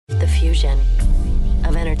fusion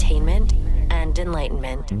of entertainment and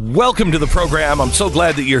enlightenment. Welcome to the program. I'm so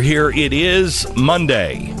glad that you're here. It is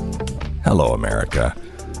Monday. Hello, America.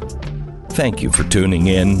 Thank you for tuning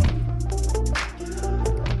in.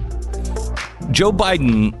 Joe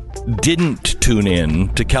Biden didn't tune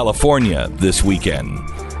in to California this weekend.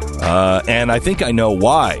 And I think I know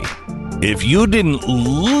why. If you didn't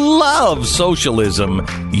love socialism,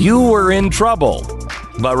 you were in trouble.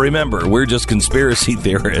 But remember, we're just conspiracy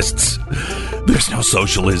theorists. There's no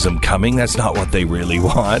socialism coming. That's not what they really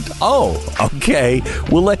want. Oh, okay.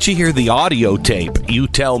 We'll let you hear the audio tape. You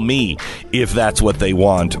tell me if that's what they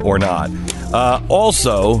want or not.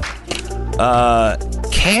 Also,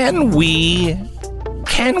 can we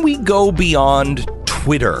go beyond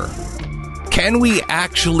Twitter? Can we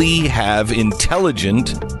actually have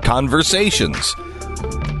intelligent conversations?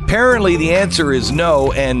 Apparently, the answer is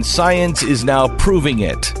no, and science is now proving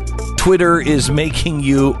it. Twitter is making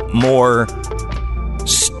you more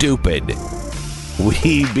stupid.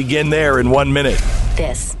 We begin there in 1 minute.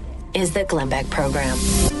 This is the Glenn Beck Program.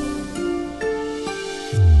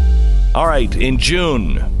 All right, in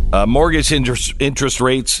June, mortgage interest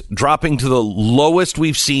rates dropping to the lowest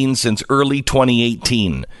we've seen since early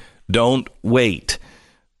 2018. Don't wait.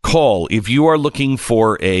 Call if you are looking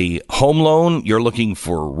for a home loan, you're looking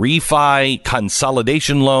for refi,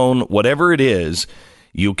 consolidation loan, whatever it is.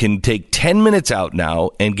 You can take 10 minutes out now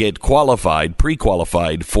and get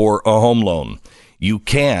pre-qualified for a home loan. You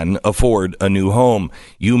can afford a new home.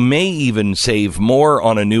 You may even save more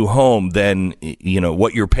on a new home than,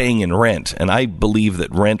 what you're paying in rent. And I believe that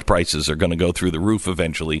rent prices are going to go through the roof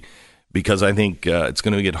eventually, because I think it's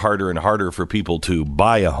going to get harder and harder for people to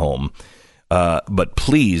buy a home. But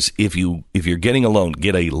please, if you're getting a loan,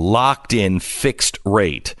 get a locked-in fixed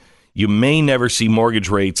rate. You may never see mortgage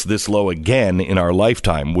rates this low again in our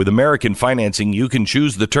lifetime. With American Financing, you can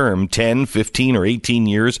choose the term 10, 15, or 18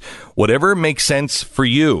 years, whatever makes sense for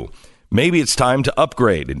you. Maybe it's time to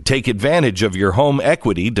upgrade and take advantage of your home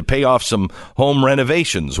equity to pay off some home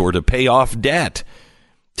renovations or to pay off debt.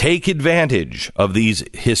 Take advantage of these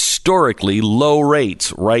historically low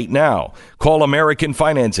rates right now. Call American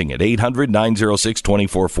Financing at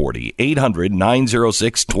 800-906-2440.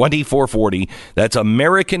 800-906-2440. That's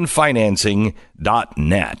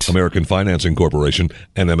AmericanFinancing.net. American Financing Corporation,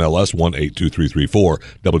 NMLS 182334,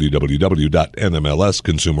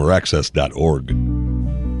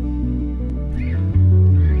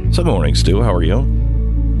 www.nmlsconsumeraccess.org. So, good morning, Stu. How are you?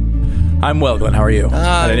 I'm well, Glenn. How are you?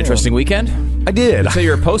 Had an interesting weekend? I did. So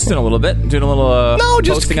you were posting a little bit, doing a little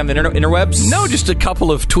posting on the interwebs? No, just a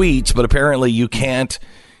couple of tweets, but apparently you can't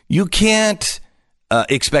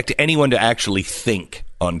expect anyone to actually think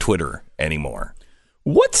on Twitter anymore.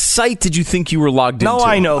 What site did you think you were logged into? No,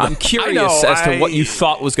 I know. I'm curious as to what you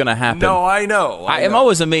thought was going to happen. No, I know. I am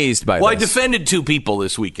always amazed by this. Well, I defended two people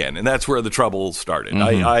this weekend, and that's where the trouble started.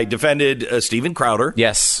 Mm-hmm. I defended Steven Crowder.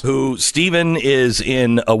 Yes. Who, Steven is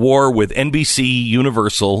in a war with NBC,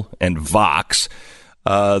 Universal, and Vox.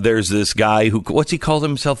 There's this guy who, what's he called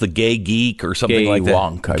himself? The gay geek or something like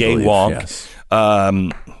that? Gay wonk.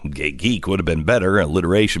 Yes. Gay geek would have been better,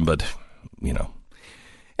 alliteration, but,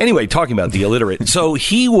 Anyway, talking about the illiterate. So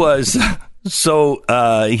he was,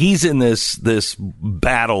 he's in this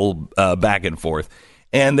battle back and forth,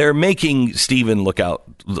 and they're making Steven look out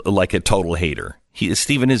like a total hater.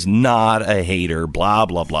 Steven is not a hater, blah,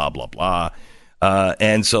 blah, blah, blah, blah.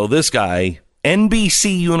 And so this guy,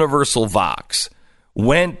 NBC Universal Vox,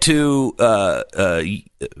 went to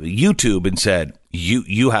YouTube and said,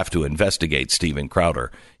 you have to investigate Steven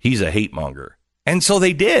Crowder. He's a hate monger. And so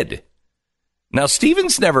they did. Now, Steven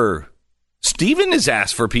has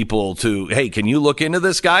asked for people to, hey, can you look into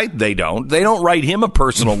this guy? They don't. They don't write him a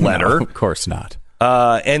personal letter. No, of course not.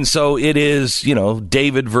 And so it is,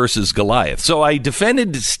 David versus Goliath. So I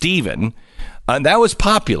defended Steven, and that was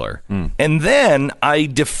popular. And then I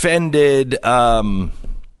defended Justin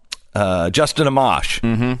Amash.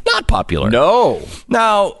 Mm-hmm. Not popular. No.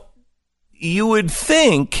 Now, you would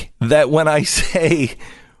think that when I say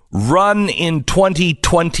run in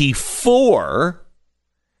 2024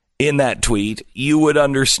 in that tweet, you would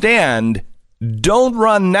understand, don't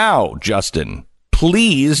run now, Justin.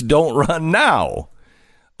 Please don't run now.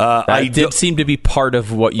 That did seem to be part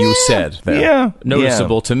of what you said there. Yeah.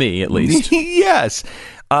 Noticeable to me, at least. Yes.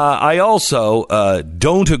 I also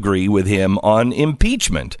don't agree with him on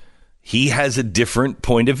impeachment. He has a different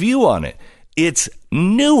point of view on it. It's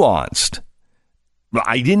nuanced.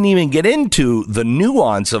 I didn't even get into the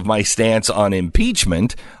nuance of my stance on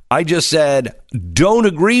impeachment. I just said, don't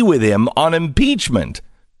agree with him on impeachment.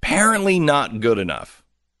 Apparently not good enough.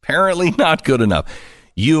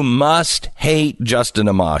 You must hate Justin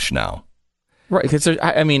Amash now. Right. Because,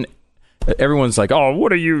 I mean, everyone's like, oh,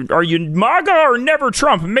 what are you MAGA or never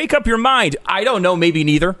Trump? Make up your mind. I don't know. Maybe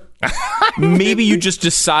neither. Maybe you just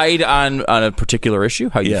decide on a particular issue,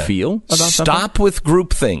 how you feel about something. Stop with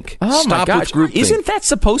groupthink. Oh, Stop my gosh. with groupthink. Isn't that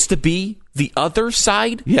supposed to be the other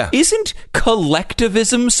side? Yeah. Isn't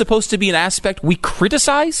collectivism supposed to be an aspect we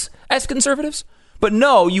criticize as conservatives? But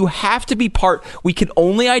no, you have to be part. We can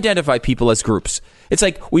only identify people as groups. It's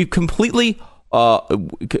like we've completely,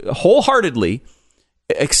 wholeheartedly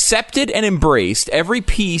accepted and embraced every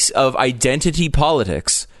piece of identity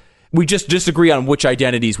politics. We just disagree on which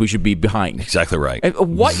identities we should be behind. Exactly right.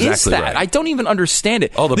 What is Exactly that? right. I don't even understand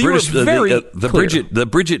it. Oh, the They British, were very clear. the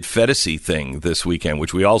Bridget Fetisi thing this weekend,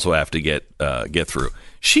 which we also have to get through.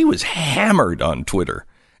 She was hammered on Twitter,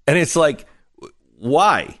 and it's like,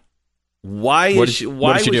 why? Why What is she? did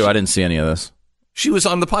Why she do? I didn't see any of this. She was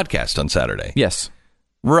on the podcast on Saturday. Yes,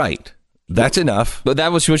 Right. That's enough. but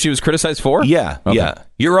that was what she was criticized for. Yeah, Okay. yeah.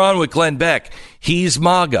 You're on with Glenn Beck. He's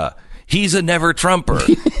MAGA. He's a never Trumper.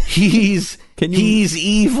 He's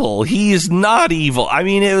evil. He's not evil. I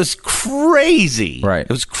mean, it was crazy. Right. It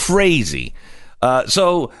was crazy.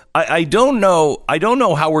 So I don't know. I don't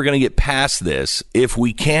know how we're going to get past this if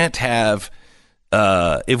we can't think.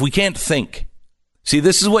 See,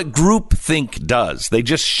 this is what groupthink does. They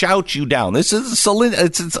just shout you down. This is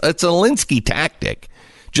it's a Alinsky tactic.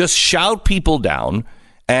 Just shout people down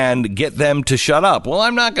and get them to shut up. Well,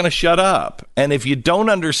 I'm not going to shut up. And if you don't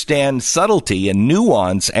understand subtlety and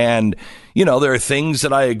nuance, and, you know, there are things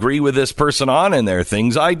that I agree with this person on and there are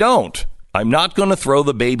things I don't, I'm not going to throw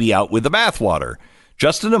the baby out with the bathwater.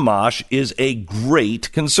 Justin Amash is a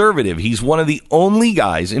great conservative. He's one of the only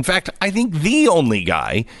guys, in fact, I think the only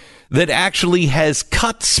guy that actually has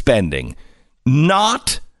cut spending,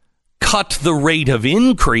 not cut the rate of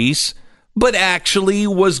increase, but actually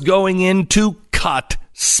was going in to cut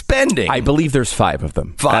spending. I believe there's 5 of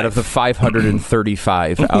them. 5. Out of the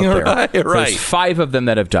 535 out there. Right. There's 5 of them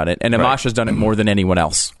that have done it, and Amash has done it more than anyone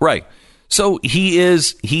else. Right. So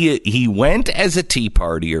he went as a Tea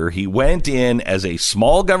Partier. He went in as a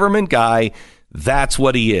small government guy. That's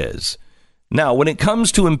what he is. Now, when it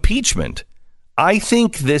comes to impeachment, I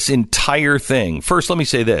think this entire thing, first, let me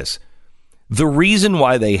say this. The reason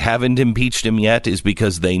why they haven't impeached him yet is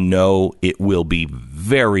because they know it will be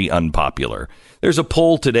very unpopular. There's a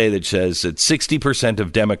poll today that says that 60%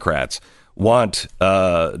 of Democrats want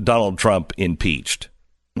Donald Trump impeached.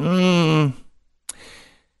 I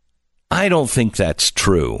don't think that's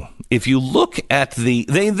true. If you look at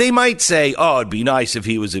they might say, oh, it'd be nice if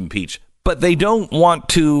he was impeached, but they don't want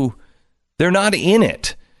to. They're not in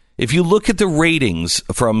it. If you look at the ratings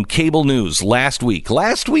from cable news last week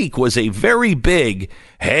was a very big,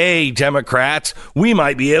 hey, Democrats, we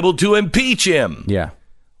might be able to impeach him. Yeah.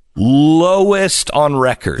 Lowest on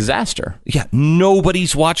record. Disaster. Yeah,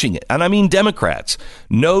 nobody's watching it. And I mean Democrats.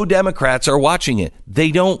 No Democrats are watching it.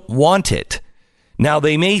 They don't want it. Now,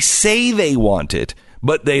 they may say they want it,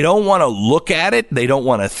 but they don't want to look at it. They don't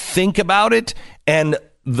want to think about it. And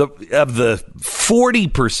of the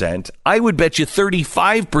 40%, I would bet you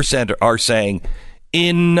 35% are saying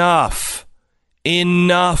enough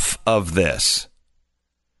of this.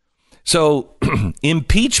 So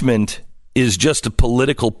impeachment is just a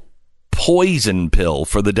political poison pill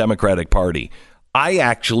for the Democratic Party. I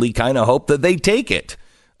actually kind of hope that they take it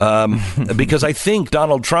because I think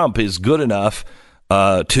Donald Trump is good enough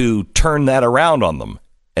to turn that around on them.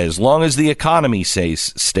 As long as the economy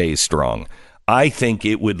stays strong, I think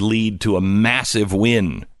it would lead to a massive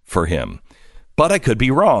win for him. But I could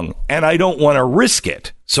be wrong, and I don't want to risk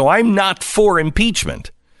it. So I'm not for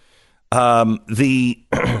impeachment. The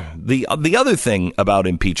other thing about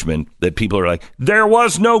impeachment that people are like, there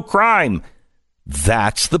was no crime.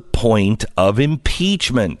 That's the point of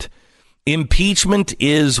impeachment. Impeachment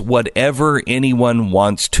is whatever anyone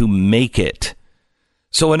wants to make it.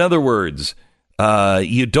 So in other words,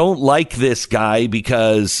 you don't like this guy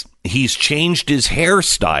because he's changed his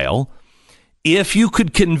hairstyle. If you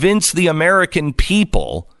could convince the American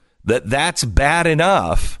people that that's bad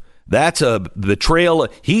enough, that's a betrayal.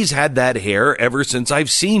 He's had that hair ever since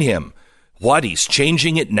I've seen him. What, he's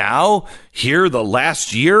changing it now? Here, the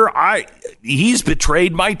last year? He's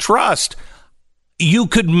betrayed my trust. You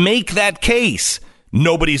could make that case.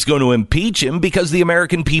 Nobody's going to impeach him because the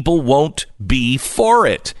American people won't be for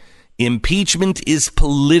it. Impeachment is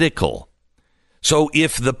political. So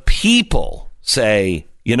if the people say,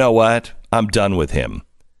 you know what, I'm done with him,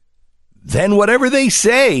 then whatever they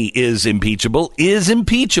say is impeachable is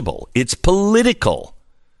impeachable. It's political.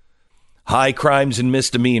 High crimes and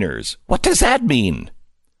misdemeanors. What does that mean?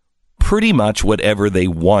 pretty much whatever they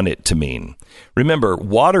want it to mean. Remember,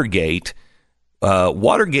 Watergate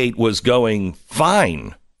was going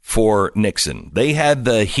fine for Nixon. They had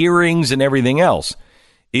the hearings and everything else.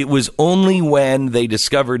 It was only when they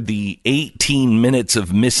discovered the 18 minutes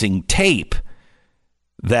of missing tape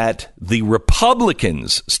that the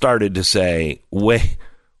Republicans started to say, wait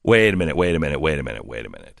a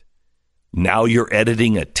minute. Now you're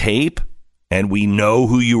editing a tape and we know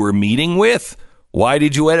who you were meeting with? Why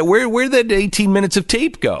did you edit? Where did that 18 minutes of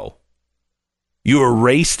tape go? You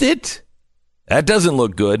erased it? That doesn't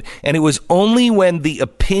look good. And it was only when the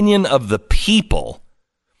opinion of the people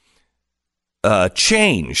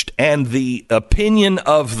changed and the opinion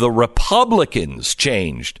of the Republicans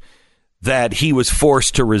changed that he was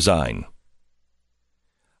forced to resign.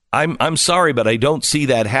 I'm sorry, but I don't see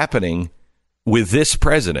that happening with this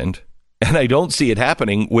president, and I don't see it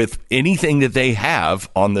happening with anything that they have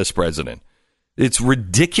on this president. It's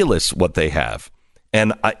ridiculous what they have.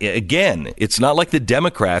 And again, it's not like the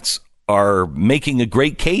Democrats are making a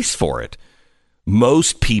great case for it.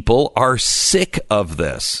 Most people are sick of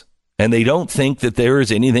this, and they don't think that there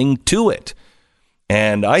is anything to it.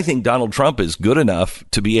 And I think Donald Trump is good enough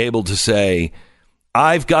to be able to say,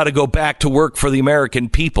 I've got to go back to work for the American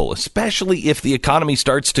people, especially if the economy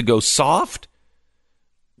starts to go soft.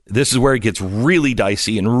 This is where it gets really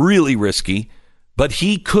dicey and really risky. But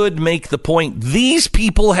he could make the point, these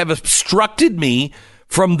people have obstructed me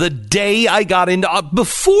from the day I got into,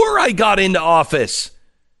 before I got into office.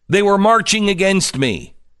 They were marching against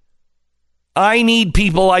me. I need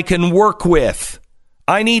people I can work with.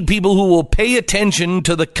 I need people who will pay attention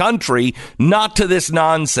to the country, not to this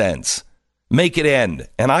nonsense. Make it end.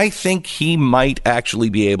 And I think he might actually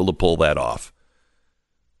be able to pull that off.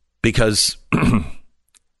 Because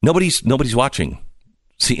nobody's watching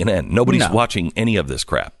CNN. Nobody's watching any of this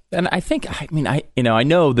crap. And I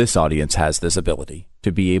know this audience has this ability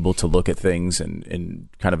to be able to look at things in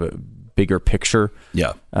kind of a bigger picture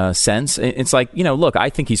sense. It's like, look, I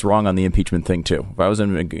think he's wrong on the impeachment thing, too. If I was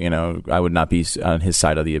in, I would not be on his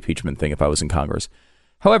side of the impeachment thing if I was in Congress.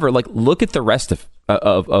 However, look at the rest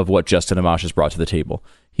of what Justin Amash has brought to the table.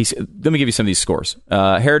 Let me give you some of these scores.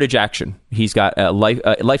 Heritage Action, he's got a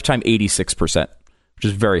lifetime 86%, which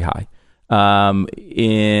is very high. For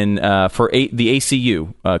the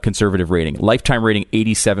ACU conservative rating, lifetime rating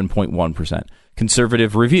 87.1%.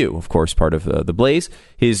 Conservative Review, of course, part of the Blaze,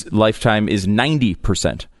 his lifetime is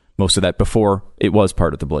 90%. Most of that before it was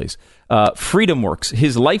part of the Blaze. FreedomWorks,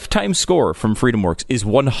 his lifetime score from FreedomWorks is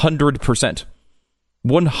 100%.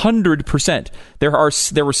 100%. There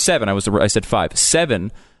were seven. I said five.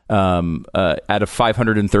 Seven out of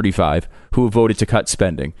 535 who voted to cut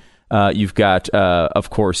spending. You've got, of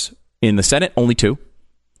course, in the Senate, only two: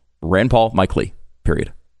 Rand Paul, Mike Lee.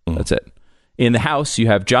 Period. That's it. In the House, you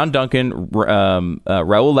have John Duncan,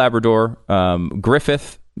 Raul Labrador,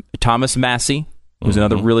 Griffith, Thomas Massey, who's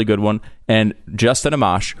another really good one, and Justin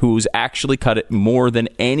Amash, who's actually cut it more than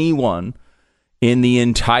anyone in the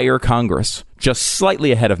entire Congress, just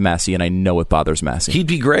slightly ahead of Massey, and I know it bothers Massey. He'd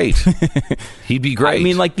be great. He'd be great. I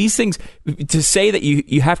mean, these things, to say that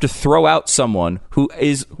you have to throw out someone who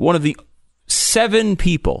is one of the 7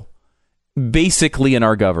 people basically in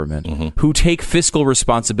our government who take fiscal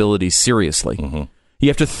responsibility seriously. You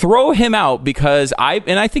have to throw him out because I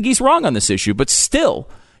think he's wrong on this issue, but still,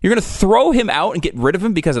 you're going to throw him out and get rid of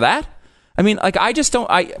him because of that? I mean, I just don't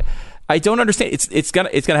understand. It's going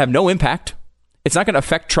to have no impact. It's not going to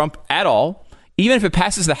affect Trump at all. Even if it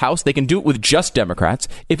passes the House, they can do it with just Democrats.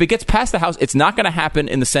 If it gets past the House, it's not going to happen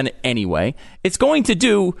in the Senate anyway. It's going to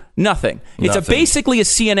do nothing. It's basically a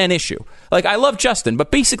CNN issue. I love Justin, but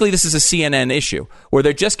basically this is a CNN issue where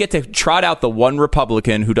they just get to trot out the one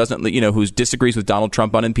Republican who doesn't, who disagrees with Donald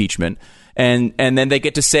Trump on impeachment, and then they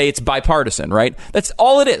get to say it's bipartisan, right? That's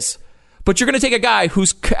all it is. But you're going to take a guy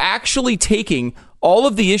who's actually taking all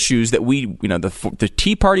of the issues that the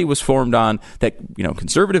Tea Party was formed on, that,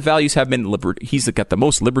 conservative values have been, he's got the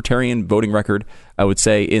most libertarian voting record, I would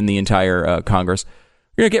say, in the entire Congress.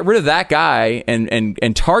 You're going to get rid of that guy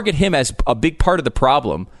and target him as a big part of the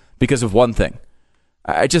problem because of one thing.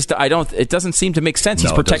 It doesn't seem to make sense.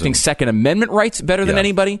 He's protecting Second Amendment rights better than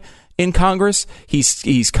anybody in Congress.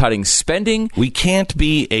 He's cutting spending. We can't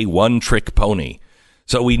be a one-trick pony.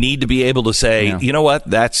 So we need to be able to say, you know what,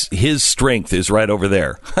 that's his strength is right over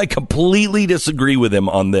there. I completely disagree with him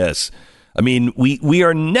on this. I mean, we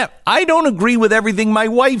are I don't agree with everything my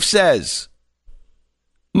wife says.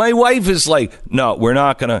 My wife is like, no, we're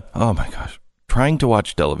not going to. Oh, my gosh. Trying to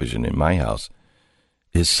watch television in my house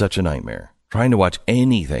is such a nightmare. Trying to watch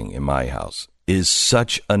anything in my house is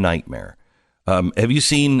such a nightmare. Have you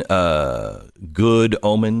seen Good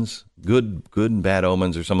Omens? Good and Bad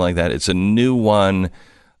Omens or something like that. It's a new one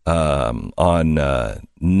on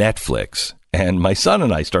Netflix, and my son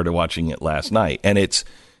and I started watching it last night. And it's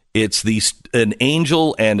an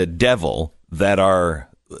angel and a devil that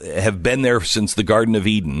have been there since the Garden of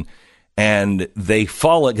Eden, and they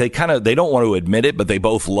don't want to admit it, but they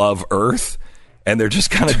both love Earth. And they're just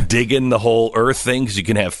kind of digging the whole Earth thing because you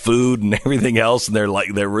can have food and everything else, and they're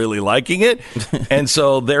really liking it. And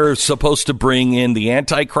so they're supposed to bring in the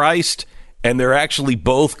Antichrist, and they're actually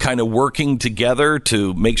both kind of working together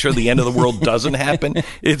to make sure the end of the world doesn't happen.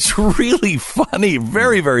 It's really funny,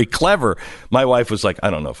 very, very clever. My wife was like, I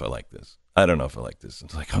don't know if I like this.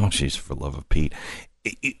 It's like, oh, jeez, for love of Pete.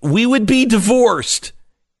 We would be divorced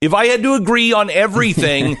if I had to agree on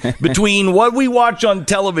everything between what we watch on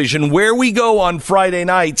television, where we go on Friday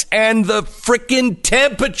nights, and the frickin'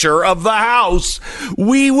 temperature of the house.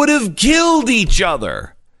 We would have killed each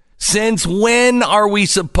other. Since when are we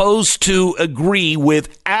supposed to agree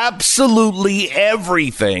with absolutely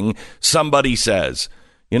everything somebody says?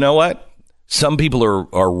 You know what? Some people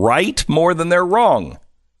are right more than they're wrong.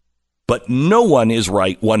 But no one is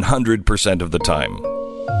right 100% of the time.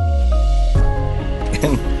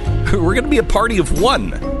 And we're going to be a party of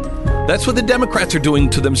one. That's what the Democrats are doing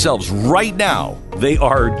to themselves right now. They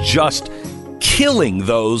are just killing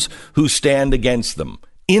those who stand against them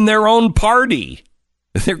in their own party.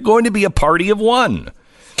 They're going to be a party of one.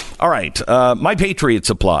 All right. My Patriot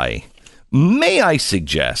Supply. May I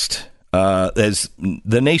suggest, as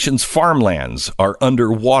the nation's farmlands are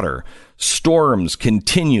underwater, storms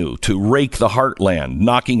continue to rake the heartland,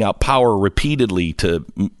 knocking out power repeatedly to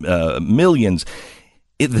millions.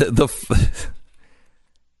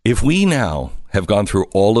 If we now have gone through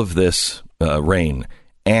all of this rain,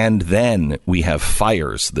 and then we have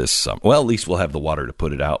fires this summer, well, at least we'll have the water to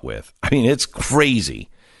put it out with. I mean, it's crazy.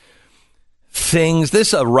 This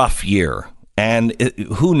is a rough year, and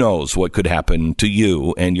who knows what could happen to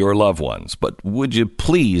you and your loved ones. But would you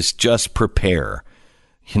please just prepare?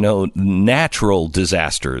 Natural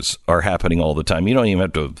disasters are happening all the time. You don't even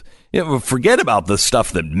have to forget about the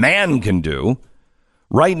stuff that man can do.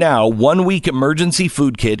 Right now, 1 week emergency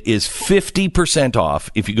food kit is 50% off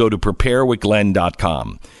if you go to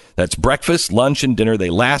preparewithglenn.com. That's breakfast, lunch, and dinner. They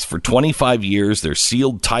last for 25 years. They're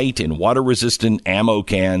sealed tight in water-resistant ammo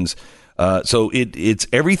cans. So it's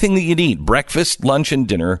everything that you need. Breakfast, lunch, and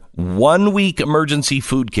dinner. 1 week emergency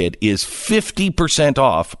food kit is 50%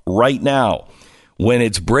 off right now. When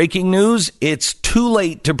it's breaking news, it's too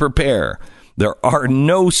late to prepare. There are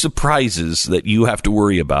no surprises that you have to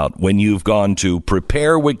worry about when you've gone to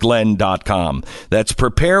preparewithglenn.com. That's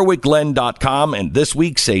preparewithglenn.com, and this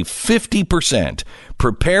week save 50%.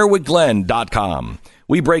 Preparewithglenn.com.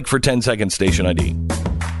 We break for 10 seconds, station ID.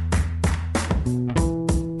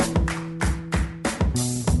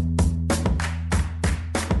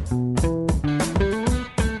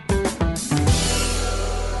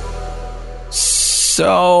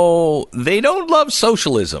 So they don't love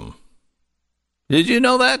socialism. Did you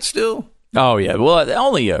know that, Stu? Oh, yeah. Well,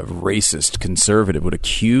 only a racist conservative would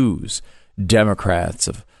accuse Democrats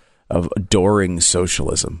of adoring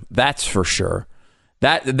socialism. That's for sure.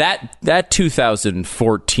 That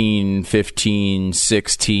 2014, 15,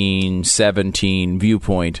 16, 17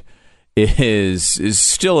 viewpoint is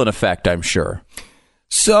still in effect, I'm sure.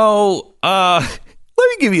 So let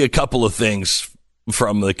me give you a couple of things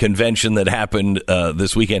from the convention that happened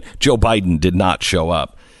this weekend. Joe Biden did not show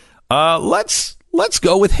up. Let's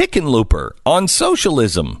go with Hickenlooper on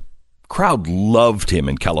socialism. Crowd loved him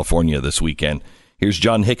in California this weekend. Here's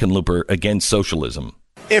John Hickenlooper against socialism.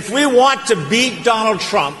 If we want to beat Donald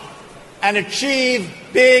Trump and achieve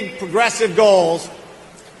big progressive goals,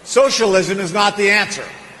 socialism is not the answer.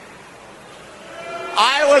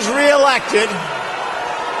 I was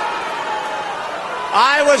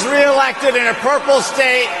reelected in a purple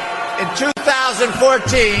state in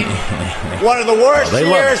 2014, one of the worst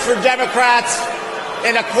years for Democrats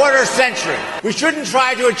in a quarter century. We shouldn't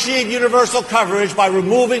try to achieve universal coverage by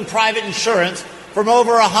removing private insurance from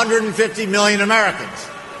over 150 million Americans.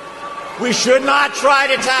 We should not try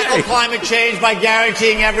to tackle climate change by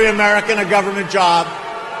guaranteeing every American a government job.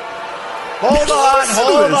 Hold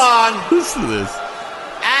on. Listen to this.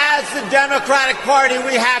 As the Democratic Party,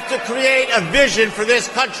 we have to create a vision for this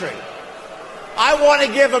country. I want to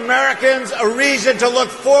give Americans a reason to look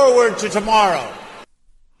forward to tomorrow.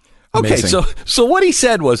 Okay, so what he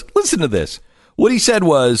said was, listen to this. What he said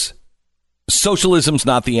was, socialism's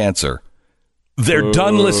not the answer. They're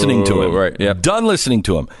done listening to him. Right, yeah. Done listening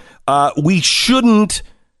to him. We shouldn't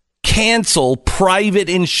cancel private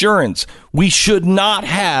insurance. We should not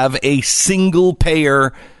have a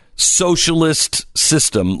single-payer socialist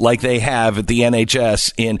system like they have at the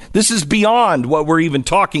NHS. This is beyond what we're even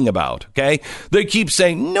talking about. Okay, they keep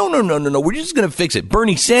saying no, we're just going to fix it.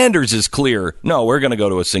 Bernie Sanders is clear. No, we're going to go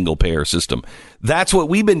to a single payer system. That's what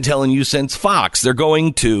we've been telling you since Fox. They're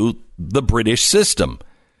going to the British system.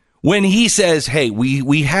 When he says, hey,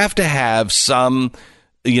 we have to have some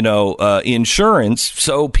insurance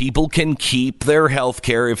so people can keep their health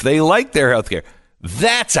care if they like their health care,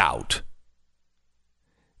 that's out.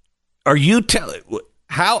 Are you telling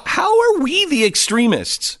how are we the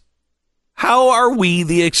extremists? How are we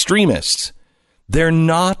the extremists? They're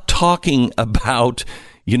not talking about,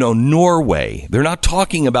 Norway. They're not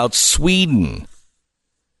talking about Sweden.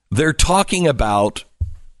 They're talking about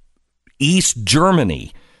East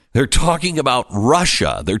Germany. They're talking about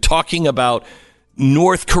Russia. They're talking about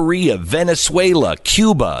North Korea, Venezuela,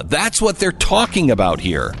 Cuba. That's what they're talking about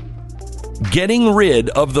here. Getting rid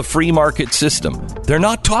of the free market system. They're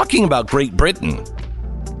not talking about Great Britain.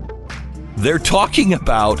 They're talking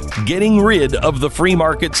about getting rid of the free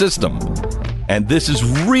market system. And this is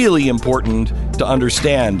really important to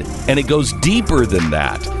understand. And it goes deeper than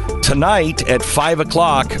that. Tonight at 5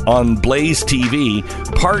 o'clock on Blaze TV,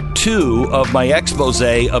 part 2 of my expose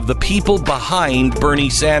of the people behind Bernie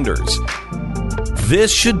Sanders.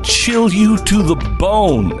 This should chill you to the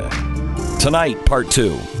bone. Tonight, part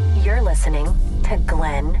 2. You're listening to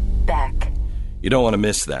Glenn Beck. You don't want to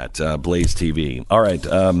miss that, Blaze TV. All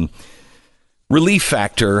right. Relief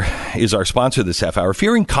Factor is our sponsor this half hour. If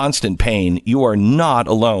you're in constant pain, you are not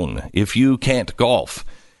alone. If you can't golf,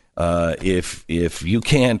 if you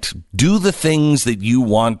can't do the things that you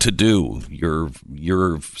want to do,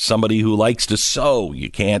 you're somebody who likes to sew. You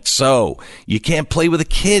can't sew. You can't play with the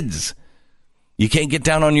kids. You can't get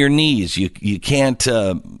down on your knees. You can't,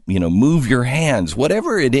 move your hands.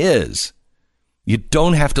 Whatever it is, you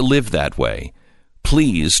don't have to live that way.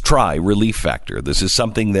 Please try Relief Factor. This is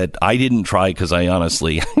something that I didn't try because I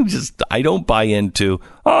honestly, I don't buy into,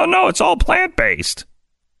 oh, no, it's all plant-based.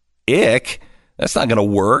 Ick. That's not going to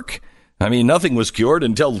work. I mean, nothing was cured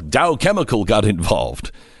until Dow Chemical got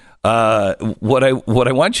involved. What I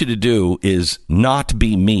want you to do is not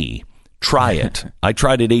be me. Try it. I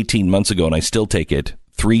tried it 18 months ago, and I still take it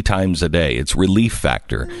 3 times a day. It's Relief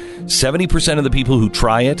Factor. 70% of the people who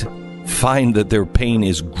try it find that their pain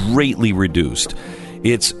is greatly reduced.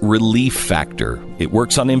 It's Relief Factor. It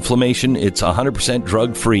works on inflammation. It's 100%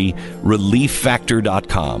 drug-free.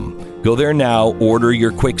 ReliefFactor.com. Go there now. Order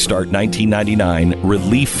your quick start, $19.99.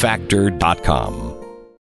 ReliefFactor.com.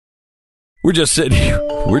 We're just sitting here.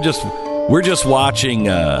 We're just watching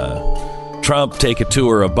Trump take a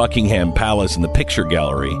tour of Buckingham Palace in the picture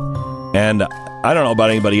gallery. And I don't know about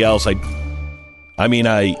anybody else.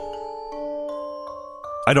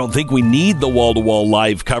 I don't think we need the wall-to-wall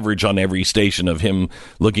live coverage on every station of him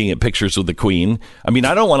looking at pictures with the Queen. I mean,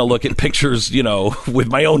 I don't want to look at pictures, with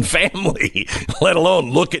my own family, let alone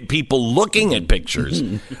look at people looking at pictures.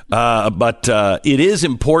 But it is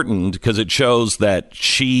important because it shows that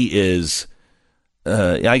she is...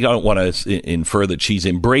 I don't want to infer that she's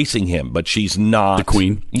embracing him, but she's not. The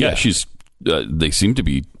Queen? Yeah, she's. They seem to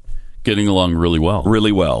be getting along really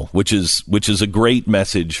well, which is a great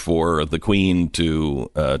message for the Queen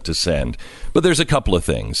to send. But there's a couple of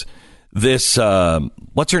things. This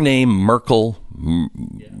what's her name? Merkel,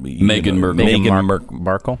 Meghan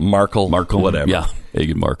Markle, whatever. Yeah,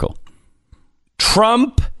 Meghan Markle.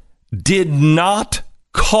 Trump did not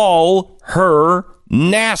call her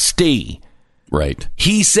nasty. Right.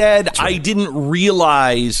 He said, I didn't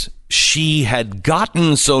realize she had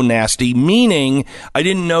gotten so nasty, meaning I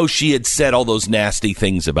didn't know she had said all those nasty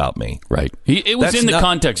things about me. Right. It was in the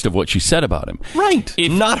context of what she said about him. Right.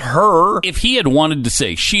 Not her. If he had wanted to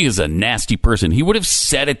say she is a nasty person, he would have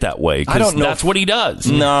said it that way. I don't know. That's what he does.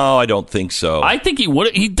 No, I don't think so. I think he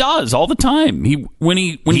would. He does all the time. When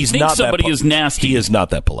he thinks somebody is nasty, he is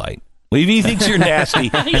not that polite. If he thinks you're nasty,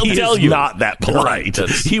 he tell is you. not that polite.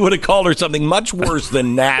 He would have called her something much worse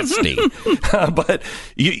than nasty. But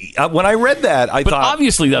when I read that, I thought...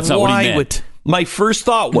 obviously that's not what he meant. My first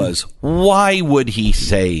thought was, why would he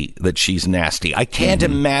say that she's nasty? I can't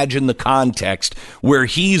imagine the context where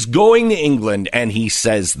he's going to England and he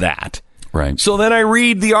says that. Right. So then I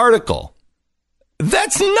read the article.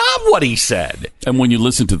 That's not what he said. And when you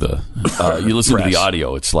listen to the to the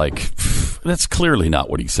audio, it's like, that's clearly not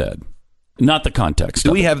what he said. Not the context.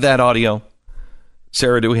 Do we have that audio?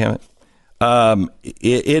 Sarah, do we have it?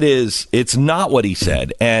 It's not what he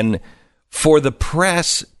said. And for the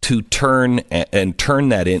press to turn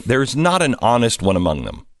that in, there's not an honest one among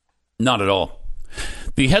them. Not at all.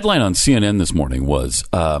 The headline on CNN this morning was,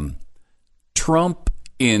 Trump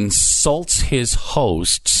insults his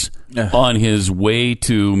hosts on his way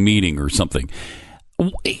to meeting or something.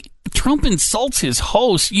 Trump insults his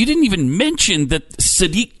hosts. You didn't even mention that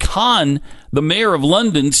Sadiq Khan, the mayor of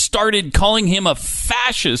London, started calling him a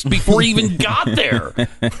fascist before he even got there.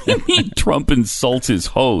 I mean, Trump insults his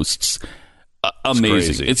hosts.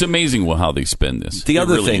 Amazing. It's amazing how they spin this. The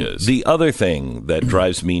other thing that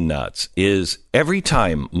drives me nuts is every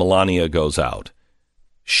time Melania goes out,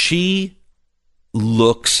 she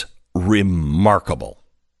looks remarkable.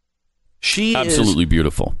 She absolutely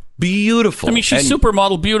beautiful. Beautiful. I mean, she's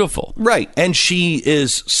supermodel beautiful. Right. And she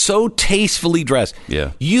is so tastefully dressed.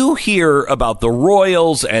 Yeah. You hear about the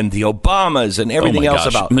royals and the Obamas and everything else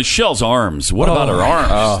about Michelle's arms. What about her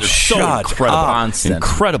arms? So incredible.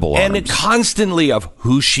 Incredible arms. And it constantly of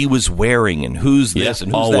who she was wearing and who's this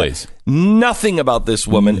and who's always. that. Nothing about this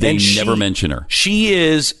woman. They never mention her. She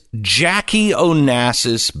is Jackie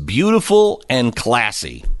Onassis, beautiful and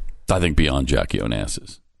classy. I think beyond Jackie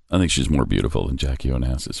Onassis. I think she's more beautiful than Jackie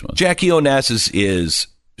Onassis was. Jackie Onassis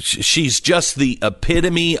she's just the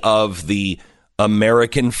epitome of the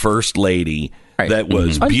American first lady that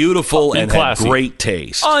was beautiful and had great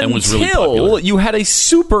taste. And was really popular. You had a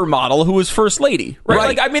supermodel who was first lady.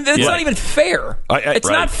 Right? Like, I mean, it's not even fair. It's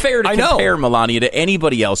not fair to compare Melania to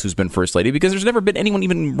anybody else who's been first lady because there's never been anyone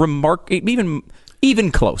even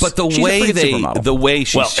close. But she's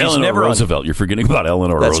she's Eleanor never Roosevelt. You're forgetting about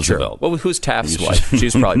Eleanor Roosevelt. Well, who's Taft's wife?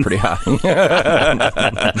 She's probably pretty hot.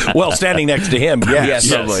 Well, standing next to him, yes.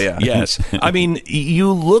 Probably, yeah. Yes. I mean,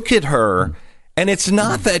 you look at her, and it's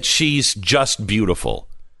not that she's just beautiful.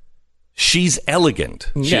 She's elegant.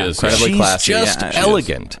 She is incredibly classy. She's just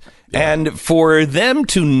elegant. Yeah. And for them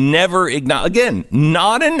to never acknowledge, again,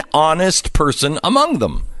 not an honest person among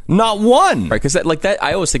them. Not one. Right, because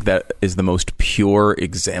I always think that is the most pure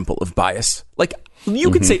example of bias. Like, you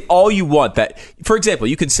could say all you want that. For example,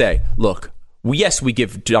 you could say, look, yes, we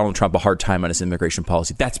give Donald Trump a hard time on his immigration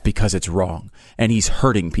policy. That's because it's wrong, and he's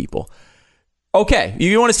hurting people. Okay,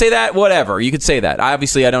 you want to say that? Whatever. You could say that.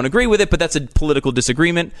 Obviously, I don't agree with it, but that's a political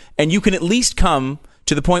disagreement, and you can at least come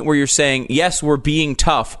to the point where you're saying, yes, we're being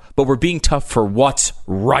tough, but we're being tough for what's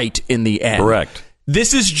right in the end. Correct.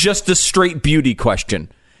 This is just a straight beauty question.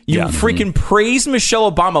 You freaking praised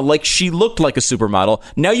Michelle Obama like she looked like a supermodel.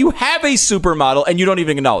 Now you have a supermodel and you don't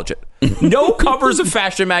even acknowledge it. No covers of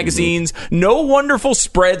fashion magazines. No wonderful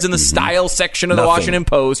spreads in the style section of the Washington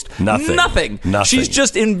Post. Nothing. She's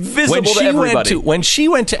just invisible to everybody. When she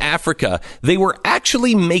went to Africa, they were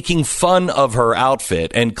actually making fun of her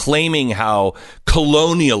outfit and claiming how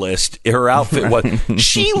colonialist her outfit was.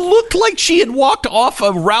 She looked like she had walked off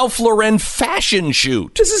a Ralph Lauren fashion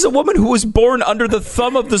shoot. This is a woman who was born under the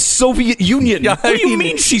thumb of the Soviet Union. What do you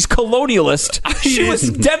mean she's colonialist? She was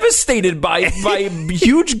devastated by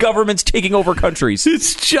huge governments taking over countries.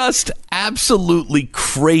 It's just absolutely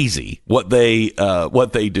crazy what they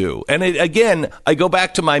do. And again, I go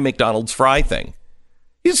back to my McDonald's fry thing.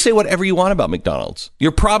 You can say whatever you want about McDonald's.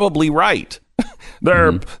 You're probably right.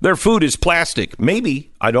 Their food is plastic.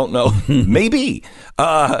 Maybe. I don't know. Maybe.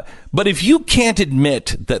 But if you can't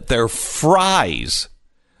admit that their fries,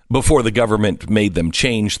 before the government made them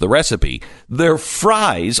change the recipe, their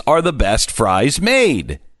fries are the best fries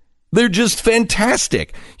made. They're just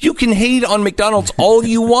fantastic. You can hate on McDonald's all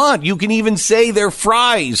you want. You can even say their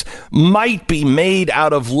fries might be made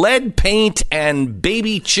out of lead paint and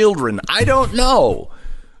baby children. I don't know.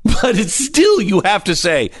 But it's still, you have to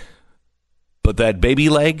say, but that baby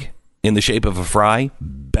leg in the shape of a fry,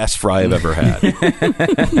 best fry I've ever had. And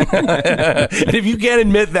if you can't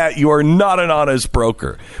admit that, you are not an honest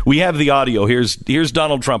broker. We have the audio. Here's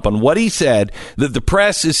Donald Trump on what he said that the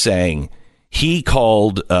press is saying he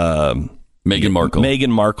called Meghan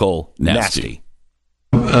Markle nasty.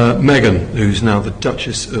 Meghan, who's now the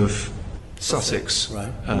Duchess of Sussex,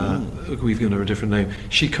 right? We've given her a different name.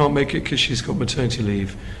 She can't make it because she's got maternity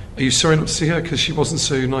leave. Are you sorry not to see her because she wasn't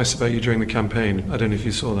so nice about you during the campaign? I don't know if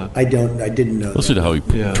you saw that. I didn't know. Listen to how he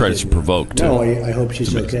tried to provoke. No, I hope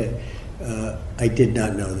she's okay. I did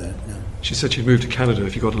not know that. No. She said she'd move to Canada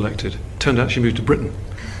if you got elected. Turned out she moved to Britain.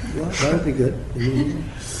 Well, that would be good.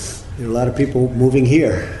 There are a lot of people moving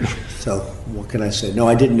here. So what can I say? No,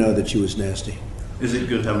 I didn't know that she was nasty. Is it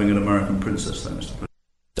good having an American princess then, Mr. President?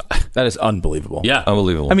 That is unbelievable. Yeah,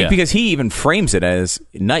 unbelievable. I mean, because he even frames it as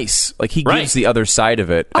nice. Like, he gives the other side of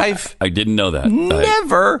it. I didn't know that.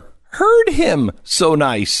 Never heard him so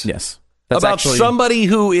nice. Yes. About somebody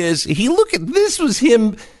who is, this was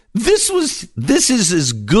him This is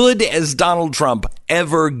as good as Donald Trump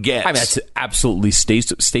ever gets. I mean, that's absolutely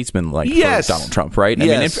statesman-like yes. for Donald Trump, right?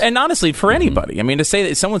 Yes. I mean, and honestly, for anybody. I mean, to say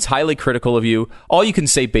that someone's highly critical of you, all you can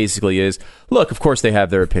say basically is, look, of course they have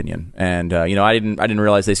their opinion. And, I didn't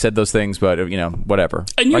realize they said those things, but, whatever.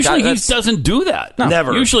 And usually he doesn't do that. No.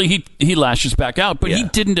 Never. Usually he lashes back out, but he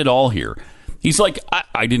didn't at all here. He's like,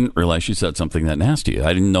 I didn't realize she said something that nasty.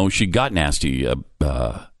 I didn't know she got nasty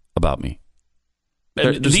about me.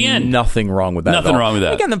 There's nothing wrong with that. Nothing wrong with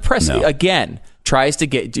that. Again, the press tries to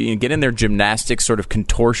get in their gymnastic sort of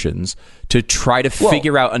contortions to try to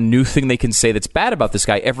figure out a new thing they can say that's bad about this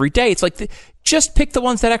guy every day. It's like, just pick the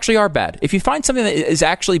ones that actually are bad. If you find something that is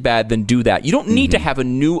actually bad, then do that. You don't need to have a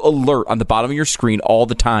new alert on the bottom of your screen all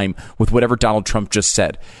the time with whatever Donald Trump just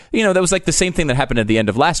said. That was like the same thing that happened at the end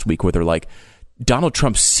of last week where they're like, Donald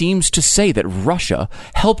Trump seems to say that Russia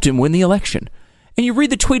helped him win the election. And you read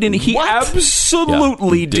the tweet, and he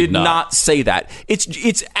absolutely did not say that.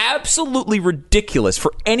 It's absolutely ridiculous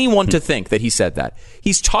for anyone to think that he said that.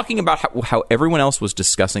 He's talking about how everyone else was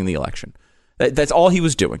discussing the election. That's all he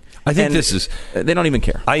was doing. I think they don't even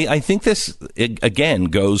care. I think this, again,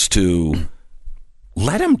 goes to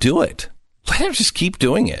let him do it. Let him just keep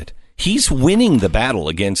doing it. He's winning the battle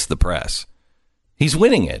against the press. He's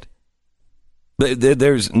winning it. Look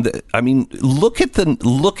at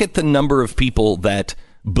the number of people that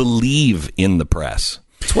believe in the press.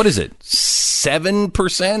 What is it?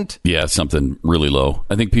 7%? Yeah, something really low.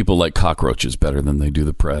 I think people like cockroaches better than they do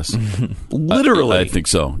the press. Literally. I think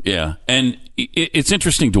so. Yeah. And it's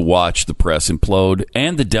interesting to watch the press implode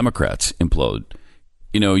and the Democrats implode.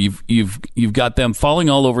 You've got them falling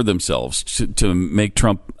all over themselves to make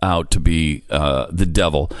Trump out to be the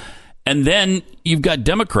devil. And then you've got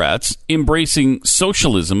Democrats embracing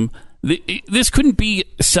socialism. This couldn't be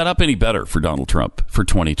set up any better for Donald Trump for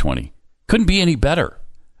 2020. Couldn't be any better.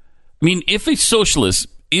 I mean, if a socialist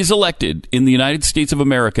is elected in the United States of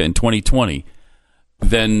America in 2020,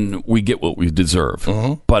 then we get what we deserve.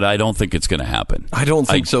 Mm-hmm. But I don't think it's going to happen. I don't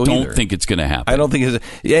think so either. I don't think it's going to happen. I don't think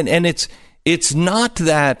it's not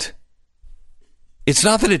that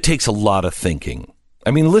it takes a lot of thinking. I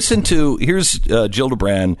mean, here's Jill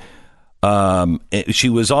DeBran. She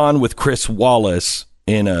was on with Chris Wallace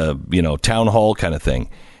in a town hall kind of thing,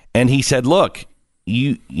 and he said, "Look,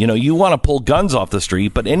 you want to pull guns off the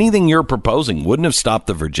street, but anything you're proposing wouldn't have stopped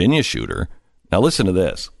the Virginia shooter." Now listen to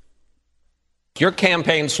this. Your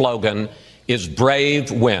campaign slogan is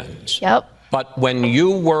 "Brave wins." Yep. But when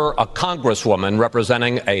you were a congresswoman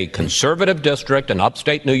representing a conservative district in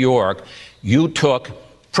upstate New York, you took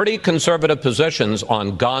pretty conservative positions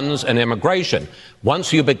on guns and immigration.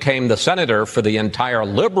 Once you became the senator for the entire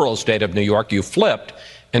liberal state of New York, you flipped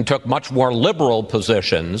and took much more liberal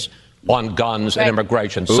positions on guns and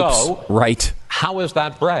immigration. Oops. So, right. How is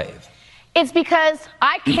that brave? It's because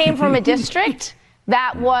I came from a district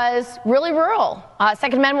that was really rural.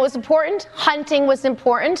 Second Amendment was important. Hunting was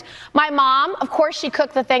important. My mom, of course, she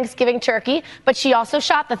cooked the Thanksgiving turkey, but she also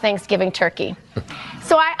shot the Thanksgiving turkey.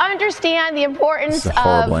 So I understand the importance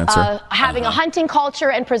of having a hunting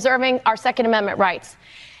culture and preserving our Second Amendment rights.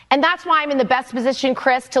 And that's why I'm in the best position,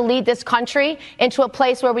 Chris, to lead this country into a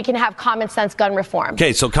place where we can have common sense gun reform.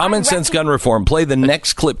 Okay, so common sense gun reform. Play the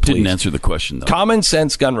next clip, please. Didn't answer the question, though. Common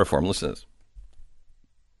sense gun reform. Listen to this.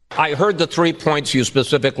 I heard the 3 points you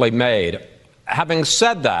specifically made. Having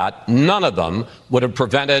said that, none of them would have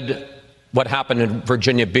prevented what happened in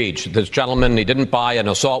Virginia Beach. This gentleman, he didn't buy an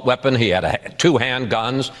assault weapon. He had 2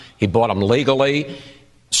 handguns. He bought them legally.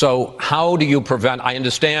 So how do you prevent? I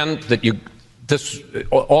understand that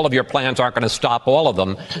all of your plans aren't going to stop all of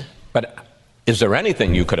them, but is there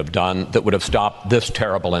anything you could have done that would have stopped this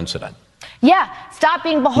terrible incident? Yeah, stop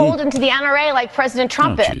being beholden to the NRA like President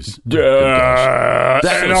Trump is. NRA?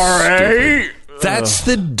 That's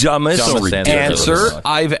the dumbest answer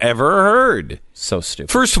I've ever heard. So stupid.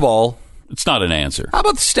 First of all, it's not an answer. How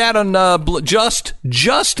about the stat on just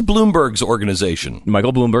Bloomberg's organization?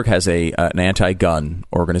 Michael Bloomberg has an anti-gun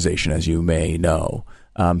organization, as you may know.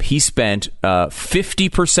 He spent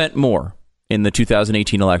 50% more in the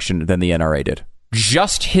 2018 election than the NRA did.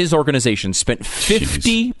 Just his organization spent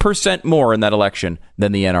 50% more in that election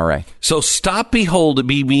than the NRA. So stop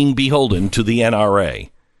being beholden to the NRA.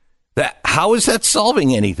 How is that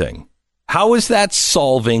solving anything? How is that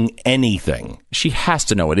solving anything? She has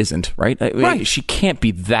to know it isn't, right? Right. She can't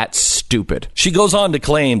be that stupid. She goes on to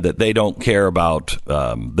claim that they don't care about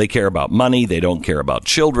they care about money. They don't care about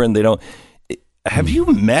children. They don't. Have you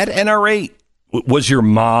met NRA? Was your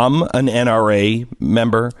mom an NRA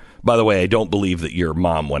member? By the way, I don't believe that your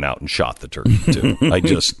mom went out and shot the turkey, too.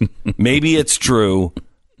 Maybe it's true.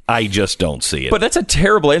 I just don't see it. But that's a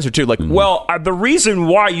terrible answer too. Like, well, the reason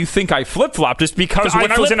why you think I flip-flopped is because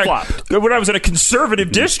when I was in a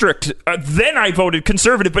conservative district, then I voted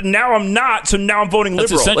conservative, but now I'm not, so now I'm voting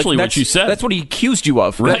liberal. That's essentially what you said. That's what he accused you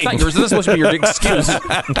of. Right. That's supposed to be your excuse.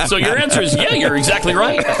 So your answer is, yeah, you're exactly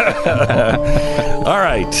right. All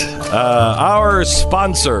right. Our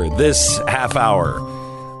sponsor this half hour.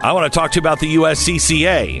 I want to talk to you about the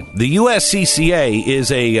USCCA. The USCCA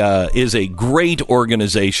is a great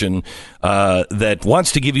organization that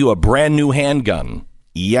wants to give you a brand new handgun.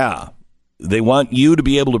 Yeah. They want you to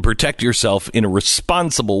be able to protect yourself in a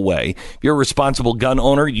responsible way. If you're a responsible gun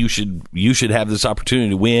owner, you should have this opportunity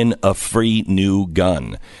to win a free new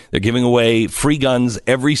gun. They're giving away free guns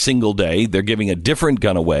every single day. They're giving a different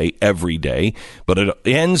gun away every day, but it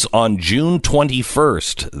ends on June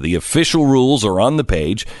 21st. The official rules are on the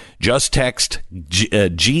page. Just text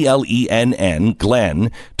GLENN,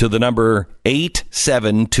 Glenn, to the number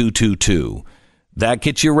 87222. That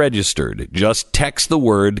gets you registered. Just text the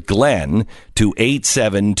word Glenn to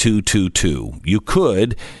 87222. You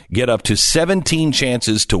could get up to 17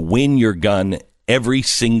 chances to win your gun every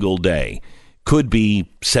single day. Could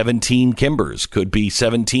be 17 Kimbers, could be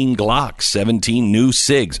 17 Glocks, 17 new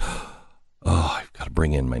SIGs. Oh, I've got to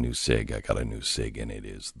bring in my new SIG. I got a new SIG, and it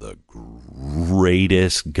is the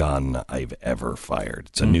greatest gun I've ever fired.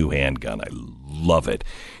 It's a new handgun. I love it.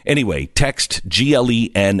 Anyway, text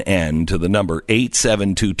GLENN to the number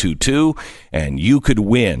 87222, and you could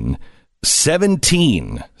win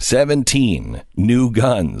 17 new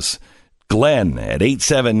guns. Glenn at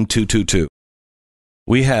 87222.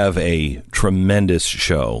 We have a tremendous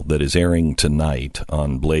show that is airing tonight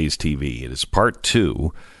on Blaze TV. It is part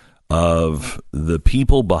 2 of the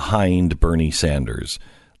people behind Bernie Sanders.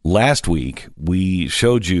 Last week, we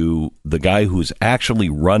showed you the guy who's actually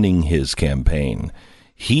running his campaign.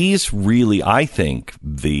 He's really, I think,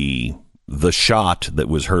 the shot that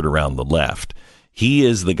was heard around the left. He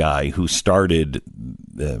is the guy who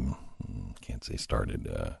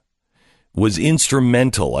was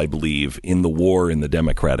instrumental, I believe, in the war in the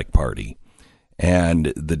Democratic Party.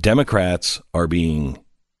 And the Democrats are being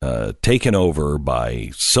taken over by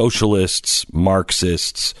socialists,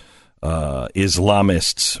 Marxists,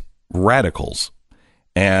 Islamists, radicals.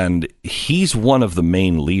 And he's one of the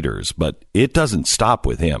main leaders, but it doesn't stop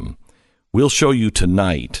with him. We'll show you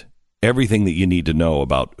tonight everything that you need to know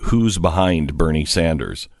about who's behind Bernie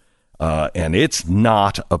Sanders. And it's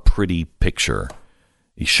not a pretty picture.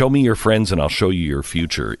 You show me your friends and I'll show you your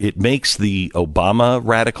future. It makes the Obama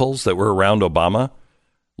radicals that were around Obama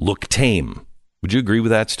look tame. Would you agree with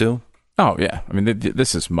that, Stu? Oh, yeah. I mean,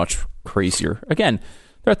 this is much crazier. Again,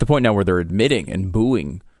 they're at the point now where they're admitting and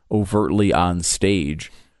booing overtly on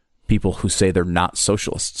stage people who say they're not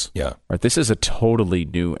socialists. Yeah. Right. This is a totally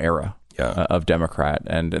new era of Democrat.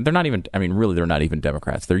 And they're not even, I mean, really, they're not even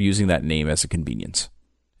Democrats. They're using that name as a convenience.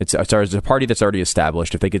 It's a party that's already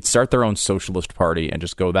established. If they could start their own socialist party and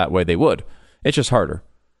just go that way, they would. It's just harder.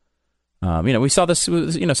 We saw this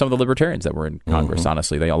with, some of the libertarians that were in Congress,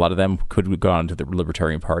 honestly. A lot of them could have gone to the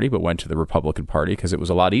Libertarian Party, but went to the Republican Party because it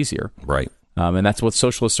was a lot easier. Right. And that's what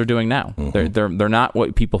socialists are doing now. Mm-hmm. They're not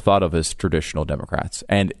what people thought of as traditional Democrats.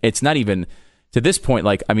 And it's not even, to this point,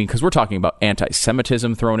 because we're talking about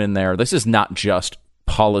anti-Semitism thrown in there. This is not just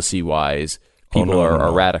policy-wise people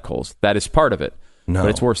are radicals. That is part of it. No.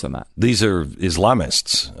 But it's worse than that. These are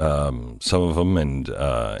Islamists, some of them,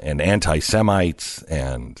 and anti-Semites,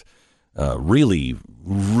 and really,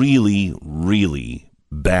 really, really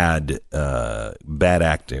bad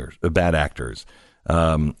actors.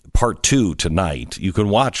 Part 2 tonight. You can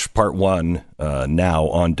watch part 1 now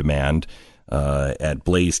on demand at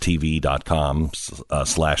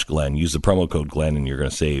blazetv.com/Glenn. Use the promo code Glenn, and you're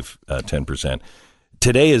going to save 10%.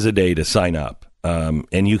 Today is a day to sign up.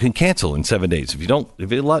 And you can cancel in 7 days if you don't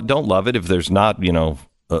love it. If there's not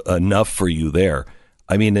enough for you there,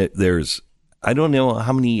 I mean, I don't know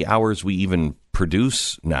how many hours we even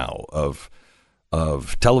produce now of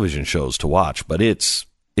television shows to watch, but it's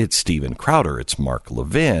Steven Crowder, it's Mark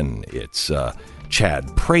Levin, it's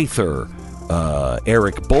Chad Prather,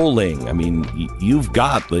 Eric Bolling. I mean, you've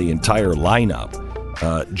got the entire lineup.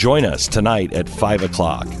 Join us tonight at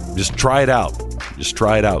 5:00. Just try it out.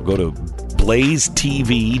 Go to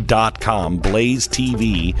blazetv.com,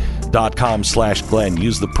 blazetv.com/Glenn.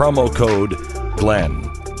 Use the promo code Glenn.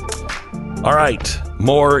 All right,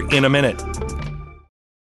 more in a minute.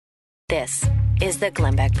 This is the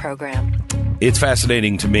Glenn Beck Program. It's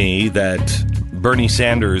fascinating to me that Bernie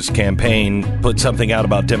Sanders' campaign put something out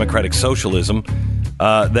about democratic socialism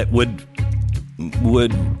that would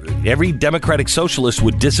every democratic socialist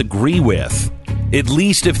would disagree with. At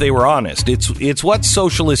least if they were honest. It's what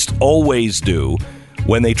socialists always do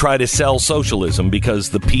when they try to sell socialism, because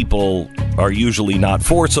the people are usually not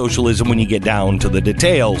for socialism when you get down to the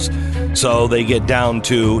details. So they get down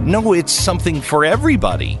to, no, it's something for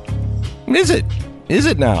everybody. Is it? Is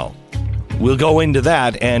it now? We'll go into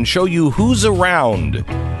that and show you who's around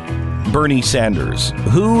Bernie Sanders.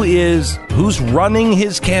 Who's running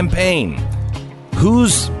his campaign?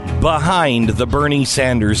 Who's behind the Bernie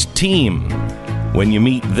Sanders team? When you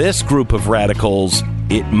meet this group of radicals,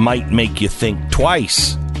 it might make you think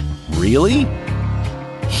twice. Really?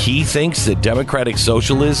 He thinks that democratic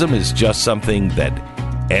socialism is just something that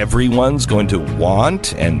everyone's going to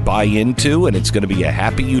want and buy into, and it's going to be a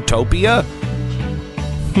happy utopia?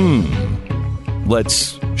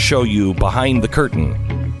 Let's show you behind the curtain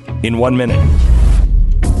in 1 minute.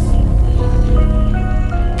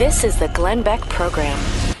 This is the Glenn Beck Program.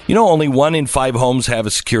 You know, only 1 in 5 homes have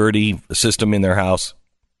a security system in their house.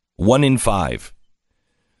 1 in 5.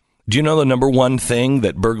 Do you know the number one thing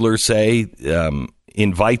that burglars say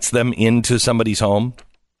invites them into somebody's home?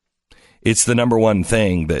 It's the number one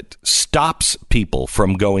thing that stops people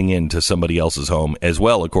from going into somebody else's home as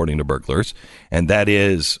well, according to burglars, and that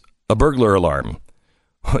is a burglar alarm.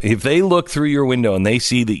 If they look through your window and they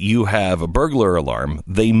see that you have a burglar alarm,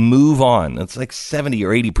 they move on. It's like 70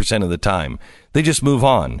 or 80% of the time. They just move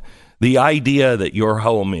on. The idea that your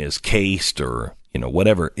home is cased or,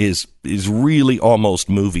 whatever is really almost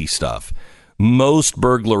movie stuff. Most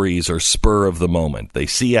burglaries are spur of the moment. They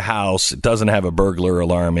see a house, it doesn't have a burglar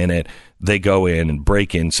alarm in it. They go in and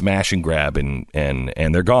break in, smash and grab, and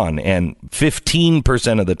they're gone. And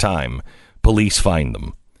 15% of the time, police find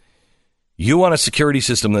them. You want a security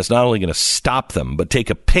system that's not only going to stop them, but take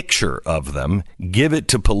a picture of them, give it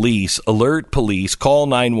to police, alert police, call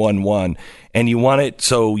 911, and you want it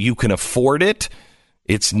so you can afford it.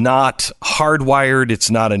 It's not hardwired. It's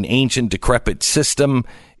not an ancient, decrepit system.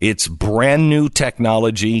 It's brand new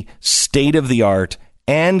technology, state of the art,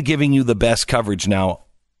 and giving you the best coverage. Now,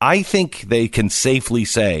 I think they can safely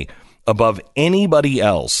say above anybody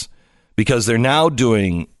else, because they're now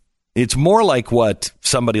doing, it's more like what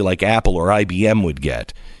somebody like Apple or IBM would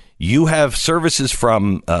get. You have services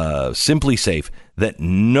from Simply Safe that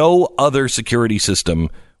no other security system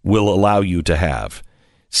will allow you to have.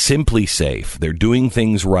 Simply Safe. They're doing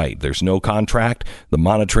things right. There's no contract. The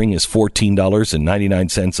monitoring is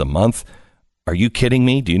 $14.99 a month. Are you kidding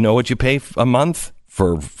me? Do you know what you pay a month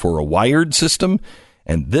for a wired system?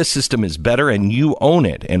 And this system is better, and you own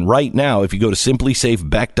it. And right now, if you go to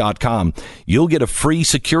simplysafebeck.com, you'll get a free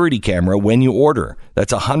security camera when you order.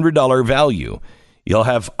 That's a $100 value. You'll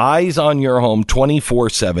have eyes on your home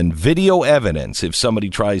 24/7, video evidence if somebody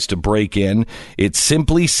tries to break in. It's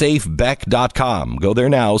simplysafebeck.com. Go there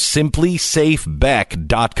now,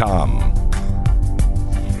 simplysafebeck.com.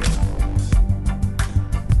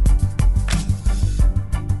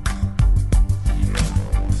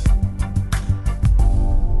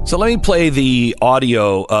 So let me play the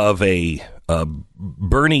audio of a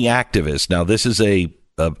Bernie activist. Now, this is a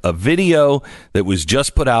video that was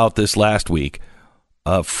just put out this last week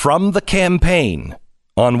from the campaign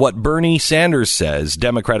on what Bernie Sanders says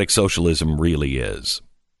democratic socialism really is.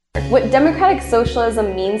 What democratic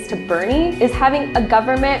socialism means to Bernie is having a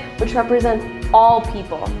government which represents all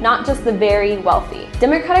people, not just the very wealthy.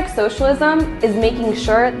 Democratic socialism is making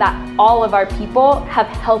sure that all of our people have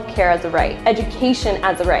health care as a right, education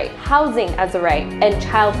as a right, housing as a right, and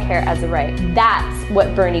childcare as a right. That's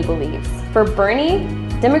what Bernie believes. For Bernie,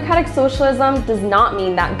 democratic socialism does not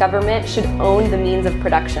mean that government should own the means of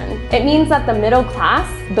production. It means that the middle class,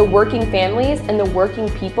 the working families, and the working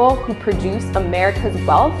people who produce America's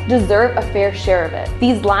wealth deserve a fair share of it.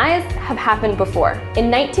 These lies have happened before.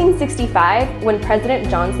 In 1965, when President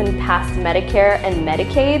Johnson passed Medicare and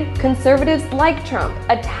Medicaid, conservatives like Trump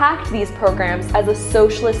attacked these programs as a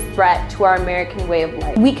socialist threat to our American way of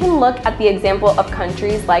life. We can look at the example of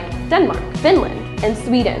countries like Denmark, Finland, and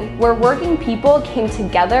Sweden, where working people came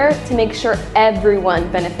together to make sure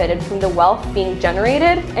everyone benefited from the wealth being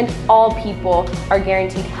generated and all people are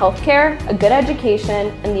guaranteed health care, a good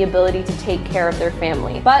education, and the ability to take care of their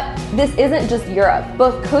family. But this isn't just Europe.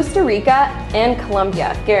 Both Costa Rica and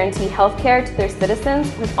Colombia guarantee health care to their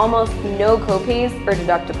citizens with almost no copays or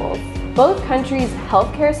deductibles. Both countries'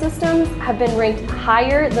 healthcare systems have been ranked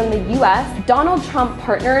higher than the U.S. Donald Trump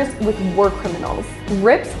partners with war criminals,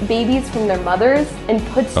 rips babies from their mothers, and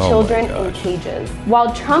puts children in cages.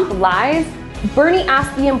 While Trump lies, Bernie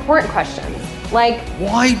asks the important questions. Like,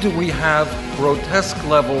 why do we have grotesque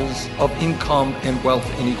levels of income and wealth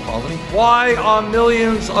inequality? Why are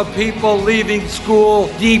millions of people leaving school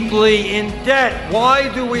deeply in debt? Why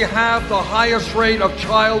do we have the highest rate of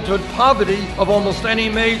childhood poverty of almost any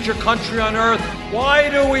major country on earth? Why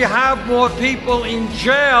do we have more people in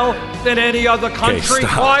jail than any other country?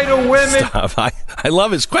 Why do women... Stop. I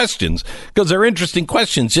love his questions because they're interesting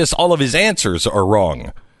questions. Just all of his answers are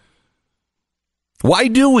wrong. Why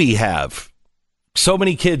do we have so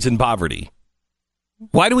many kids in poverty?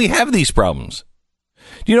 Why do we have these problems?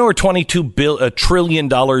 Do you know we're $22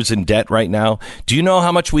 trillion in debt right now? Do you know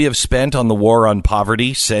how much we have spent on the war on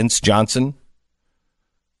poverty since Johnson?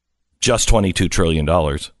 Just $22 trillion.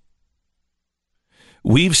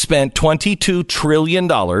 We've spent $22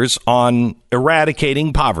 trillion on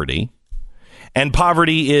eradicating poverty, and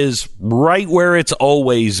poverty is right where it's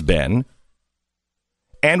always been,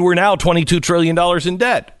 and we're now $22 trillion in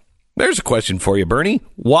debt. There's a question for you, Bernie.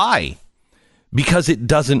 Why? Because it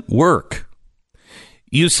doesn't work.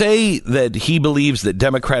 You say that he believes that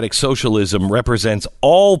democratic socialism represents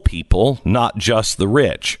all people, not just the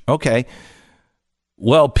rich. Okay.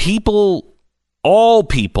 Well, all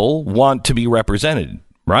people want to be represented,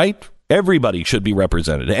 right? Everybody should be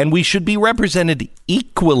represented, and we should be represented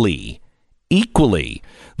equally.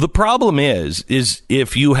 The problem is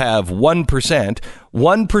if you have 1%,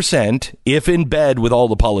 if in bed with all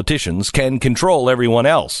the politicians, can control everyone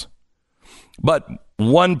else. But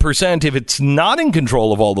 1%, if it's not in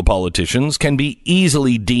control of all the politicians, can be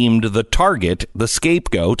easily deemed the target, the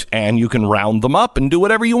scapegoat, and you can round them up and do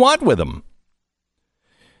whatever you want with them.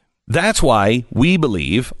 That's why we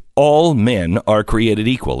believe all men are created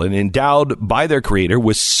equal and endowed by their creator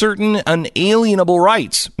with certain unalienable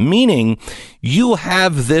rights, meaning you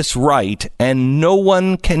have this right and no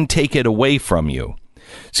one can take it away from you.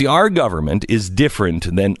 See, our government is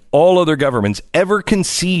different than all other governments ever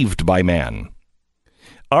conceived by man.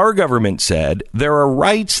 Our government said there are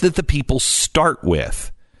rights that the people start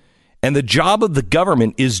with, and the job of the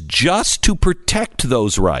government is just to protect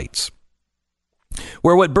those rights.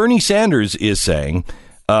 Where what Bernie Sanders is saying,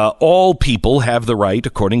 all people have the right,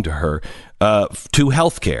 according to her, to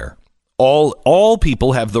health care. All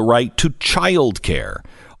people have the right to child care.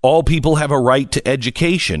 All people have a right to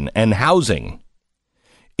education and housing.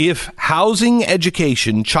 If housing,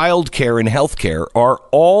 education, child care, and health care are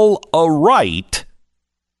all a right,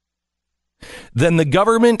 then the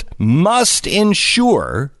government must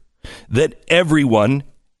ensure that everyone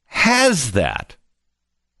has that.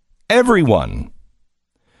 Everyone.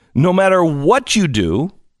 No matter what you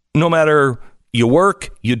do, no matter you work,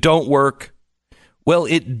 you don't work, well,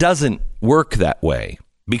 it doesn't work that way.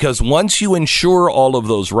 Because once you ensure all of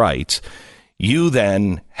those rights, you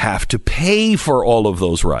then have to pay for all of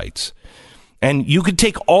those rights. And you could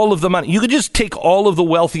take all of the money. You could just take all of the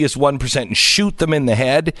wealthiest 1% and shoot them in the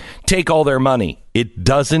head, take all their money. It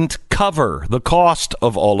doesn't cover the cost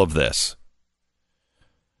of all of this.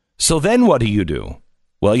 So then what do?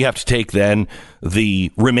 Well, you have to take then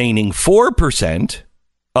the remaining 4%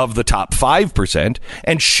 of the top 5%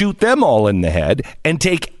 and shoot them all in the head and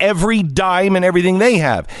take every dime and everything they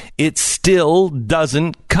have. It still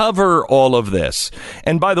doesn't cover all of this.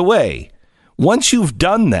 And by the way, once you've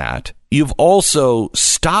done that, you've also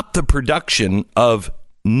stopped the production of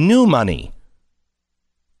new money.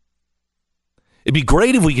 It'd be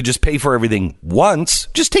great if we could just pay for everything once.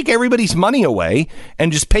 Just take everybody's money away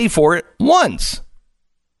and just pay for it once.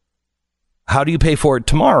 How do you pay for it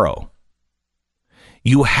tomorrow?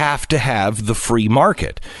 You have to have the free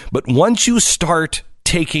market. But once you start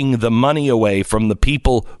taking the money away from the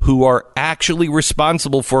people who are actually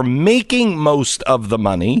responsible for making most of the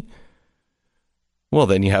money, well,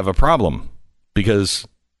 then you have a problem. Because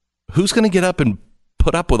who's going to get up and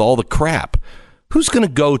put up with all the crap? Who's going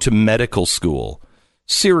to go to medical school?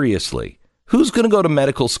 Seriously, who's going to go to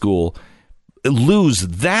medical school, lose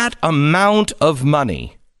that amount of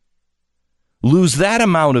money, lose that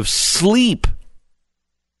amount of sleep,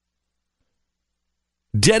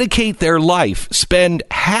 dedicate their life, spend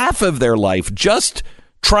half of their life just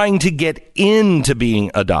trying to get into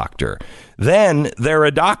being a doctor? Then they're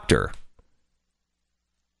a doctor.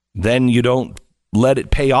 Then you don't let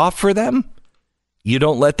it pay off for them? You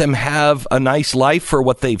don't let them have a nice life for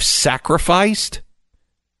what they've sacrificed?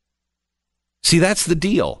 See, that's the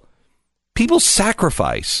deal. People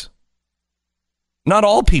sacrifice. Not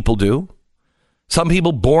all people do. Some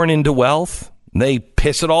people born into wealth, they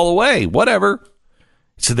piss it all away. Whatever.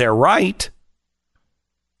 It's their right.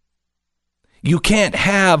 You can't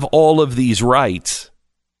have all of these rights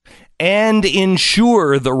and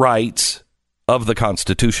ensure the rights of the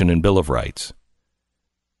Constitution and Bill of Rights.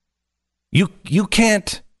 You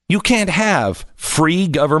can't have free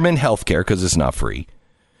government health care because it's not free.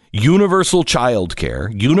 Universal child care,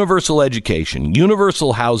 universal education,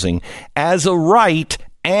 universal housing as a right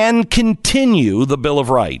and continue the Bill of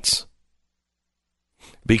Rights.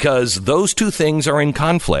 Because those two things are in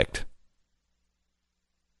conflict.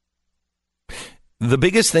 The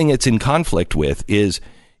biggest thing it's in conflict with is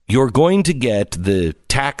you're going to get the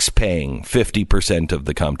tax-paying 50% of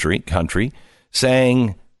the country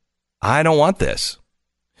saying, I don't want this.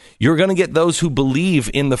 You're going to get those who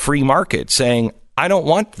believe in the free market saying, I don't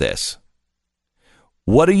want this.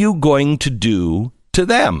 What are you going to do to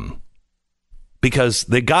them? Because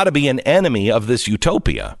they got to be an enemy of this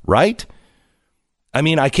utopia, right? I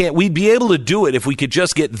mean, we'd be able to do it if we could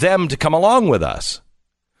just get them to come along with us.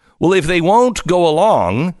 Well, if they won't go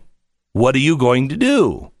along, what are you going to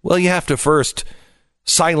do? Well, you have to first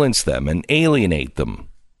silence them and alienate them.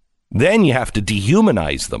 Then you have to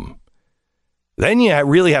dehumanize them. Then you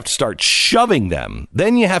really have to start shoving them.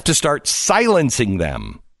 Then you have to start silencing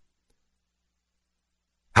them.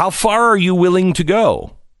 How far are you willing to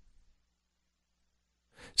go?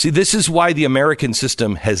 See, this is why the American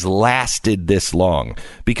system has lasted this long.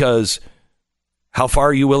 Because how far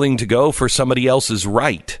are you willing to go for somebody else's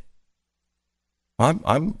right?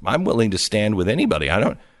 I'm willing to stand with anybody. I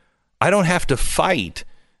don't have to fight,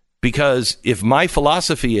 because if my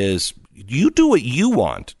philosophy is you do what you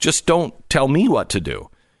want, just don't tell me what to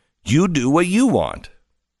do. You do what you want.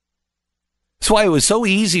 That's why it was so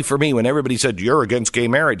easy for me when everybody said, you're against gay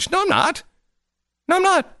marriage. No, I'm not. No, I'm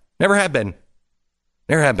not. Never have been.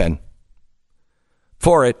 Never have been.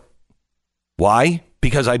 For it. Why?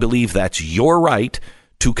 Because I believe that's your right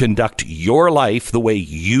to conduct your life the way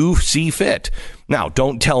you see fit. Now,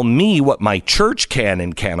 don't tell me what my church can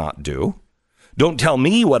and cannot do. Don't tell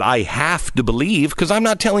me what I have to believe, because I'm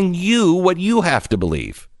not telling you what you have to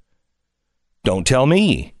believe. Don't tell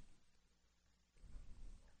me.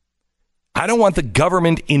 I don't want the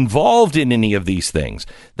government involved in any of these things.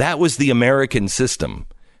 That was the American system.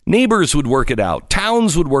 Neighbors would work it out.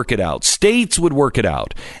 Towns would work it out. States would work it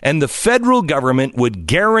out. And the federal government would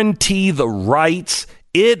guarantee the rights.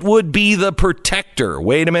 It would be the protector.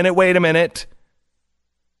 Wait a minute.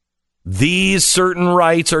 These certain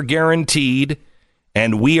rights are guaranteed,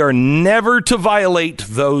 and we are never to violate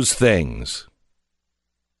those things.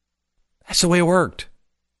 That's the way it worked.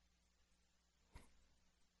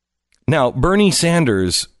 Now, Bernie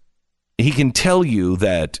Sanders, he can tell you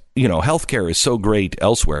that, healthcare is so great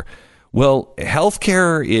elsewhere. Well,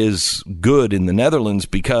 healthcare is good in the Netherlands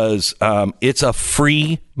because it's a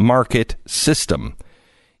free market system.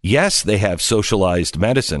 Yes, they have socialized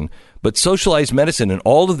medicine, but socialized medicine and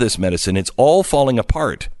all of this medicine, it's all falling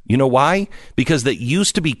apart. You know why? Because they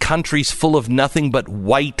used to be countries full of nothing but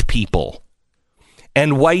white people,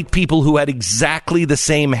 and white people who had exactly the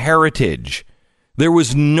same heritage. There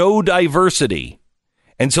was no diversity.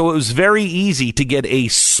 And so it was very easy to get a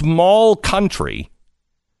small country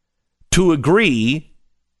to agree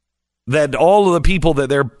that all of the people that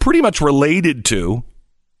they're pretty much related to,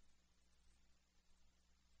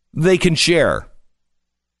 they can share.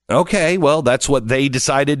 Okay, well, that's what they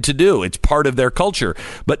decided to do. It's part of their culture.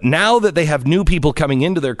 But now that they have new people coming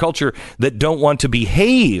into their culture that don't want to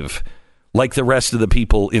behave like the rest of the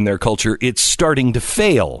people in their culture, it's starting to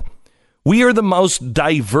fail. We are the most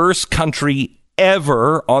diverse country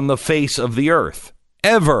ever on the face of the earth.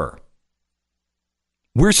 Ever.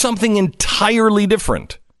 We're something entirely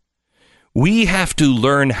different. We have to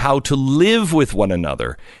learn how to live with one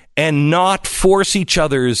another and not force each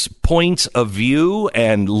other's points of view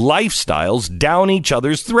and lifestyles down each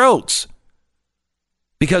other's throats.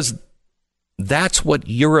 Because that's what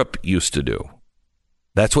Europe used to do.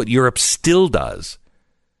 That's what Europe still does.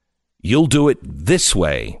 You'll do it this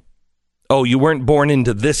way. Oh, you weren't born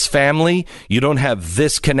into this family? You don't have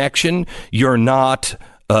this connection? You're not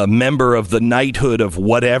a member of the knighthood of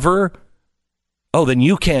whatever? Oh, then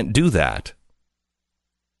you can't do that.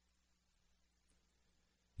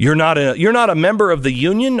 You're not a member of the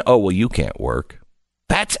union? Oh, well, you can't work.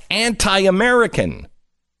 That's anti-American.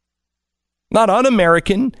 Not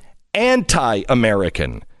un-American,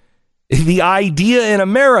 anti-American. The idea in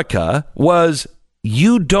America was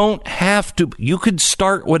you don't have to. You could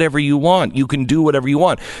start whatever you want. You can do whatever you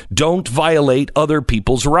want. Don't violate other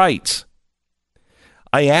people's rights.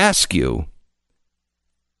 I ask you,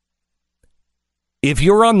 if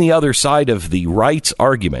you're on the other side of the rights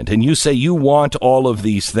argument and you say you want all of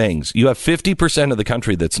these things, you have 50% of the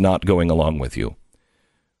country that's not going along with you.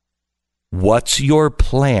 What's your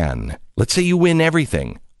plan? Let's say you win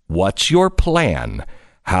everything. What's your plan?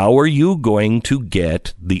 How are you going to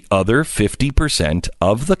get the other 50%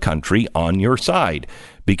 of the country on your side?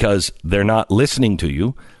 Because they're not listening to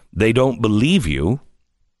you. They don't believe you.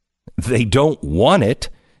 They don't want it.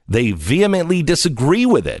 They vehemently disagree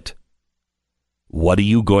with it. What are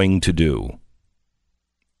you going to do?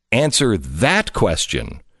 Answer that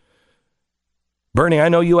question. Bernie, I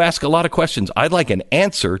know you ask a lot of questions. I'd like an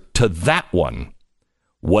answer to that one.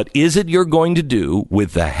 What is it you're going to do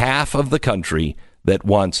with the half of the country that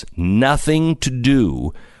wants nothing to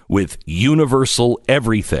do with universal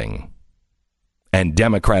everything and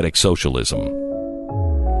democratic socialism?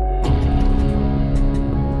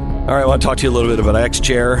 All right, I want to talk to you a little bit about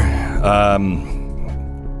X-Chair.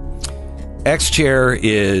 X-Chair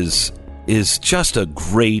is just a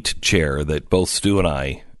great chair that both Stu and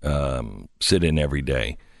I sit in every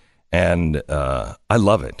day, and I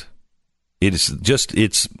love it. It's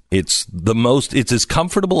as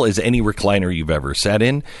comfortable as any recliner you've ever sat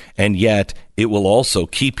in, and yet it will also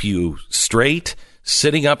keep you straight,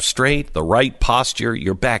 sitting up straight, the right posture.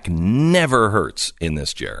 Your back never hurts in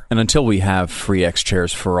this chair. And until we have free X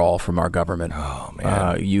chairs for all from our government,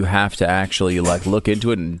 you have to actually look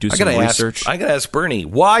into it and do some research. I got to ask Bernie,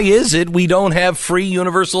 why is it we don't have free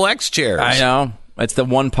universal X chairs? I know. It's the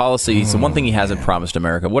one policy. It's the one thing he hasn't promised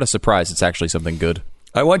America. What a surprise. It's actually something good.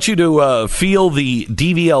 I want you to feel the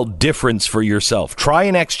DVL difference for yourself. Try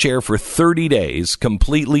an X-Chair for 30 days,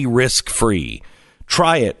 completely risk-free.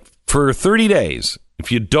 Try it for 30 days.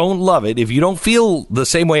 If you don't love it, if you don't feel the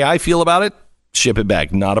same way I feel about it, ship it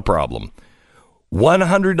back. Not a problem.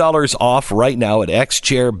 $100 off right now at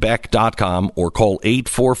xchairbeck.com or call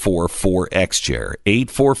 844-4XChair.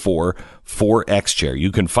 844-4XChair.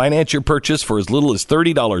 You can finance your purchase for as little as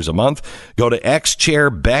 $30 a month. Go to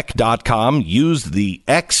xchairbeck.com. Use the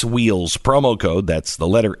X Wheels promo code. That's the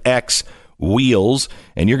letter X Wheels.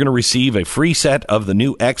 And you're going to receive a free set of the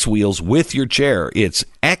new X Wheels with your chair. It's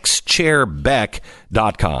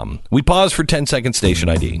xchairbeck.com. We pause for 10 seconds. Station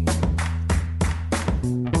ID.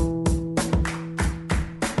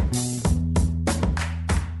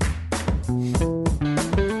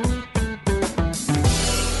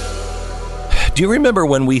 Do you remember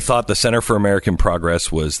when we thought the Center for American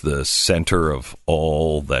Progress was the center of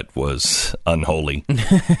all that was unholy?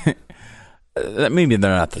 Maybe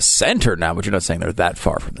they're not the center now, but you're not saying they're that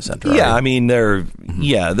far from the center. Yeah, I mean,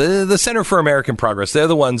 the Center for American Progress, they're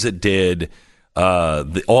the ones that did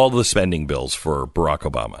all the spending bills for Barack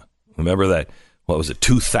Obama. Remember that? What was it,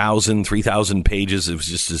 2,000, 3,000 pages? It was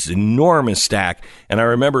just this enormous stack. And I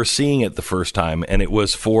remember seeing it the first time, and it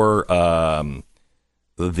was for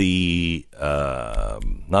the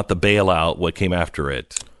not the bailout, what came after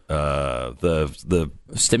it, the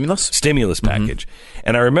stimulus package.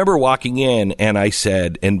 And I remember walking in and I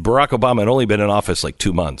said, and Barack Obama had only been in office like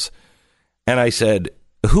 2 months, and I said,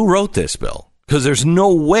 who wrote this bill? Because there's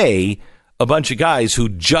no way a bunch of guys who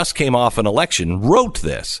just came off an election wrote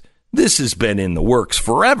this. This has been in the works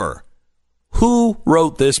forever. Who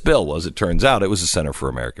wrote this bill? Well, as it turns out, it was the Center for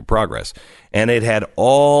American Progress. And it had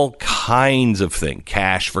all kinds of things,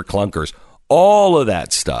 cash for clunkers, all of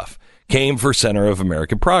that stuff came for Center of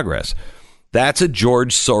American Progress. That's a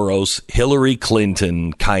George Soros, Hillary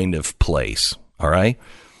Clinton kind of place, all right?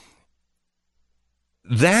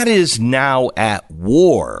 That is now at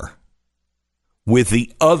war with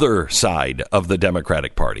the other side of the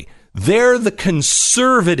Democratic Party. They're the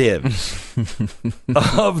conservatives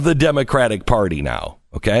of the Democratic Party now,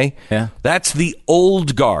 okay? Yeah. That's the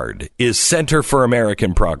old guard, is Center for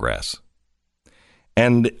American Progress.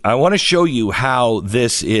 And I want to show you how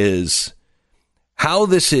this is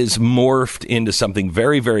morphed into something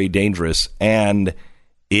very, very dangerous, and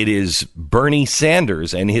it is Bernie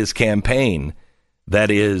Sanders and his campaign that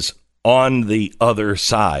is on the other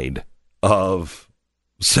side of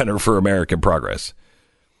Center for American Progress.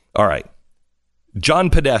 All right. John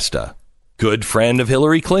Podesta, good friend of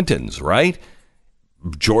Hillary Clinton's, right?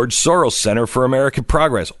 George Soros, Center for American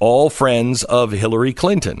Progress, all friends of Hillary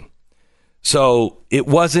Clinton. So it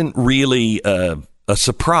wasn't really a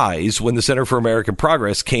surprise when the Center for American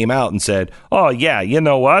Progress came out and said, oh, yeah, you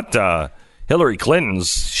know what? Hillary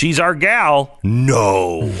she's our gal.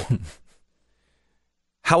 No.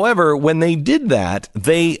 However, when they did that,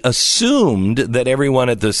 they assumed that everyone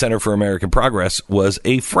at the Center for American Progress was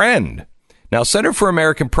a friend. Now, Center for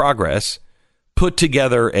American Progress put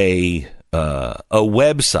together a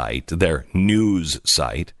website, their news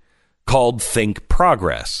site, called Think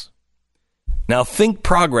Progress. Now, Think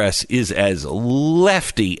Progress is as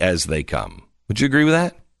lefty as they come. Would you agree with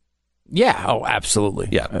that? Yeah. Oh, absolutely.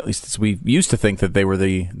 Yeah. At least we used to think that they were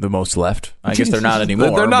the most left. I guess they're not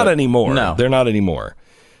anymore. They're not anymore. No. They're not anymore.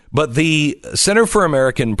 But the Center for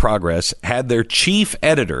American Progress had their chief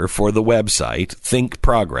editor for the website, Think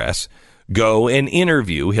Progress, go and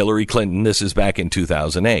interview Hillary Clinton. This is back in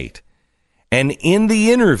 2008. And in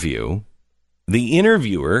the interview, the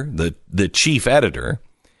interviewer, the chief editor,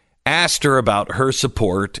 asked her about her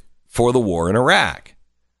support for the war in Iraq.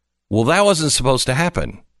 Well, that wasn't supposed to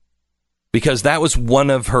happen because that was one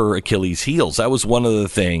of her Achilles' heels. That was one of the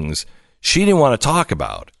things she didn't want to talk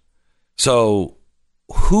about. So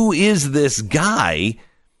who is this guy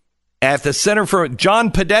at the Center for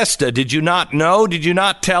John Podesta? Did you not know? Did you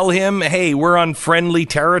not tell him, hey, we're on friendly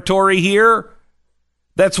territory here?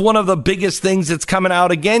 That's one of the biggest things that's coming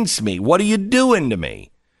out against me. What are you doing to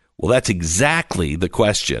me? Well, that's exactly the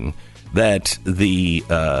question that the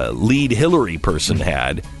lead Hillary person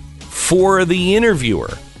had for the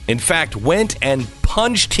interviewer. In fact, went and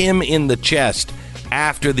punched him in the chest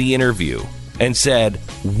after the interview and said,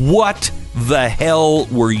 what the hell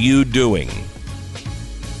were you doing?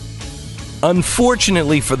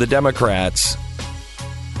 Unfortunately for the Democrats,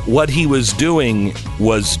 what he was doing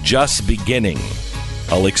was just beginning.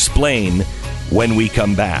 I'll explain when we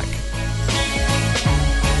come back.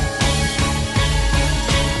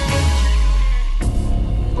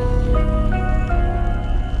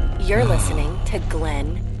 You're listening to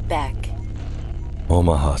Glenn Beck.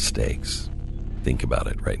 Omaha steaks. Think about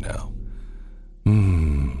it right now.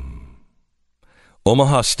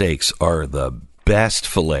 Omaha steaks are the best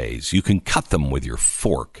fillets. You can cut them with your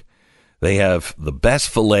fork. They have the best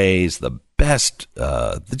fillets, the best,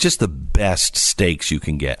 just the best steaks you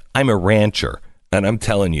can get. I'm a rancher, and I'm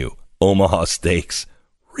telling you, Omaha steaks,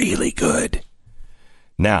 really good.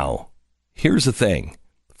 Now, here's the thing.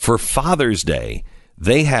 For Father's Day,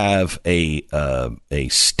 they have a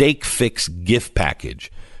steak fix gift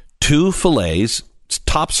package. 2 fillets,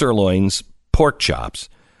 top sirloins, pork chops,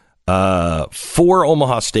 4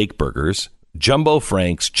 Omaha steak burgers, jumbo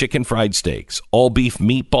franks, chicken fried steaks, all beef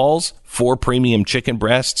meatballs, 4 premium chicken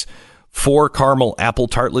breasts, 4 caramel apple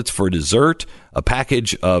tartlets for dessert, a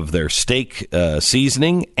package of their steak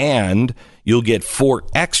seasoning, and you'll get 4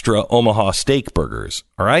 extra Omaha steak burgers.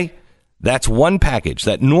 All right? That's one package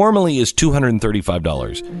that normally is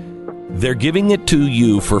 $235. They're giving it to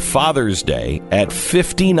you for Father's Day at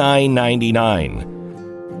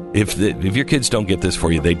 $59.99. If your kids don't get this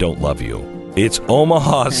for you, they don't love you. It's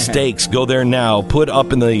Omaha Steaks. Go there now. Put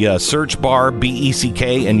up in the search bar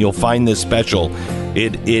BECK, and you'll find this special.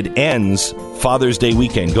 It ends Father's Day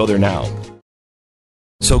weekend. Go there now.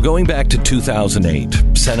 So going back to 2008,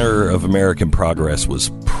 Center of American Progress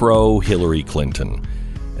was pro-Hillary Clinton.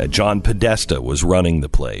 John Podesta was running the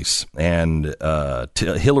place, and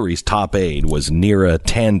Hillary's top aide was Neera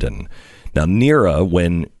Tanden. Now, Neera,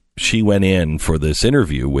 when she went in for this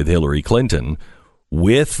interview with Hillary Clinton,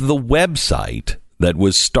 with the website that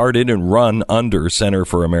was started and run under Center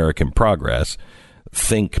for American Progress,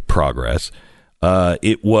 Think Progress,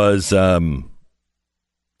 it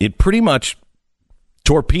pretty much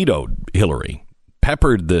torpedoed Hillary,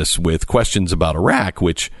 peppered this with questions about Iraq,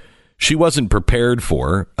 which she wasn't prepared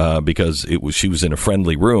for because she was in a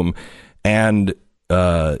friendly room. And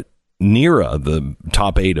Neera, the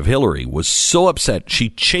top aide of Hillary, was so upset. She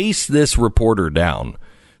chased this reporter down,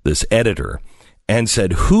 this editor, and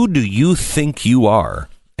said, "Who do you think you are?"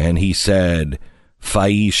 And he said,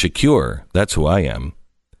 "Faiz Shakur. That's who I am."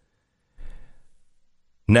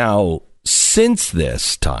 Now, since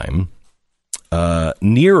this time,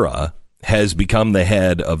 Neera has become the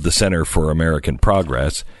head of the Center for American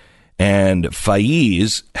Progress, and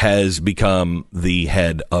Faiz has become the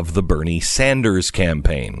head of the Bernie Sanders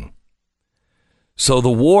campaign. So the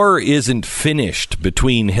war isn't finished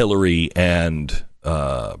between Hillary and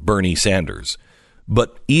Bernie Sanders.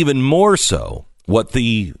 But even more so, what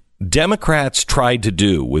the Democrats tried to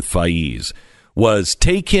do with Faiz was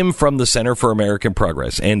take him from the Center for American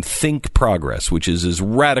Progress and Think Progress, which is as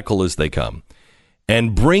radical as they come,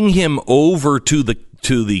 and bring him over to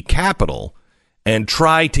the Capitol and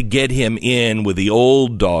try to get him in with the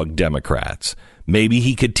old dog Democrats. Maybe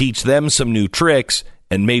he could teach them some new tricks,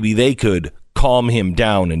 and maybe they could calm him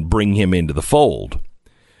down and bring him into the fold.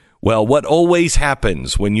 Well, what always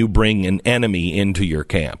happens when you bring an enemy into your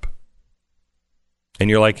camp? And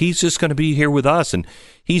you're like, he's just going to be here with us, and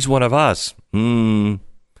he's one of us. No,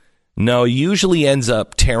 he usually ends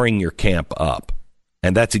up tearing your camp up.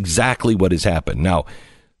 And that's exactly what has happened. Now,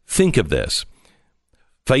 think of this.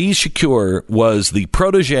 Faiz Shakur was the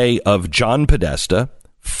protege of John Podesta,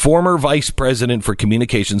 former vice president for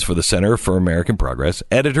communications for the Center for American Progress,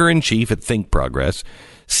 editor-in-chief at Think Progress,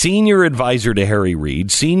 senior advisor to Harry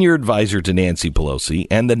Reid, senior advisor to Nancy Pelosi,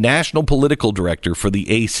 and the national political director for the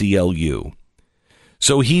ACLU.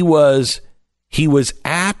 So he was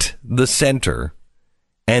at the center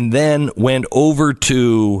and then went over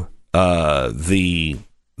to the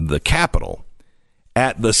Capitol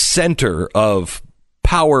at the center of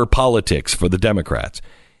power politics for the Democrats.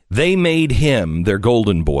 They made him their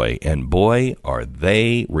golden boy, and boy, are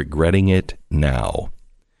they regretting it now.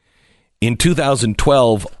 In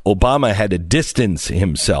 2012, Obama had to distance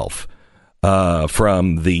himself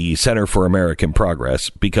from the Center for American Progress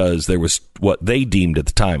because there was what they deemed at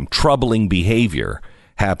the time troubling behavior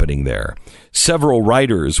happening there. Several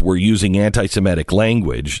writers were using anti-Semitic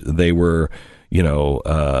language. They were,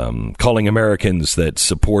 calling Americans that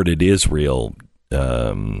supported Israel,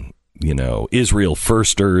 Israel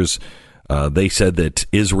firsters. They said that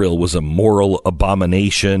Israel was a moral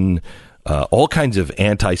abomination, all kinds of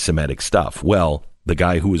anti-Semitic stuff. Well, the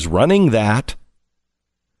guy who was running that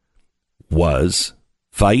was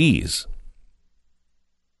Faiz.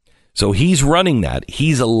 So he's running that.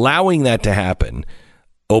 He's allowing that to happen.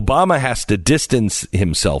 Obama has to distance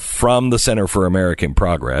himself from the Center for American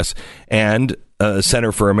Progress, and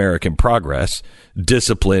Center for American Progress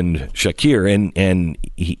disciplined Shakir, and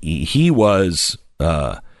he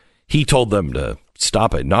told them to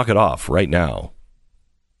stop it, knock it off right now.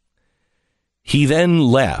 He then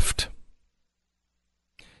left.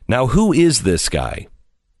 Now, who is this guy?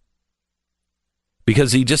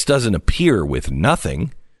 Because he just doesn't appear with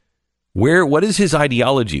nothing. What is his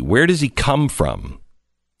ideology? Where does he come from?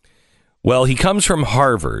 Well, he comes from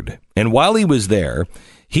Harvard, and while he was there,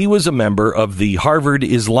 he was a member of the Harvard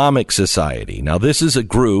Islamic Society. Now, this is a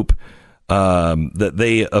group that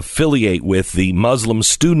they affiliate with the Muslim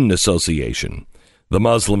Student Association. The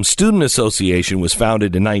Muslim Student Association was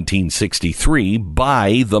founded in 1963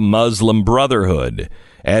 by the Muslim Brotherhood,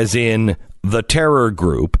 as in the terror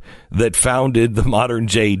group that founded the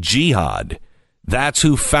modern-day jihad. That's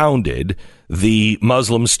who founded the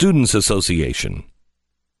Muslim Students Association.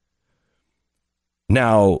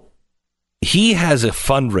 Now, he has a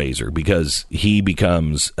fundraiser because he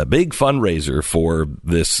becomes a big fundraiser for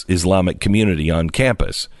this Islamic community on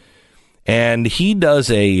campus. And he does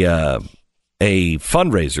a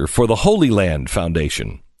fundraiser for the Holy Land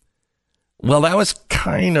Foundation. Well, that was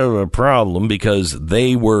kind of a problem because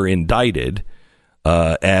they were indicted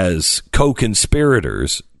as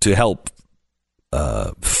co-conspirators to help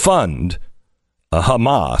fund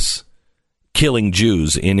Hamas killing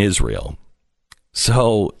Jews in Israel.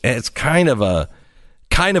 So it's kind of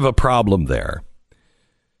a problem there.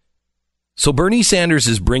 So Bernie Sanders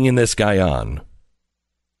is bringing this guy on.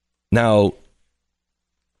 Now,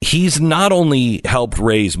 he's not only helped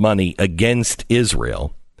raise money against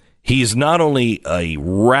Israel, he's not only a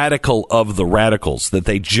radical of the radicals that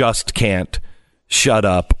they just can't shut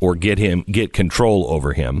up or get control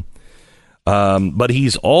over him, but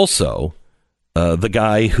he's also the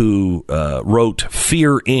guy who wrote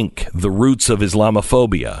Fear Inc., The Roots of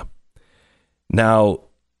Islamophobia. Now,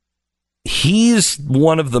 he's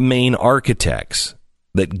one of the main architects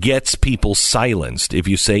that gets people silenced if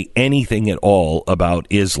you say anything at all about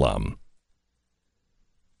Islam.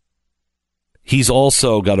 He's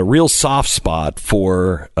also got a real soft spot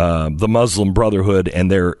for the Muslim Brotherhood and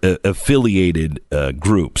their affiliated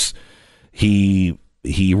groups. He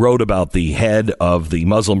wrote about the head of the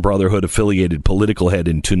Muslim Brotherhood affiliated political head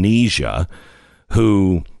in Tunisia,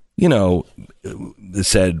 who,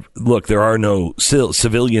 said, look, there are no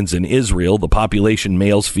civilians in Israel. The population,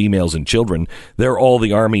 males, females, and children, they're all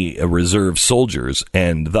the army reserve soldiers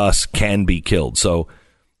and thus can be killed. So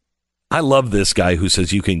I love this guy who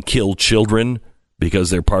says you can kill children because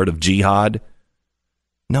they're part of jihad.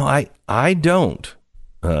 No, I don't,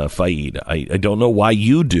 Faiz. I don't know why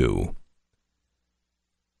you do.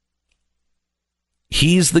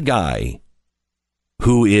 He's the guy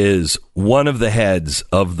who is one of the heads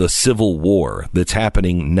of the civil war that's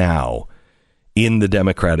happening now in the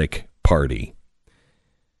Democratic Party.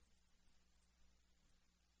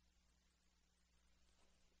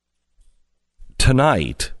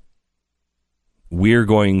 Tonight, we're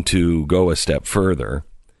going to go a step further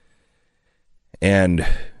and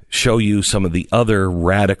show you some of the other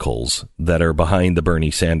radicals that are behind the Bernie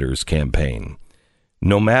Sanders campaign.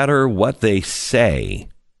 No matter what they say,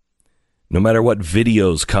 no matter what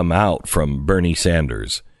videos come out from Bernie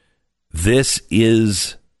Sanders, this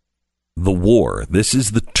is the war. This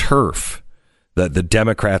is the turf that the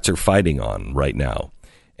Democrats are fighting on right now.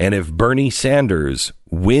 And if Bernie Sanders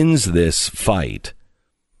wins this fight,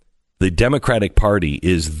 the Democratic Party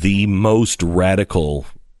is the most radical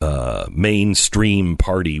mainstream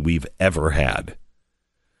party we've ever had.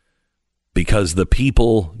 Because the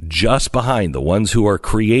people just behind, the ones who are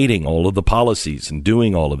creating all of the policies and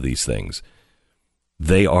doing all of these things,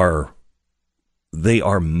 they are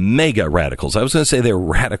mega radicals. I was going to say they're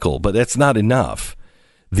radical, but that's not enough.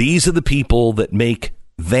 These are the people that make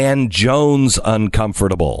Van Jones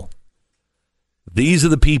uncomfortable. These are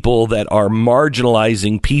the people that are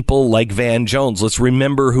marginalizing people like Van Jones. Let's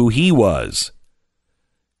remember who he was.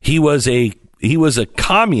 He was a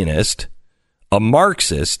communist, a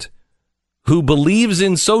Marxist, who believes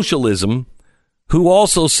in socialism, who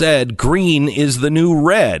also said green is the new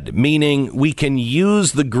red, meaning we can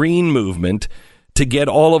use the green movement to get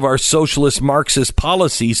all of our socialist Marxist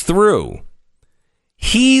policies through.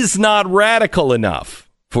 He's not radical enough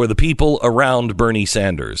for the people around Bernie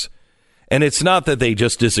Sanders. And it's not that they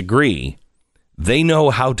just disagree. They know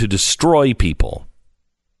how to destroy people.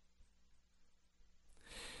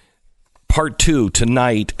 Part 2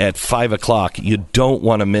 tonight at 5 o'clock. You don't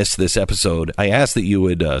want to miss this episode. I ask that you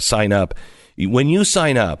would sign up. When you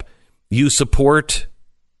sign up, you support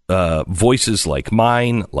voices like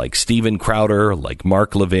mine, like Steven Crowder, like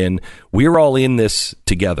Mark Levin. We're all in this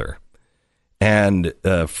together. And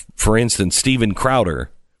for instance, Steven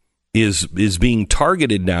Crowder is being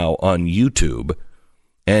targeted now on YouTube,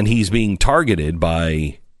 and he's being targeted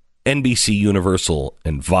by NBC Universal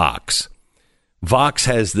and Vox. Vox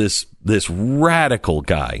has this radical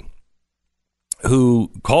guy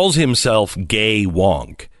who calls himself Gay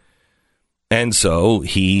Wonk. And so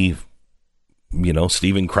he,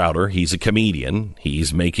 Steven Crowder, he's a comedian.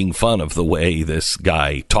 He's making fun of the way this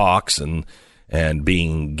guy talks and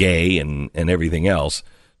being gay and everything else.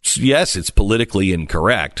 Yes, it's politically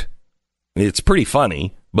incorrect. It's pretty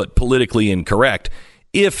funny, but politically incorrect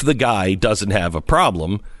if the guy doesn't have a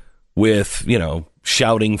problem with,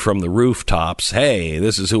 shouting from the rooftops, hey,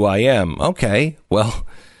 this is who I am. Okay, well,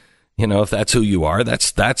 if that's who you are,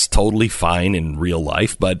 that's totally fine in real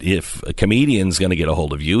life. But if a comedian's going to get a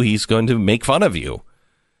hold of you, he's going to make fun of you.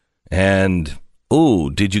 And,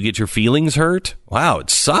 did you get your feelings hurt? Wow, it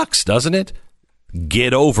sucks, doesn't it?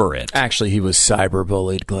 Get over it. Actually, he was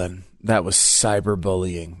cyberbullied, Glenn. That was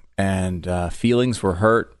cyberbullying. And feelings were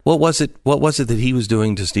hurt. What was it that he was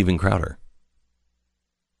doing to Steven Crowder?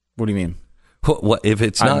 What do you mean? What if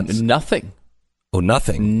it's not nothing? Oh,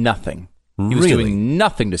 nothing. Nothing. He was doing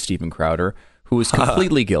nothing to Steven Crowder, who is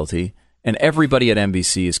completely guilty, and everybody at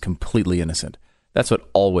NBC is completely innocent. That's what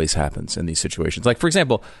always happens in these situations. Like, for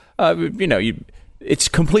example, it's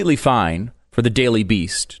completely fine for the Daily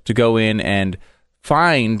Beast to go in and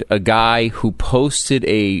find a guy who posted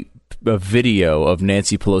a video of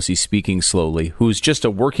Nancy Pelosi speaking slowly, who's just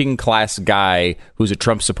a working class guy who's a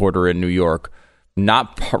Trump supporter in New York,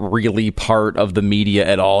 not really part of the media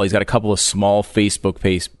at all. He's got a couple of small Facebook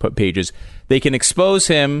pages. They can expose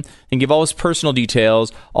him and give all his personal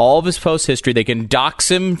details, all of his post history. They can dox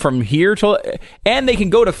him from here to, and they can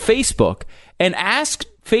go to Facebook and ask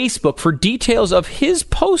Facebook for details of his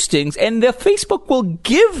postings, and the Facebook will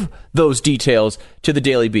give those details to the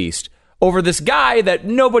Daily Beast over this guy that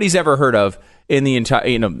nobody's ever heard of in the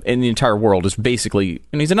entire world. Is basically,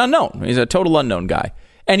 and he's an unknown. He's a total unknown guy.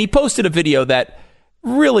 And he posted a video that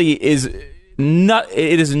really is not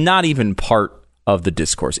even part of the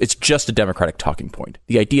discourse. It's just a Democratic talking point.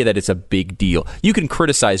 The idea that it's a big deal. You can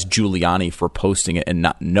criticize Giuliani for posting it and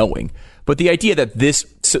not knowing, but the idea that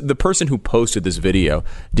the person who posted this video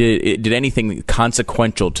did anything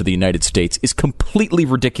consequential to the United States is completely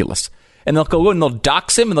ridiculous. And they'll go and they'll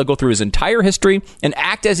dox him and they'll go through his entire history and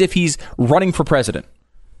act as if he's running for president.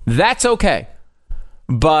 That's okay.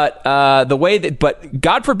 But but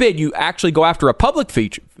God forbid you actually go after a public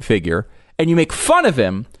figure and you make fun of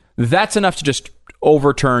him. That's enough to just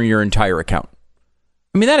overturn your entire account.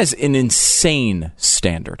 I mean, that is an insane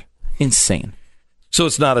standard. Insane. So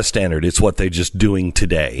it's not a standard. It's what they're just doing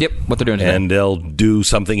today. Yep, what they're doing today. And they'll do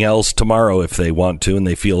something else tomorrow if they want to and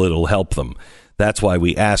they feel it'll help them. That's why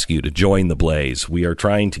we ask you to join the blaze. We are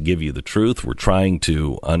trying to give you the truth. We're trying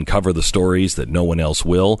to uncover the stories that no one else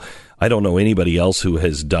will. I don't know anybody else who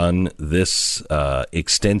has done this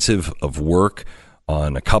extensive of work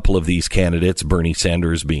on a couple of these candidates, Bernie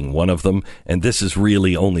Sanders being one of them. And this is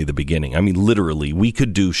really only the beginning. I mean, literally, we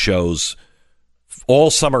could do shows all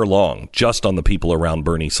summer long just on the people around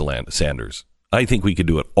Bernie Sanders. I think we could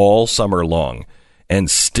do it all summer long and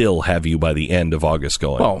still have you by the end of August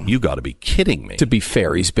going, well, you got to be kidding me. To be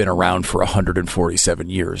fair, he's been around for 147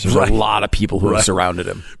 years. There's a lot of people who have surrounded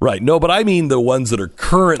him. Right. No, but I mean the ones that are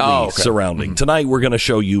currently surrounding. Mm-hmm. Tonight, we're going to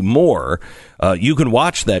show you more. You can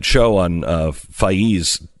watch that show on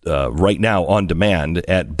Faiz right now on demand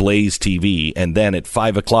at Blaze TV. And then at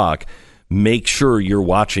 5 o'clock, make sure you're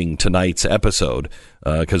watching tonight's episode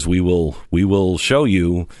because we will show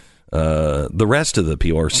you the rest of the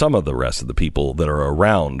people, or some of the rest of the people that are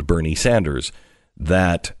around Bernie Sanders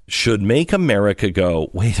that should make America go,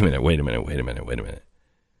 wait a minute.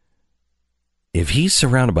 If he's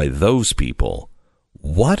surrounded by those people,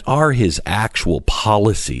 what are his actual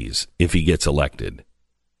policies if he gets elected?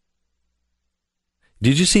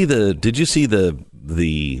 Did you see the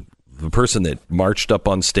person that marched up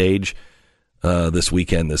on stage this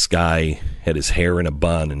weekend? This guy had his hair in a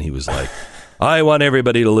bun, and he was like, I want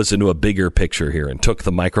everybody to listen to a bigger picture here, and took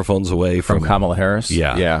the microphones away from Kamala Harris.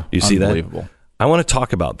 Yeah. You see that? Unbelievable. I want to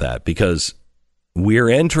talk about that because we're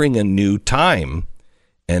entering a new time,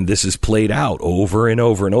 and this is played out over and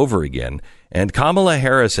over and over again. And Kamala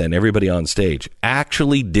Harris and everybody on stage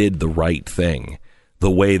actually did the right thing the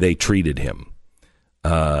way they treated him.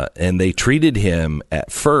 And they treated him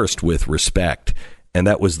at first with respect, and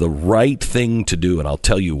that was the right thing to do. And I'll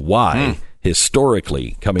tell you why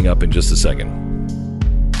historically coming up in just a second.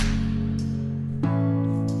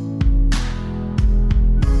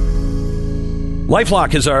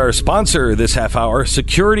 LifeLock is our sponsor this half hour.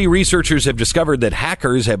 Security researchers have discovered that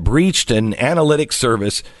hackers have breached an analytics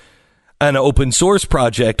service, an open source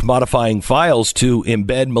project modifying files to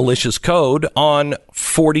embed malicious code on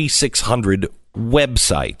 4,600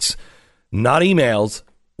 websites. Not emails,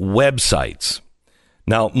 websites.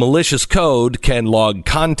 Now, malicious code can log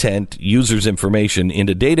content, users' information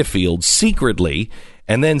into data fields secretly,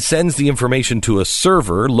 and then sends the information to a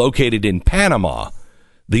server located in Panama.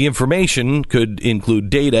 The information could include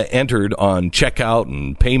data entered on checkout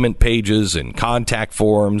and payment pages and contact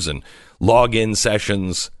forms and login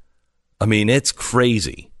sessions. I mean, it's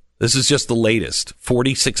crazy. This is just the latest.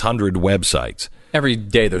 4,600 websites. Every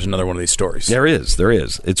day there's another one of these stories. There is.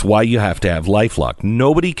 It's why you have to have LifeLock.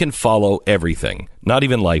 Nobody can follow everything, not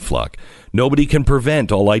even LifeLock. Nobody can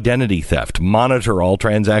prevent all identity theft, monitor all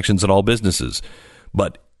transactions at all businesses.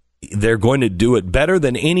 But they're going to do it better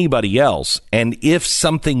than anybody else. And if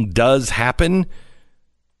something does happen,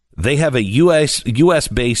 they have a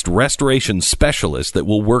U.S.-based restoration specialist that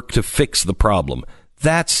will work to fix the problem.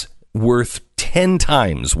 That's worth 10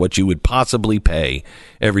 times what you would possibly pay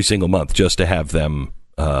every single month just to have them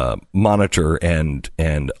monitor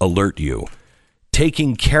and alert you.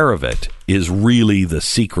 Taking care of it is really the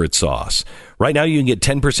secret sauce. Right now, you can get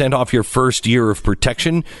 10% off your first year of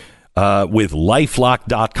protection with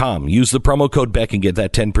LifeLock.com. Use the promo code Beck and get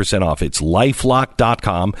that 10% off. It's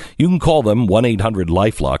LifeLock.com. You can call them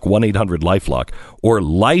 1-800-LifeLock, 1-800-LifeLock, or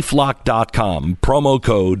LifeLock.com, promo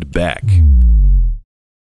code Beck.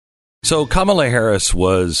 So Kamala Harris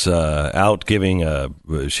was out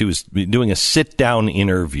she was doing a sit-down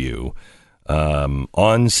interview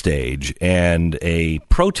on stage, and a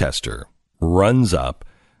protester runs up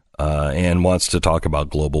and wants to talk about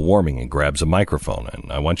global warming and grabs a microphone.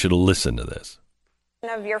 And I want you to listen to this.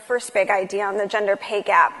 Of your first big idea on the gender pay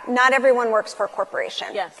gap. Not everyone works for a corporation.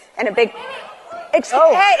 Yes. And a big... Hey.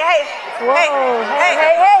 Whoa. Hey.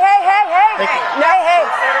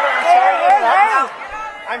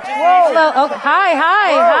 I'm just Hello. Okay.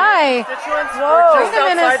 Hi. Whoa. Wait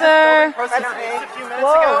a minute, sir. A few minutes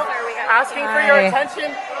ago, asking for your attention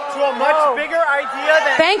to a much bigger idea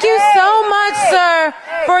than... Thank you so much, sir,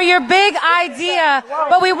 for your big idea.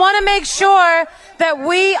 But we want to make sure that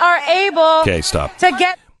we are able to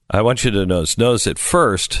get... I want you to notice at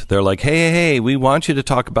first, they're like, hey, we want you to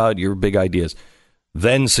talk about your big ideas.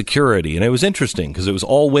 Then security. And it was interesting because it was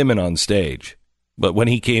all women on stage. But when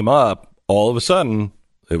he came up, all of a sudden...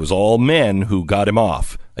 it was all men who got him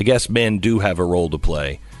off. I guess men do have a role to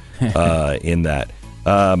play in that.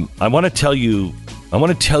 I want to tell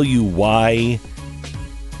you why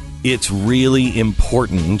it's really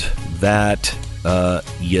important that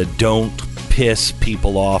you don't piss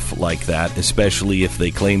people off like that, especially if they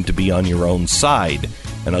claim to be on your own side.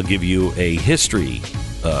 And I'll give you a history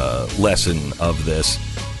lesson of this.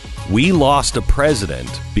 We lost a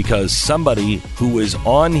president because somebody who was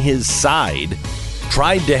on his side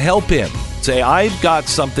tried to help him. Say, I've got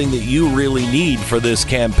something that you really need for this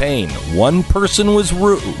campaign. One person was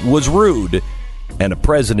rude, and a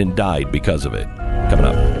president died because of it. Coming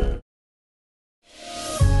up.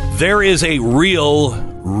 There is a real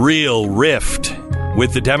rift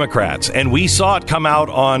with the Democrats, and we saw it come out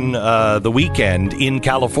on the weekend in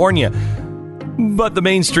California. But the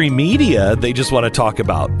mainstream media, they just want to talk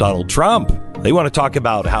about Donald Trump. They want to talk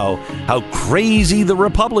about how crazy the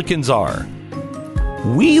Republicans are.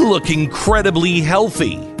 We look incredibly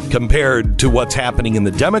healthy compared to what's happening in the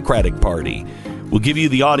Democratic Party. We'll give you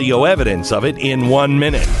the audio evidence of it in 1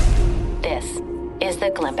 minute. This is the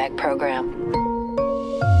Glenn Beck Program.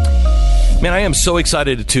 Man, I am so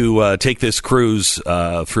excited to take this cruise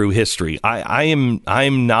through history.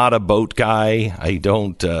 I'm not a boat guy. I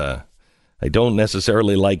I don't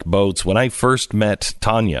necessarily like boats. When I first met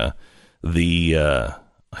Tanya, I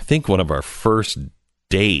think one of our first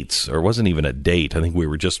dates, or it wasn't even a date, I think we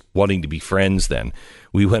were just wanting to be friends then.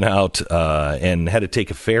 We went out and had to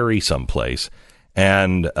take a ferry someplace.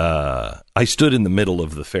 And I stood in the middle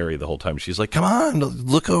of the ferry the whole time. She's like, come on,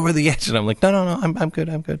 look over the edge. And I'm like, no, I'm good.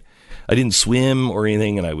 I didn't swim or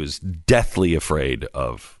anything, and I was deathly afraid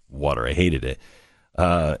of water. I hated it.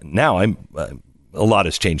 Now a lot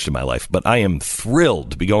has changed in my life, but I am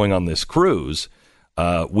thrilled to be going on this cruise.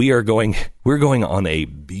 We're going on a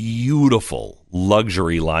beautiful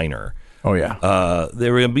luxury liner. Oh, yeah.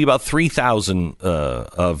 There will be about 3,000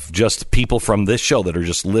 of just people from this show that are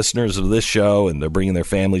just listeners of this show, and they're bringing their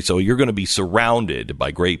family. So you're going to be surrounded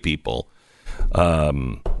by great people.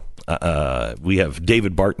 We have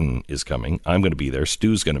David Barton is coming. I'm going to be there.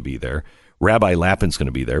 Stu's going to be there. Rabbi Lappin's going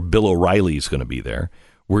to be there. Bill O'Reilly's going to be there.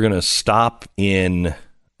 We're going to stop in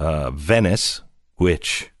Venice,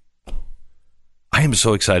 which I am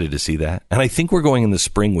so excited to see that. And I think we're going in the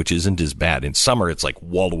spring, which isn't as bad. In summer, it's like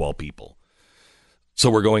wall-to-wall people. So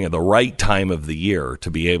we're going at the right time of the year to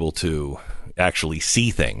be able to actually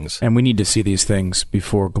see things. And we need to see these things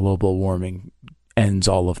before global warming ends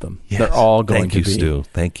all of them. Yes. They're all going to be. Thank you, Stu.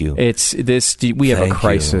 Thank you. It's this. We have a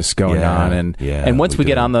crisis going on, and once we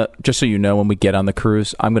get on the, just so you know, when we get on the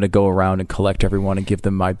cruise, I'm going to go around and collect everyone and give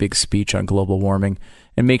them my big speech on global warming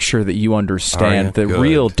and make sure that you understand the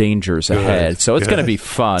real dangers ahead. So it's going to be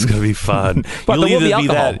fun. It's going to be fun. But there will be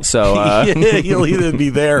alcohol. So you'll either be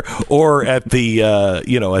there or at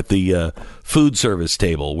the food service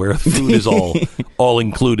table where food is all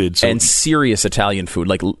included. So, and serious Italian food,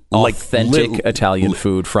 like authentic Italian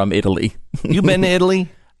food from Italy. You've been to Italy?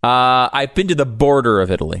 I've been to the border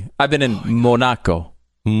of Italy. I've been in Monaco.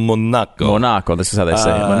 Monaco. This is how they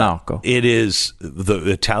say it. Monaco. It is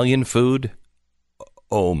the Italian food.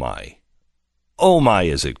 Oh my,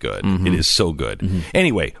 is it good? Mm-hmm. It is so good. Mm-hmm.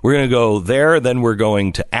 Anyway, we're going to go there. Then we're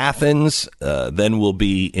going to Athens. Then we'll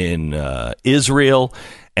be in Israel.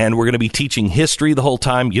 And we're going to be teaching history the whole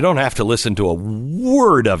time. You don't have to listen to a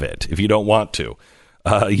word of it if you don't want to.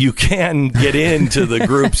 You can get into the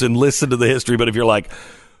groups and listen to the history. But if you're like,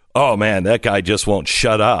 oh, man, that guy just won't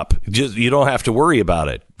shut up, you don't have to worry about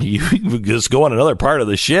it. You just go on another part of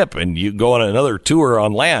the ship and you go on another tour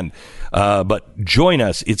on land. But join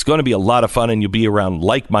us. It's going to be a lot of fun, and you'll be around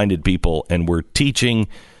like-minded people. And we're teaching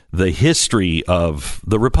the history of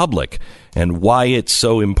the Republic and why it's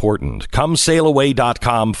so important.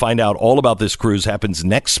 ComeSailAway.com. Find out all about this cruise. Happens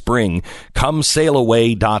next spring.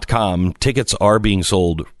 ComeSailAway.com. Tickets are being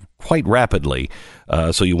sold quite rapidly,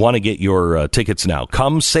 so you want to get your tickets now.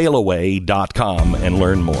 ComeSailAway.com and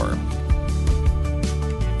learn more.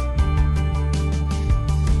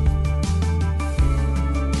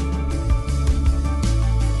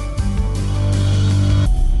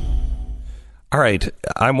 All right,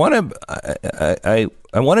 I want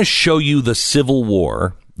to show you the civil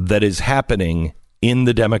war that is happening in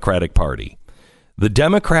the Democratic Party. The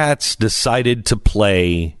Democrats decided to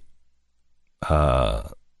play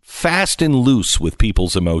fast and loose with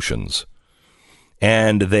people's emotions,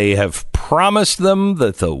 and they have promised them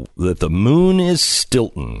that the moon is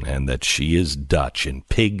Stilton and that she is Dutch and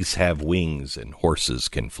pigs have wings and horses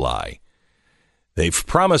can fly. They've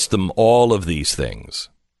promised them all of these things.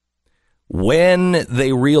 When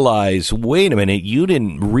they realize, wait a minute, you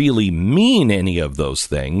didn't really mean any of those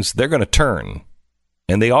things, they're going to turn.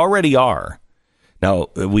 And they already are. Now,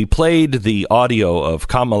 we played the audio of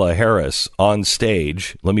Kamala Harris on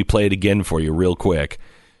stage. Let me play it again for you real quick.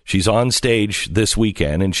 She's on stage this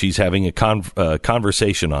weekend, and she's having a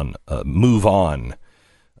conversation on Move On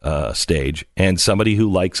stage. And somebody who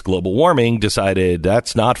likes global warming decided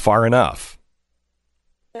that's not far enough.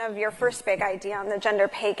 Of your first big idea on the gender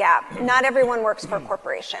pay gap. Not everyone works for a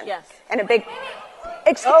corporation. Yes. And a big...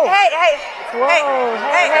 Hey. The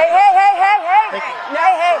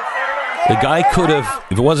guy could have,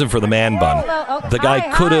 if it wasn't for the man bun, the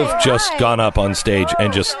guy could have just gone up on stage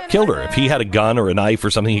and just killed her. If he had a gun or a knife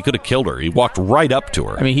or something, he could have killed her. He walked right up to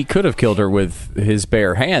her. I mean, he could have killed her with his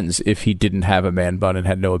bare hands if he didn't have a man bun and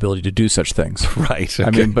had no ability to do such things. Right. Okay.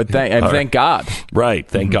 I mean, but thank God. Right.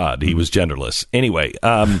 Thank God. He was genderless. Anyway,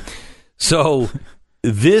 so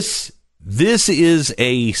this is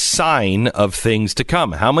a sign of things to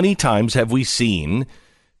come. How many times have we seen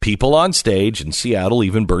people on stage in Seattle,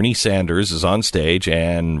 even Bernie Sanders is on stage,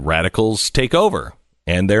 and radicals take over?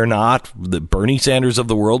 And they're not, the Bernie Sanders of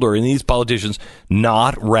the world or any of these politicians,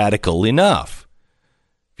 not radical enough.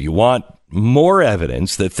 If you want more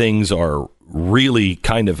evidence that things are really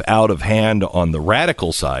kind of out of hand on the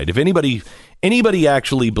radical side, if anybody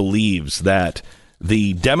actually believes that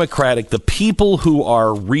the people who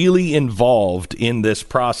are really involved in this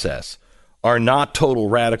process are not total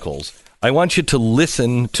radicals. I want you to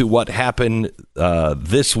listen to what happened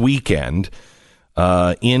this weekend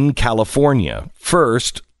in California.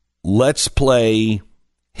 First, let's play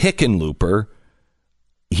Hickenlooper.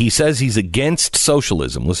 He says he's against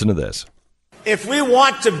socialism. Listen to this. If we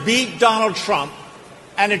want to beat Donald Trump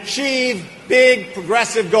and achieve big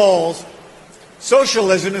progressive goals,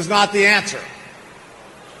 socialism is not the answer.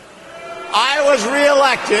 I was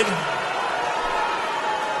reelected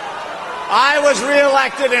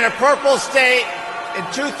in a purple state in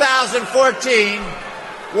 2014,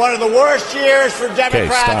 one of the worst years for Democrats.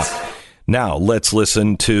 Okay, stop. Now, let's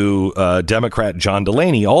listen to Democrat John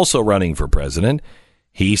Delaney, also running for president.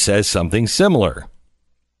 He says something similar.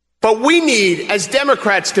 But we need, as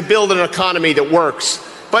Democrats, to build an economy that works.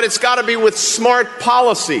 But it's got to be with smart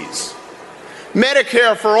policies.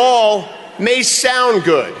 Medicare for all may sound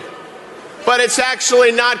good, but it's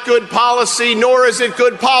actually not good policy, nor is it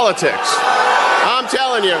good politics. I'm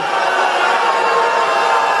telling you.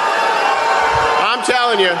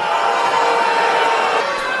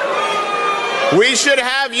 We should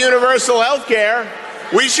have universal health care.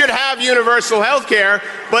 But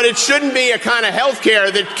it shouldn't be a kind of health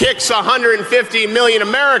care that kicks 150 million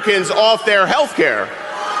Americans off their health care.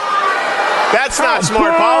 That's not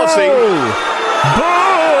smart policy.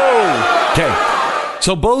 Okay.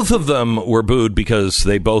 So both of them were booed because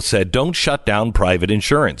they both said, don't shut down private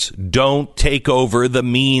insurance. Don't take over the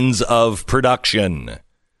means of production.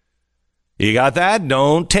 You got that?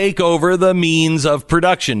 Don't take over the means of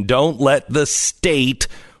production. Don't let the state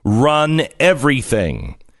run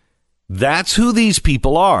everything. That's who these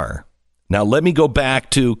people are. Now, let me go back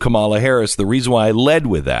to Kamala Harris. The reason why I led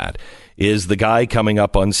with that is the guy coming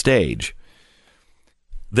up on stage.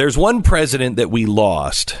 There's one president that we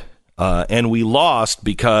lost, and we lost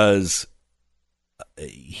because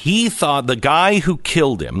he thought, the guy who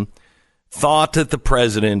killed him thought that the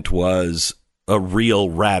president was a real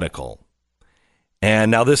radical.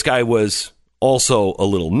 And now this guy was also a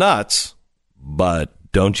little nuts, but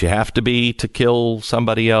don't you have to be to kill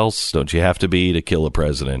somebody else? Don't you have to be to kill a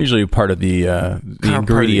president? Usually part of the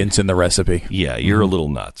ingredients in the recipe. Yeah, you're a little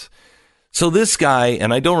nuts. So this guy,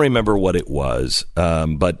 and I don't remember what it was,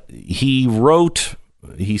 but he wrote to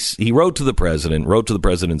the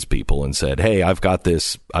president's people and said, "Hey, I've got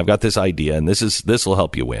this idea, and this will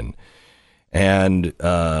help you win." And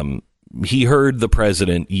he heard the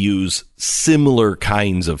president use similar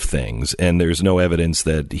kinds of things, and there's no evidence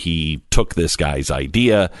that he took this guy's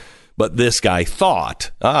idea, but this guy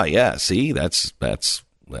thought, yeah, see, that's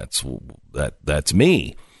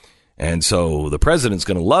me. And so the president's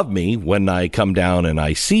going to love me when I come down and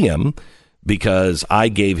I see him because I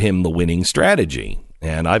gave him the winning strategy,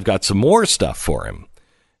 and I've got some more stuff for him.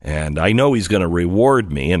 And I know he's going to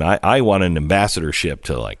reward me, and I want an ambassadorship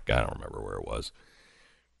to, I don't remember where it was.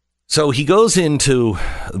 So he goes into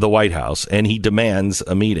the White House and he demands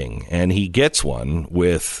a meeting, and he gets one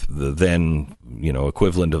with the then,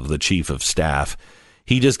 equivalent of the chief of staff.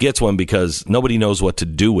 He just gets one because nobody knows what to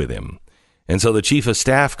do with him. And so the chief of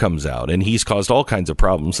staff comes out, and he's caused all kinds of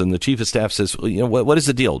problems. And the chief of staff says, what is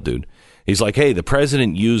the deal, dude? He's like, hey, the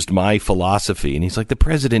president used my philosophy. And he's like, the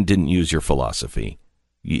president didn't use your philosophy.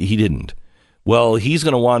 He didn't. Well, he's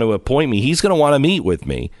going to want to appoint me. He's going to want to meet with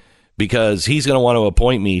me because he's going to want to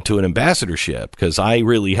appoint me to an ambassadorship because I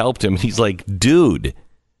really helped him. He's like, dude,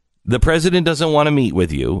 the president doesn't want to meet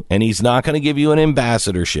with you, and he's not going to give you an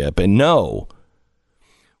ambassadorship. And no.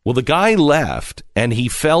 Well, the guy left, and he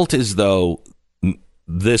felt as though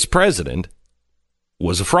this president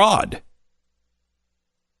was a fraud.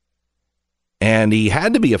 And he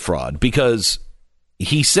had to be a fraud because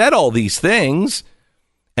he said all these things,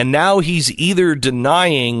 and now he's either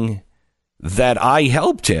denying that I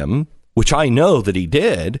helped him, which I know that he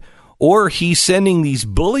did, or he's sending these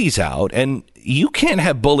bullies out. And you can't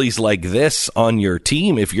have bullies like this on your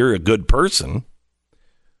team if you're a good person.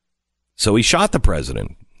 So he shot the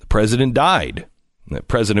president. The president died. The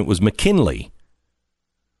president was McKinley.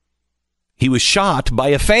 He was shot by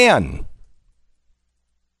a fan.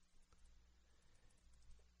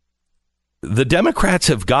 The Democrats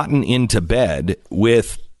have gotten into bed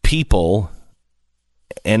with people,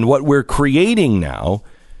 and what we're creating now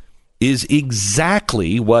is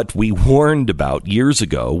exactly what we warned about years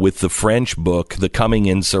ago with the French book, The Coming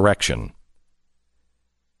Insurrection.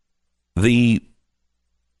 The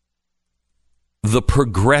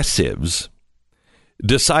progressives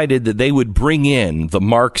decided that they would bring in the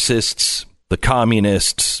Marxists, the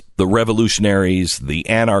communists, the revolutionaries, the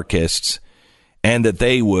anarchists, and that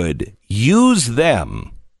they would use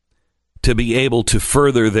them to be able to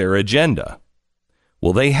further their agenda.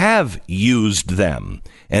 Well, they have used them,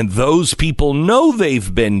 and those people know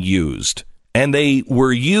they've been used, and they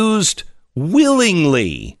were used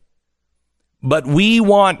willingly. But we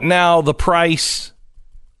want now the price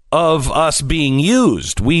of us being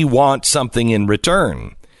used. We want something in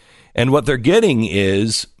return. And what they're getting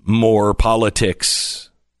is more politics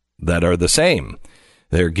that are the same.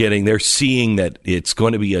 They're seeing that it's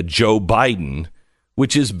going to be a Joe Biden,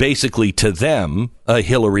 which is basically to them a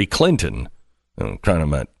Hillary Clinton. Kind of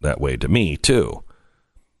meant that way to me, too.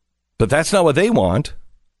 But that's not what they want.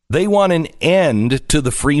 They want an end to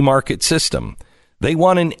the free market system. They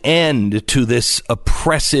want an end to this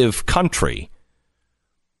oppressive country.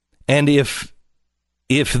 And if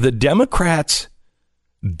the Democrats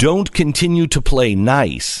don't continue to play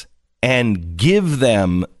nice and give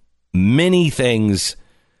them many things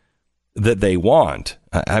that they want,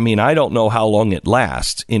 I mean, I don't know how long it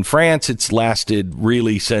lasts. In France, it's lasted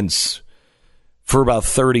really for about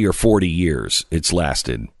 30 or 40 years. It's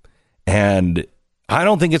lasted. And I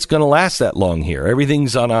don't think it's going to last that long here.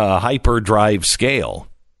 Everything's on a hyperdrive scale.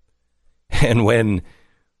 And when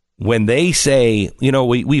they say,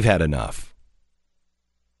 we've had enough.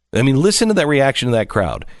 I mean, listen to that reaction of that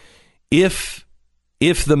crowd. If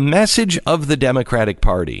the message of the Democratic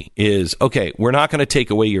Party is, okay, we're not going to take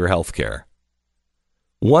away your health care,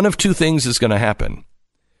 one of two things is going to happen.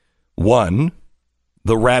 One,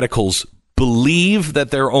 the radicals believe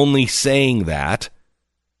that they're only saying that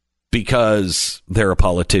because they're a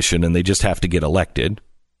politician and they just have to get elected.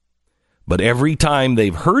 But every time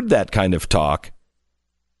they've heard that kind of talk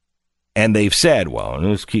and they've said, well,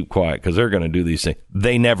 let's keep quiet because they're going to do these things,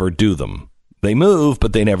 they never do them. They move,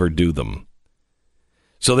 but they never do them.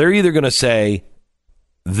 So they're either going to say,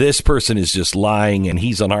 this person is just lying and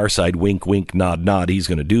he's on our side, wink, wink, nod, nod, he's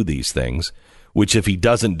going to do these things, which if he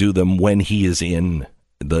doesn't do them when he is in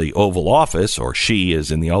the Oval Office, or she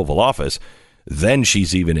is in the Oval Office, then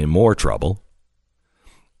she's even in more trouble.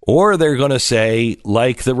 Or they're going to say,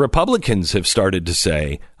 like the Republicans have started to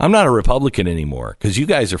say, I'm not a Republican anymore because you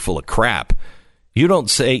guys are full of crap. You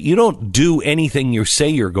don't do anything you say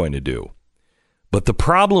you're going to do. But the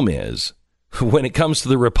problem is, when it comes to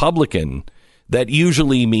the Republican, that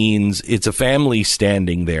usually means it's a family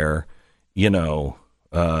standing there,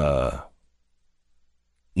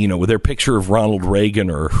 with their picture of Ronald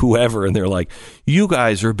Reagan or whoever, and they're like, you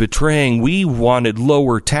guys are betraying. We wanted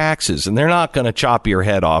lower taxes, and they're not going to chop your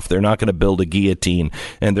head off. They're not going to build a guillotine,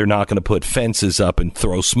 and they're not going to put fences up and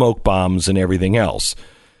throw smoke bombs and everything else.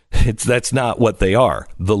 That's not what they are.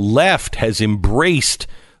 The left has embraced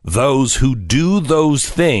those who do those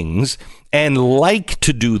things and like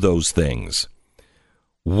to do those things.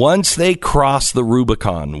 Once they cross the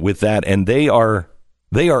Rubicon with that, and they are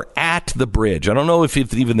at the bridge. I don't know if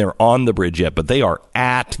even they're on the bridge yet, but they are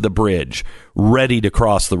at the bridge, ready to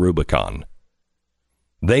cross the Rubicon.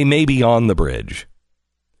 They may be on the bridge,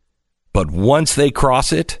 but once they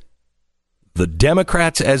cross it, the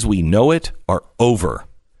Democrats as we know it are over.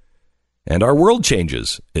 And our world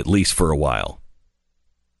changes, at least for a while.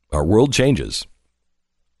 Our world changes.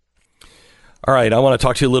 All right, I want to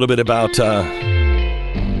talk to you a little bit about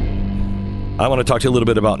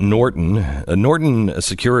Norton. Norton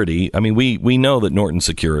Security. I mean, we know that Norton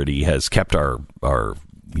Security has kept our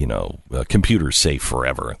computers safe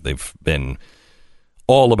forever. They've been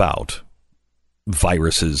all about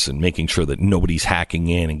viruses and making sure that nobody's hacking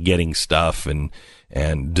in and getting stuff and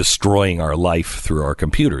destroying our life through our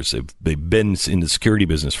computers. They've been in the security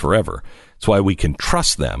business forever. That's why we can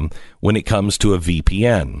trust them when it comes to a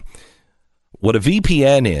VPN. What a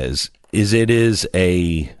VPN is it is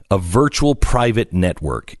a virtual private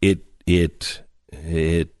network. It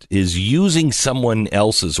is using someone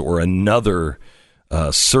else's or another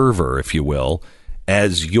server, if you will,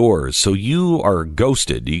 as yours. So you are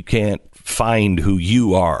ghosted. You can't find who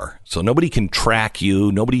you are. So nobody can track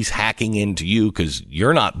you. Nobody's hacking into you because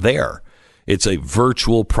you're not there. It's a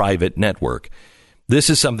virtual private network. This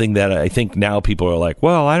is something that I think now people are like,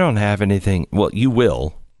 well, I don't have anything. Well, you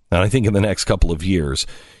will. And I think in the next couple of years,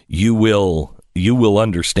 you will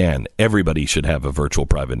understand everybody should have a virtual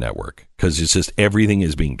private network because it's just everything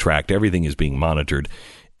is being tracked. Everything is being monitored.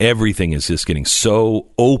 Everything is just getting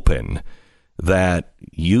so open that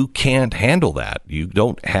you can't handle that. You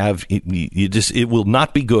don't have it will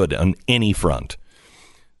not be good on any front.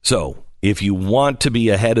 So if you want to be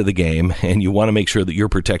ahead of the game and you want to make sure that you're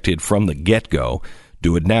protected from the get-go,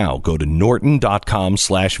 do it now. Go to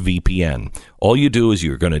norton.com/VPN. All you do is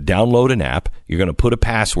you're going to download an app, you're going to put a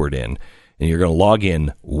password in, and you're going to log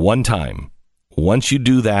in one time. Once you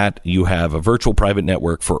do that, you have a virtual private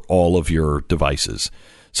network for all of your devices.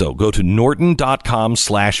 So go to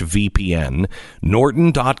norton.com/VPN,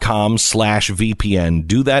 norton.com/VPN.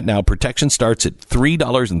 Do that now. Protection starts at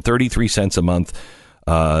 $3.33 a month.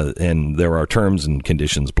 And there are terms and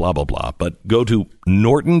conditions, blah, blah, blah. But go to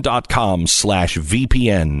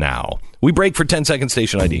norton.com/VPN now. We break for 10-second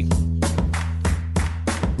station ID.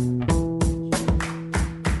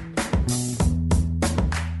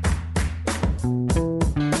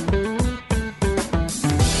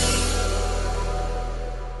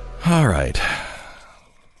 All right.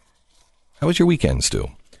 How was your weekend, Stu?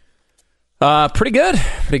 Pretty good.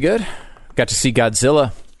 Pretty good. Got to see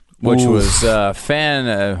Godzilla, which was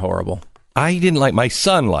horrible. I didn't like. My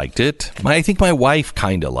son liked it. I think my wife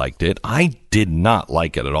kind of liked it. I did not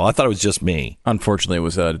like it at all. I thought it was just me. Unfortunately, it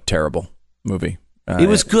was a terrible movie. It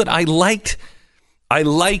was good. I like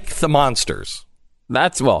the monsters. I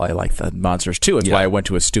like the monsters too. That's why I went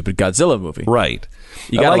to a stupid Godzilla movie. Right.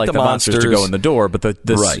 You gotta like the monsters to go in the door, but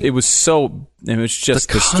it was so. It was just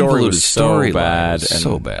the story was so bad.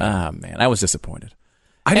 So bad. Ah, man, I was disappointed.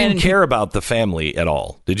 I didn't care about the family at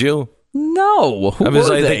all. Did you? No.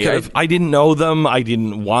 I didn't know them. I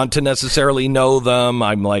didn't want to necessarily know them.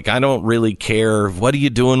 I'm like, I don't really care. What are you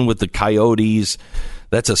doing with the coyotes?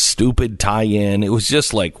 That's a stupid tie-in. It was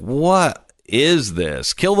just like, what is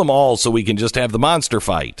this? Kill them all so we can just have the monster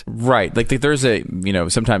fight. Right. Like there's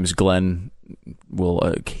sometimes Glenn will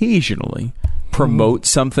occasionally promote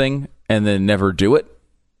something and then never do it.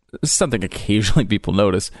 Something occasionally people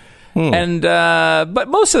notice. And but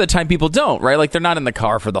most of the time people don't, right? Like they're not in the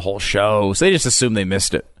car for the whole show, so they just assume they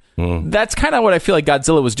missed it. That's kind of what I feel like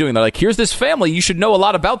Godzilla was doing. They're like, here's this family, you should know a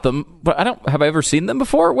lot about them, but have I ever seen them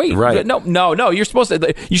before? Wait, right. No, you're supposed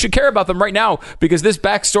to, you should care about them right now because this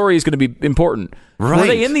backstory is going to be important. Right. Were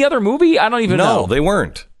they in the other movie? I don't even know. No,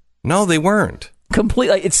 they weren't.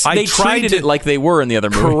 Completely. They treated it like they were in the other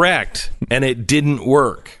movie. Correct. And it didn't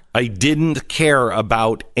work. I didn't care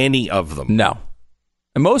about any of them. No.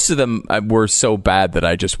 And most of them were so bad that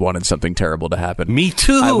I just wanted something terrible to happen. Me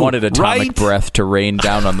too. I wanted atomic breath to rain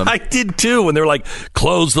down on them. I did too. When they were like,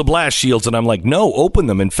 close the blast shields. And I'm like, no, open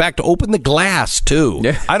them. In fact, open the glass too.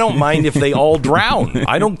 Yeah. I don't mind if they all drown.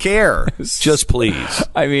 I don't care. Just please.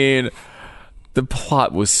 I mean, the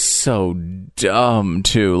plot was so dumb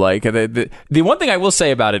too. Like the one thing I will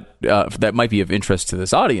say about it that might be of interest to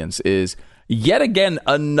this audience is yet again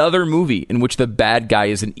another movie in which the bad guy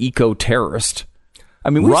is an eco-terrorist. I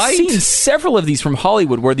mean, we've seen several of these from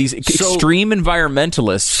Hollywood where these extreme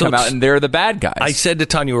environmentalists come out and they're the bad guys. I said to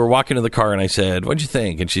Tanya, we were walking to the car and I said, what'd you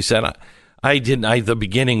think? And she said, the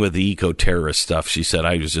beginning with the eco-terrorist stuff, she said,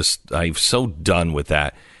 I'm so done with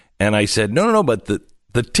that. And I said, no, but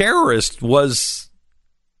the terrorist was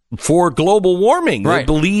for global warming. Right. They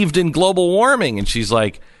believed in global warming. And she's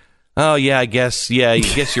like, oh, yeah, I guess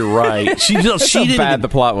you're right. She didn't bad the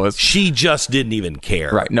plot was. She just didn't even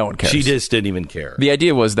care. Right, no one cares. She just didn't even care. The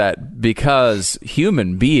idea was that because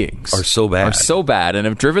human beings are so bad and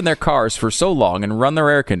have driven their cars for so long and run their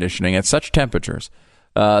air conditioning at such temperatures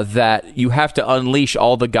that you have to unleash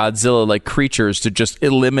all the Godzilla-like creatures to just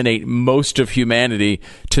eliminate most of humanity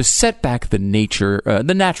to set back the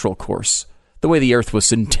natural course. The way the Earth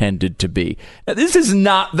was intended to be. Now, this is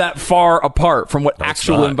not that far apart from what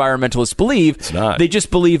actual environmentalists believe. It's not. They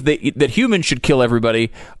just believe that humans should kill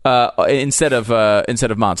everybody instead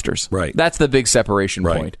of monsters. Right. That's the big separation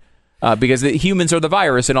point. Because the humans are the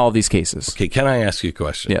virus in all of these cases. Okay, can I ask you a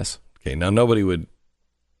question? Yes. Okay, now nobody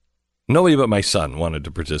but my son wanted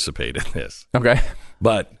to participate in this. Okay.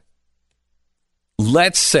 But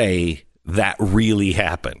let's say that really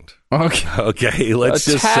happened. Okay. Let's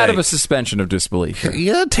just say a tad of a suspension of disbelief.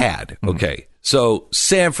 Yeah, a tad. Mm-hmm. Okay. So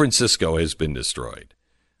San Francisco has been destroyed.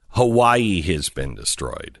 Hawaii has been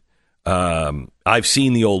destroyed. I've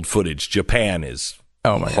seen the old footage. Japan is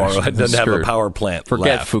gosh, it doesn't have a power plant.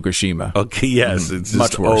 Forget left. Fukushima. Okay. Yes, it's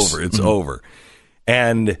much worse. over. It's over.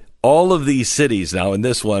 And all of these cities now. In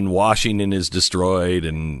this one, Washington is destroyed,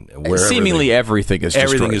 and wherever seemingly everything is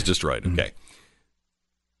destroyed. Everything is destroyed. Okay. Mm-hmm.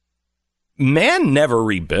 Man never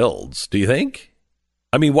rebuilds, do you think?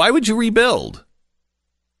 I mean, why would you rebuild?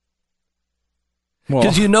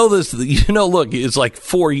 Because look, it's like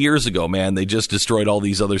 4 years ago, man, they just destroyed all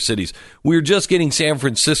these other cities. We're just getting San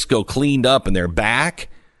Francisco cleaned up and they're back.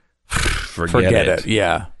 Forget it.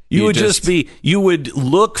 Yeah. You would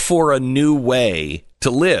look for a new way to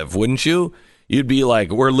live, wouldn't you? You'd be like,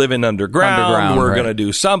 we're living underground we're going to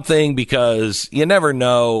do something because you never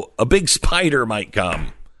know. A big spider might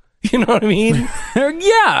come. You know what I mean? Yeah,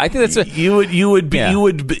 I think that's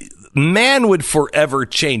man would forever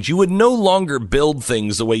change. You would no longer build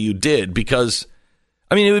things the way you did because,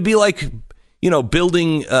 I mean, it would be like,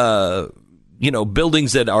 building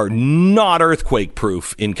buildings that are not earthquake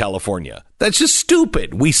proof in California. That's just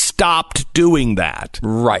stupid. We stopped doing that.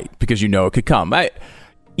 Right, because it could come. I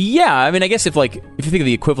guess if you think of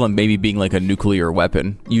the equivalent maybe being like a nuclear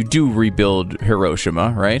weapon, you do rebuild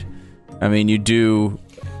Hiroshima, right? I mean, you do.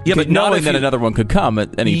 Yeah, but knowing that another one could come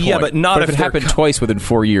at any point. Yeah, but not if it happened twice within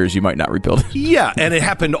 4 years, you might not rebuild it. Yeah, and it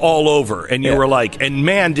happened all over, and you were like, and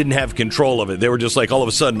man didn't have control of it. They were just like, all of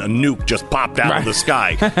a sudden, a nuke just popped out of the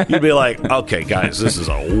sky. You'd be like, okay, guys, this is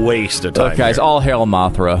a waste of time. Look, guys, all hail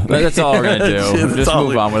Mothra. That's all we're gonna do. Just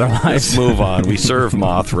move on with our lives. Let's move on. We serve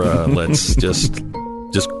Mothra. Let's just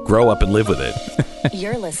grow up and live with it.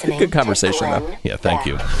 You're listening. Good conversation, though. Yeah, thank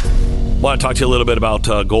you. Want to talk to you a little bit about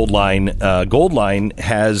Goldline. Goldline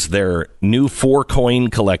has their new 4-coin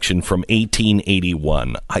collection from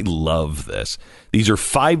 1881. I love this. These are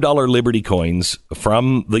 $5 Liberty coins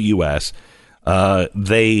from the U.S.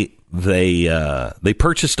 They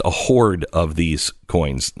purchased a hoard of these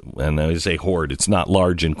coins, and I say hoard. It's not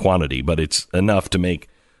large in quantity, but it's enough to make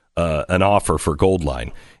an offer for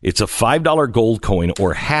Goldline. It's a $5 gold coin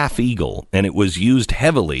or half eagle, and it was used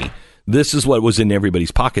heavily. This is what was in everybody's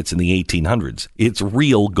pockets in the 1800s. It's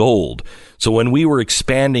real gold. So when we were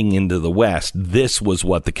expanding into the West, this was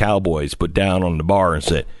what the cowboys put down on the bar and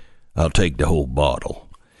said, I'll take the whole bottle.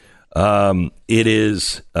 It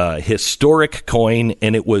is a historic coin,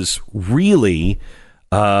 and it was really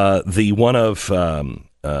the one of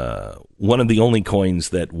the only coins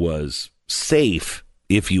that was safe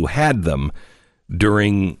if you had them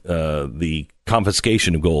during the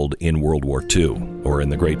confiscation of gold in World War II or in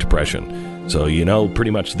the Great Depression. So,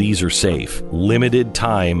 pretty much these are safe. Limited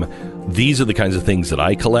time. These are the kinds of things that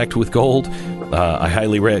I collect with gold. I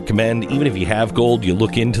highly recommend, even if you have gold, you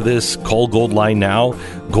look into this. Call Goldline now.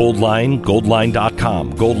 Goldline,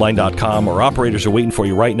 goldline.com. Goldline.com. Our operators are waiting for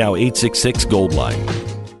you right now.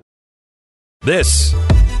 866-GOLDLINE. This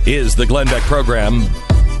is the Glenn Beck Program.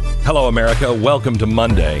 Hello, America. Welcome to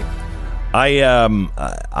Monday.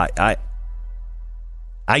 I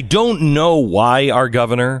don't know why our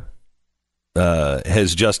governor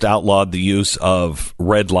has just outlawed the use of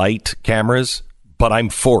red light cameras, but I'm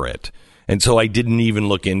for it. And so I didn't even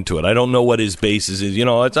look into it. I don't know what his basis is.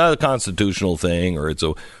 It's a constitutional thing, or it's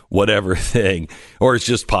a whatever thing, or it's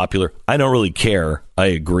just popular. I don't really care. I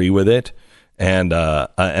agree with it, and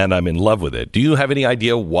I'm in love with it. Do you have any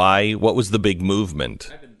idea why? What was the big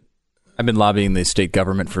movement? I've been lobbying the state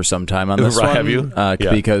government for some time on this one. Have you?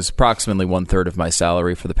 Because approximately 1/3 of my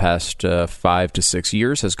salary for the past 5 to 6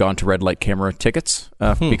 years has gone to red light camera tickets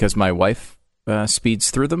because my wife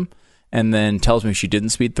speeds through them and then tells me she didn't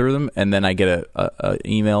speed through them, and then I get a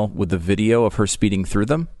email with the video of her speeding through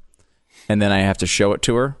them, and then I have to show it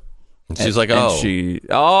to her. And she's like,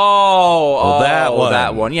 that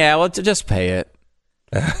one. Yeah, let's just pay it.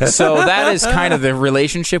 So that is kind of the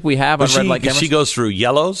relationship we have on red light cameras. She goes through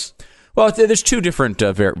yellows? Well, there's two different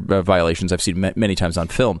violations I've seen many times on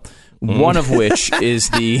film. One of which is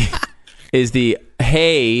the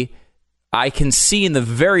hey, I can see in the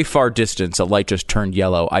very far distance a light just turned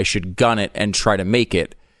yellow. I should gun it and try to make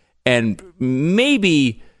it. And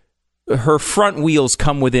maybe her front wheels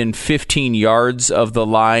come within 15 yards of the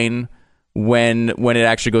line when it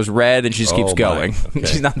actually goes red, and she just keeps going. Okay.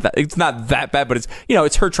 It's not that bad, but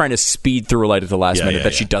it's her trying to speed through a light at the last minute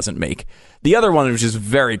that she doesn't make. The other one, which is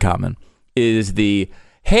very common, is the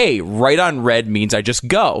hey, right on red means I just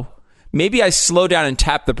go. Maybe I slow down and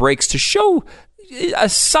tap the brakes to show a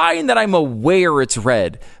sign that I'm aware it's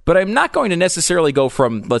red, but I'm not going to necessarily go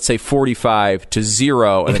from, let's say, 45 to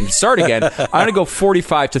 0 and then start again. I'm going to go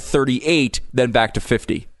 45 to 38, then back to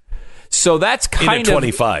 50. So that's kind of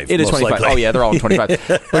 25. It is 25. Likely. Oh yeah, they're all in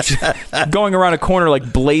 25. Which, going around a corner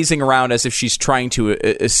like blazing around as if she's trying to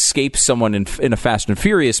escape someone in a Fast and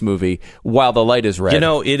Furious movie while the light is red.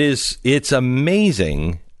 It's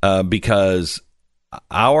amazing because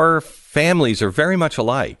our families are very much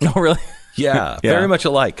alike. Oh really? Yeah, very much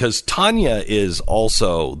alike. Because Tanya is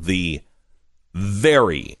also the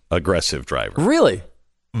very aggressive driver. Really?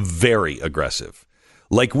 Very aggressive.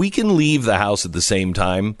 Like, we can leave the house at the same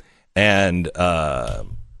time, and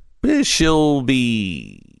she'll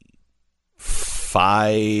be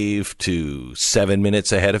 5 to 7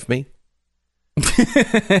 minutes ahead of me. And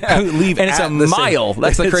it's a mile.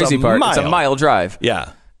 That's the crazy part. It's a mile drive.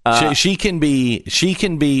 Yeah. She can be,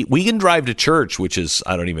 we can drive to church, which is,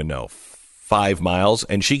 I don't even know, 5 miles,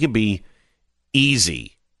 and she can be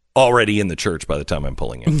easy already in the church by the time I'm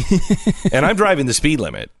pulling in. And I'm driving the speed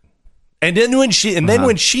limit. And then when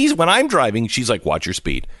I'm driving, she's like, watch your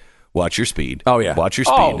speed. Watch your speed. Oh, yeah. Watch your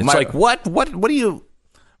speed. It's like, what do you...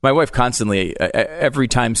 My wife constantly, every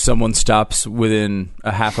time someone stops within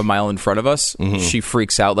a half a mile in front of us, she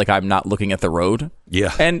freaks out like I'm not looking at the road.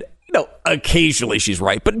 Yeah. And, occasionally she's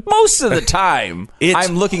right, but most of the time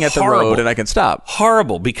I'm looking at the road and I can stop.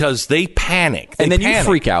 Horrible, because they panic. And then you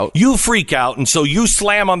freak out. You freak out, and so you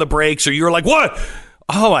slam on the brakes, or you're like, what?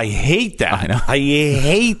 Oh, I hate that. I know. I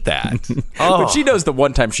hate that. But she knows the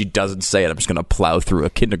one time she doesn't say it, I'm just going to plow through a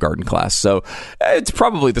kindergarten class. So it's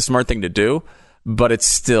probably the smart thing to do. But it's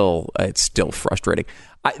still frustrating.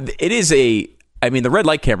 The red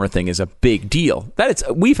light camera thing is a big deal.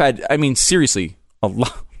 We've had, seriously,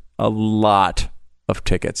 a lot of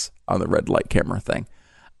tickets on the red light camera thing.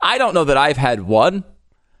 I don't know that I've had one,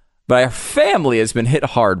 but our family has been hit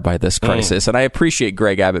hard by this crisis, and I appreciate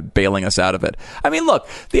Greg Abbott bailing us out of it. Look,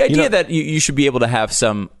 the idea that you should be able to have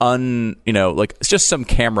some it's just some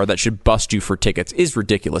camera that should bust you for tickets is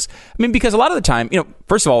ridiculous. Because a lot of the time,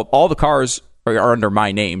 first of all the cars are under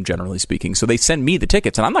my name, generally speaking. So they send me the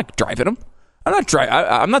tickets, and I'm not driving them.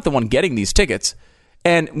 I'm not the one getting these tickets.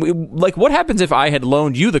 And what happens if I had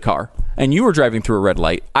loaned you the car and you were driving through a red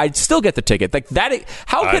light? I'd still get the ticket. Like that.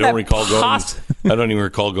 How can I don't even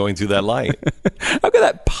recall going through that light. How could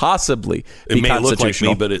that possibly be constitutional? It may look like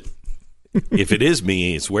me, but if it is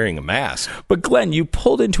me, it's wearing a mask. But Glenn, you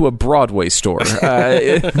pulled into a Broadway store,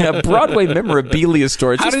 a Broadway memorabilia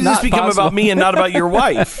store. How did this become about me and not about your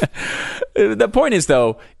wife? The point is,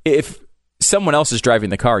 though, if someone else is driving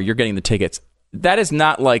the car, you're getting the tickets. That is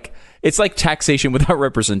not it's like taxation without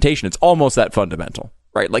representation. It's almost that fundamental,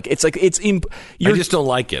 right? I just don't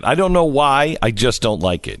like it. I don't know why. I just don't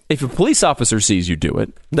like it. If a police officer sees you do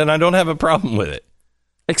it, then I don't have a problem with it.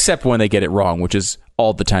 Except when they get it wrong, which is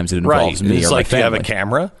all the times it involves me it's or my like, family. Do you have a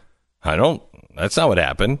camera? I don't. That's not what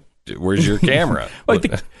happened. Where's your camera?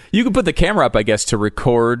 You can put the camera up, I guess, to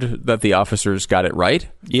record that the officers got it right.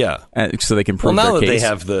 Yeah, so they can prove their case. Well, now that they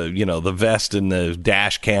have the vest and the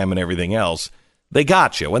dash cam and everything else, they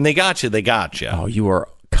got you. When they got you, they got you. Oh, you are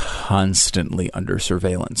constantly under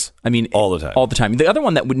surveillance. All the time. All the time. The other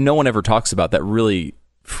one that no one ever talks about that really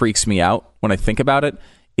freaks me out when I think about it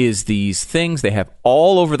is these things they have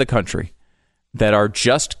all over the country that are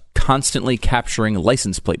just constantly capturing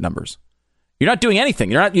license plate numbers. You're not doing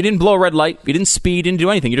anything. You didn't blow a red light. You didn't speed. You didn't do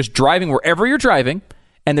anything. You're just driving wherever you're driving,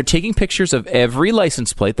 and they're taking pictures of every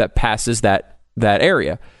license plate that passes that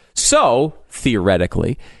area. So,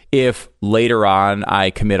 theoretically, if later on I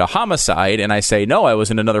commit a homicide and I say, no, I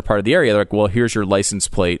was in another part of the area, they're like, well, here's your license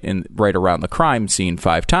plate right around the crime scene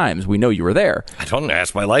 5 times. We know you were there. I don't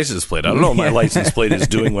ask my license plate. I don't know what my license plate is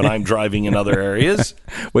doing when I'm driving in other areas.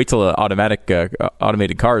 Wait till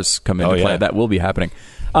automated cars come into play. That will be happening.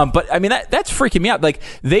 But that's freaking me out. Like,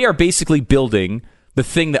 they are basically building the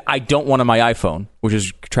thing that I don't want on my iPhone, which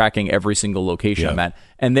is tracking every single location I'm at.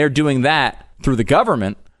 And they're doing that through the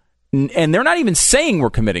government. And they're not even saying we're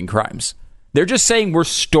committing crimes. They're just saying we're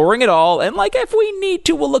storing it all. And if we need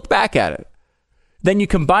to, we'll look back at it. Then you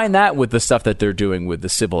combine that with the stuff that they're doing with the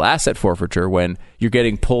civil asset forfeiture when you're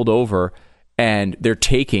getting pulled over and they're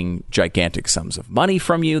taking gigantic sums of money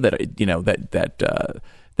from you that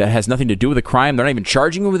has nothing to do with a crime. They're not even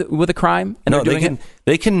charging you with a crime. And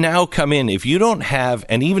they can now come in if you don't have,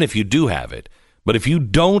 and even if you do have it, but if you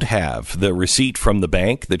don't have the receipt from the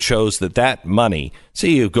bank that shows that money, say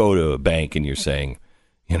you go to a bank and you're saying,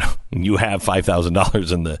 you have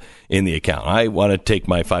 $5,000 in the account. I want to take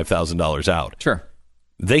my $5,000 out. Sure.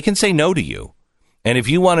 They can say no to you. And if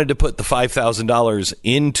you wanted to put the $5,000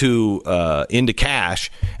 into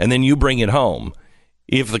cash and then you bring it home,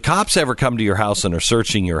 if the cops ever come to your house and are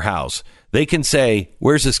searching your house, they can say,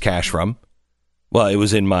 where's this cash from? Well, it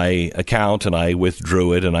was in my account and I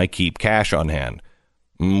withdrew it and I keep cash on hand.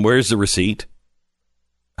 Where's the receipt?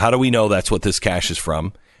 How do we know that's what this cash is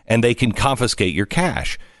from? And they can confiscate your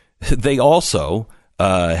cash. They also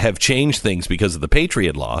have changed things because of the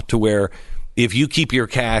Patriot law to where if you keep your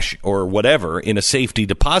cash or whatever in a safety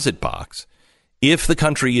deposit box, if the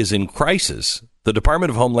country is in crisis, the Department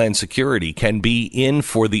of Homeland Security can be in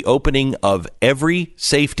for the opening of every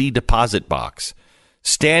safety deposit box,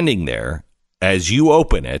 standing there as you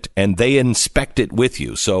open it, and they inspect it with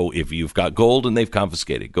you. So if you've got gold and they've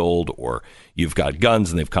confiscated gold, or you've got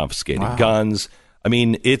guns and they've confiscated guns,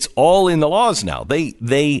 it's all in the laws now.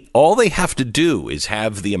 All they have to do is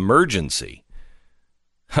have the emergency.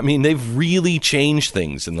 They've really changed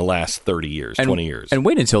things in the last 30 years, 20 years. And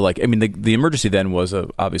wait until, the emergency then was,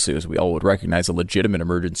 obviously, as we all would recognize, a legitimate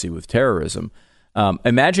emergency with terrorism.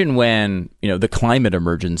 Imagine when, the climate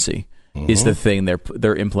emergency is the thing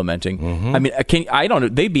they're implementing. I mean, I don't know.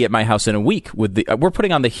 They'd be at my house in a week with we're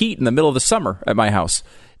putting on the heat in the middle of the summer at my house.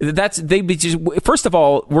 They'd be just, first of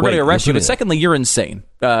all, we're going to arrest you, but secondly, you're insane.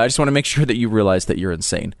 I just want to make sure that you realize that you're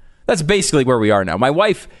insane. That's basically where we are now. My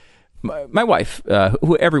wife,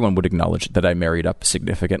 who everyone would acknowledge that I married up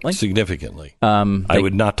significantly. I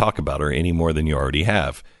would not talk about her any more than you already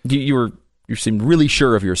have. You seemed really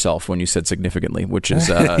sure of yourself when you said significantly, which is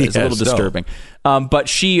is a little disturbing. But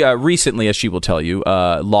she recently, as she will tell you,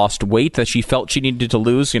 lost weight that she felt she needed to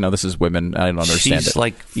lose. This is women. I don't understand it. She's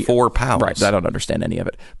like 4 pounds. Right. I don't understand any of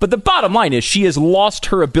it. But the bottom line is she has lost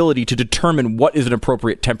her ability to determine what is an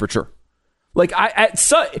appropriate temperature. Like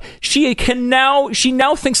she now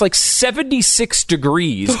thinks like 76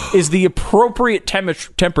 degrees is the appropriate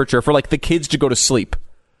temperature for like the kids to go to sleep.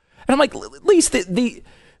 And I'm like, at least the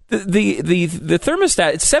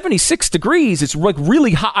thermostat, it's 76 degrees. It's like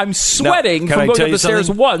really hot. I'm sweating from going up the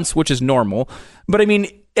stairs once, which is normal. But I mean,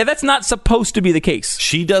 that's not supposed to be the case.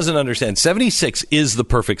 She doesn't understand. 76 is the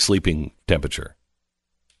perfect sleeping temperature.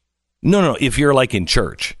 No. If you're like in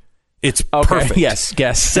church, it's perfect. Yes.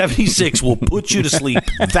 76 will put you to sleep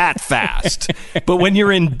that fast. But when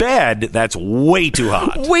you're in bed, that's way too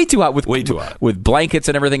hot. Way too hot with blankets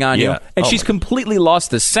and everything on you. And she's completely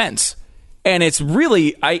lost the sense. And it's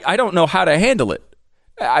really, I don't know how to handle it.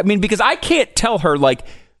 I mean, because I can't tell her, like,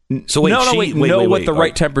 so wait, know what the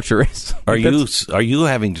right temperature is. Are you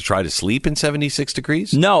having to try to sleep in 76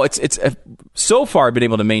 degrees? No, it's so far I've been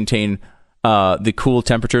able to maintain the cool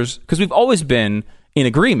temperatures because we've always been in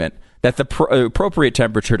agreement that the appropriate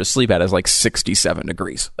temperature to sleep at is like 67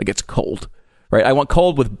 degrees. Like it's cold. Right, I want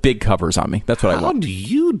cold with big covers on me. That's what I want. How do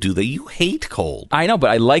you do that? You hate cold. I know, but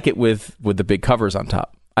I like it with the big covers on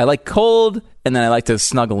top. I like cold, and then I like to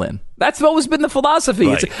snuggle in. That's always been the philosophy.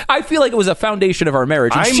 Right. I feel like it was a foundation of our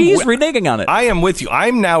marriage, and she's reneging on it. I am with you.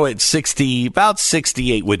 I'm now at about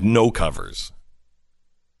 68 with no covers.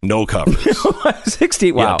 No covers.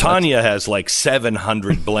 68, wow. Yeah, Tanya has like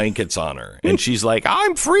 700 blankets on her, and she's like,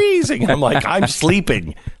 I'm freezing. I'm like, I'm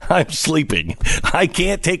sleeping. I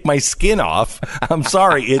can't take my skin off. I'm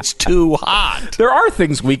sorry. It's too hot. There are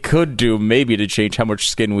things we could do maybe to change how much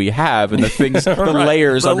skin we have and the things, the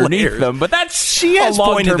layers underneath them, but that's a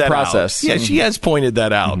long-term process. Yeah, she has pointed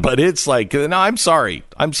that out, but it's like, no, I'm sorry.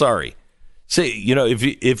 Say,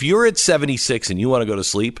 if you're at 76 and you want to go to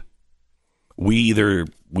sleep, we either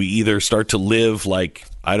start to live like,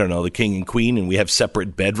 I don't know, the king and queen, and we have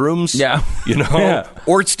separate bedrooms. Yeah.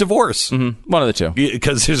 Or it's divorce. Mm-hmm. One of the two.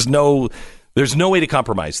 Because there's no way to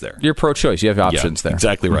compromise there. You're pro-choice. You have options there.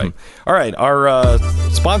 Exactly right. All right. Our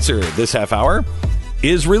sponsor this half hour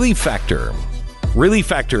is Relief Factor. Relief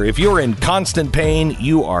Factor. If you're in constant pain,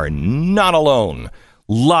 you are not alone. A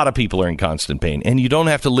lot of people are in constant pain, and you don't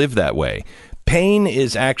have to live that way. Pain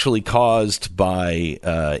is actually caused by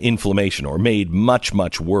inflammation, or made much,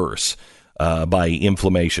 much worse by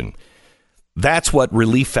inflammation. That's what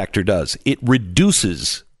Relief Factor does. It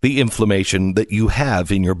reduces the inflammation that you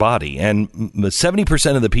have in your body. And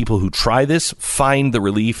 70% of the people who try this find the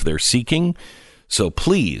relief they're seeking. So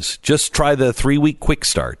please, just try the 3-week quick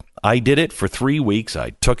start. I did it for 3 weeks.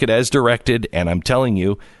 I took it as directed, and I'm telling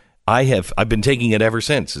you, I've been taking it ever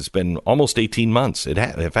since. It's been almost 18 months.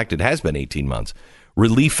 In fact, it has been 18 months.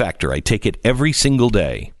 Relief Factor. I take it every single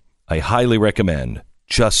day. I highly recommend.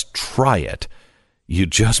 Just try it. You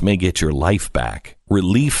just may get your life back.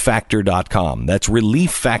 ReliefFactor.com. That's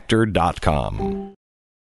ReliefFactor.com.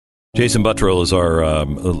 Jason Buttrill is our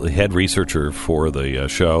head researcher for the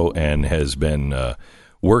show and has been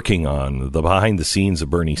working on the behind the scenes of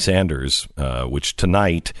Bernie Sanders, which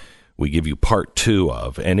tonight we give you part 2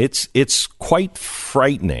 of, and it's quite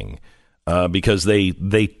frightening because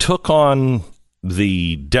they took on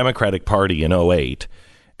the Democratic Party in 2008,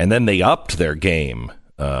 and then they upped their game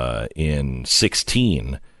in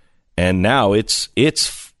 2016, and now it's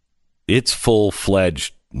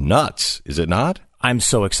full-fledged nuts, is it not? I'm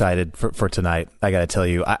so excited for tonight. I got to tell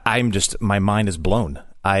you, my mind is blown.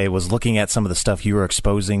 I was looking at some of the stuff you were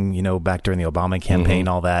exposing, back during the Obama campaign,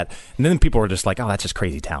 all that. And then people were just like, oh, that's just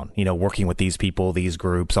crazy town. Working with these people, these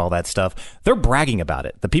groups, all that stuff. They're bragging about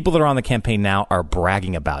it. The people that are on the campaign now are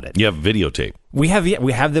bragging about it. You have videotape. We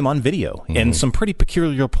have them on video in some pretty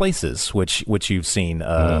peculiar places, which you've seen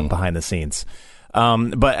behind the scenes.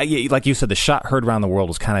 But like you said, the shot heard around the world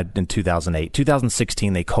was kind of in 2008.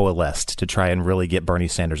 2016, they coalesced to try and really get Bernie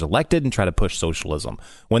Sanders elected and try to push socialism.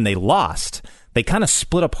 When they lost, they kind of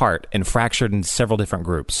split apart and fractured in several different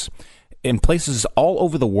groups. In places all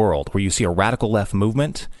over the world where you see a radical left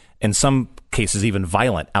movement, in some cases even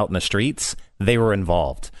violent out in the streets, they were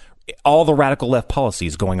involved. all the radical left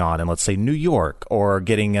policies going on in, let's say, New York, or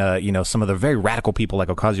getting, some of the very radical people like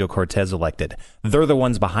Ocasio-Cortez elected. They're the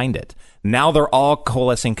ones behind it. Now they're all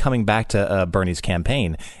coalescing, coming back to Bernie's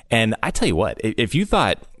campaign. And I tell you what, if you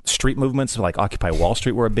thought street movements like Occupy Wall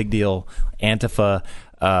Street were a big deal, Antifa...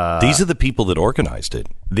 these are the people that organized it.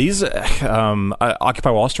 These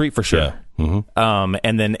Occupy Wall Street for sure. Yeah. Mm-hmm.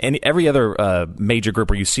 And then every other major group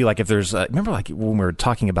where you see, like, if there's remember, like, when we were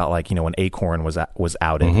talking about, like, when Acorn was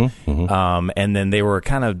outed, and then they were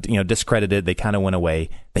kind of discredited. They kind of went away.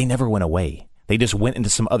 They never went away. They just went into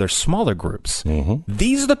some other smaller groups.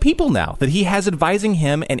 These are the people now that he has advising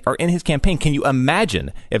him and are in his campaign. Can you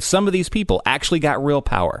imagine if some of these people actually got real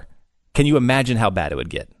power? Can you imagine how bad it would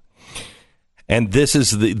get? And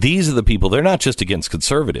these are the people. They're not just against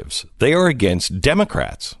conservatives. They are against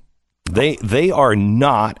Democrats. They are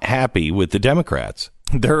not happy with the Democrats.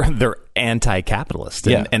 They're anti-capitalist,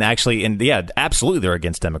 and absolutely, they're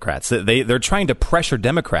against Democrats. They're trying to pressure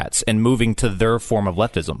Democrats and moving to their form of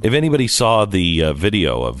leftism. If anybody saw the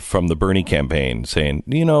video from the Bernie campaign saying,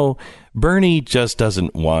 Bernie just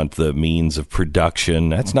doesn't want the means of production.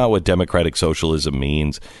 That's not what democratic socialism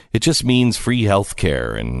means. It just means free health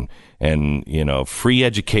care and free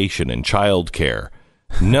education and child care.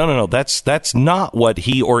 No. That's not what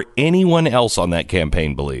he or anyone else on that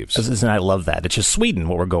campaign believes. And I love that. It's just Sweden,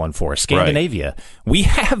 what we're going for. Scandinavia. Right. We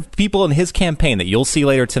have people in his campaign that you'll see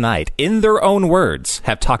later tonight, in their own words,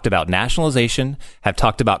 have talked about nationalization, have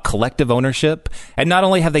talked about collective ownership. And not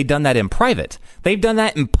only have they done that in private, they've done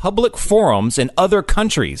that in public forums in other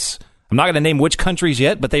countries. I'm not going to name which countries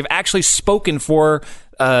yet, but they've actually spoken for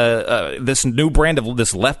this new brand of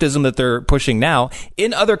this leftism that they're pushing now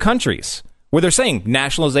in other countries, where they're saying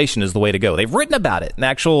nationalization is the way to go. They've written about it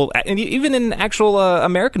even in actual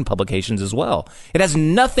American publications as well. It has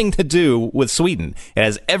nothing to do with Sweden. It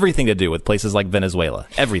has everything to do with places like Venezuela.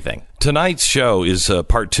 Everything. Tonight's show is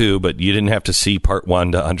part 2, but you didn't have to see part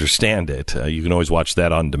 1 to understand it. You can always watch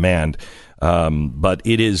that on demand. But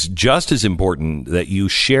it is just as important that you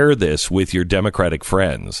share this with your Democratic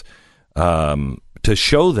friends to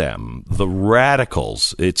show them the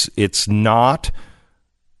radicals. It's not...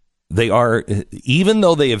 They are, even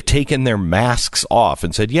though they have taken their masks off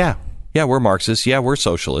and said, yeah, we're Marxists, yeah, we're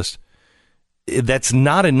socialists, that's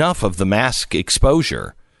not enough of the mask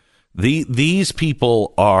exposure. These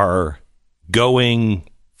people are going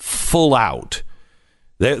full out.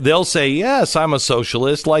 They'll say, yes, I'm a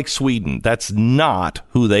socialist like Sweden. That's not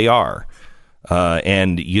who they are.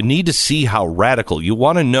 And you need to see how radical. You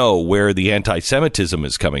want to know where the anti-Semitism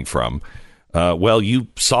is coming from. Well, you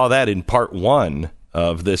saw that in part 1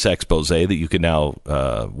 of this expose that you can now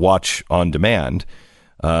watch on demand.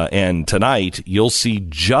 And tonight, you'll see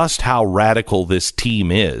just how radical this team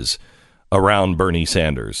is around Bernie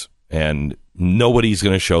Sanders. And nobody's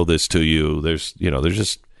going to show this to you. There's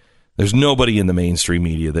nobody in the mainstream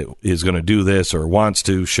media that is going to do this or wants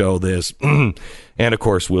to show this. And, of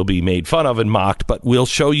course, we'll be made fun of and mocked, but we'll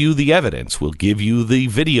show you the evidence. We'll give you the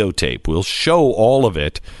videotape. We'll show all of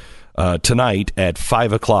it tonight at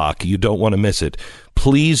 5 o'clock. You don't want to miss it.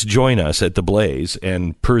 Please join us at the Blaze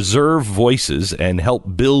and preserve voices and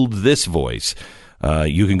help build this voice.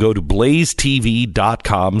 You can go to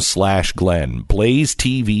blazetv.com/Glenn.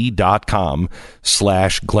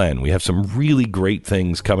 blazetv.com/Glenn. We have some really great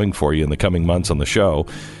things coming for you in the coming months on the show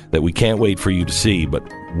that we can't wait for you to see, but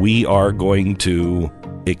we are going to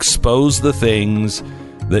expose the things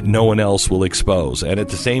that no one else will expose. And at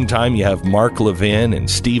the same time, you have Mark Levin and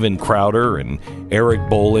Steven Crowder and Eric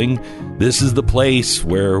Bolling. This is the place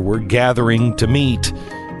where we're gathering to meet.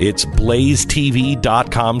 It's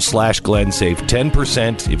blazetv.com/Glenn. Save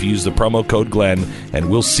 10% if you use the promo code Glenn. And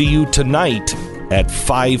we'll see you tonight at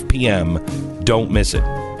 5 p.m. Don't miss it.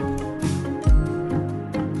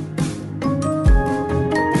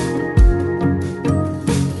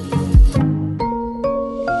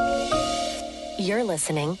 You're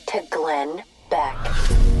listening to Glenn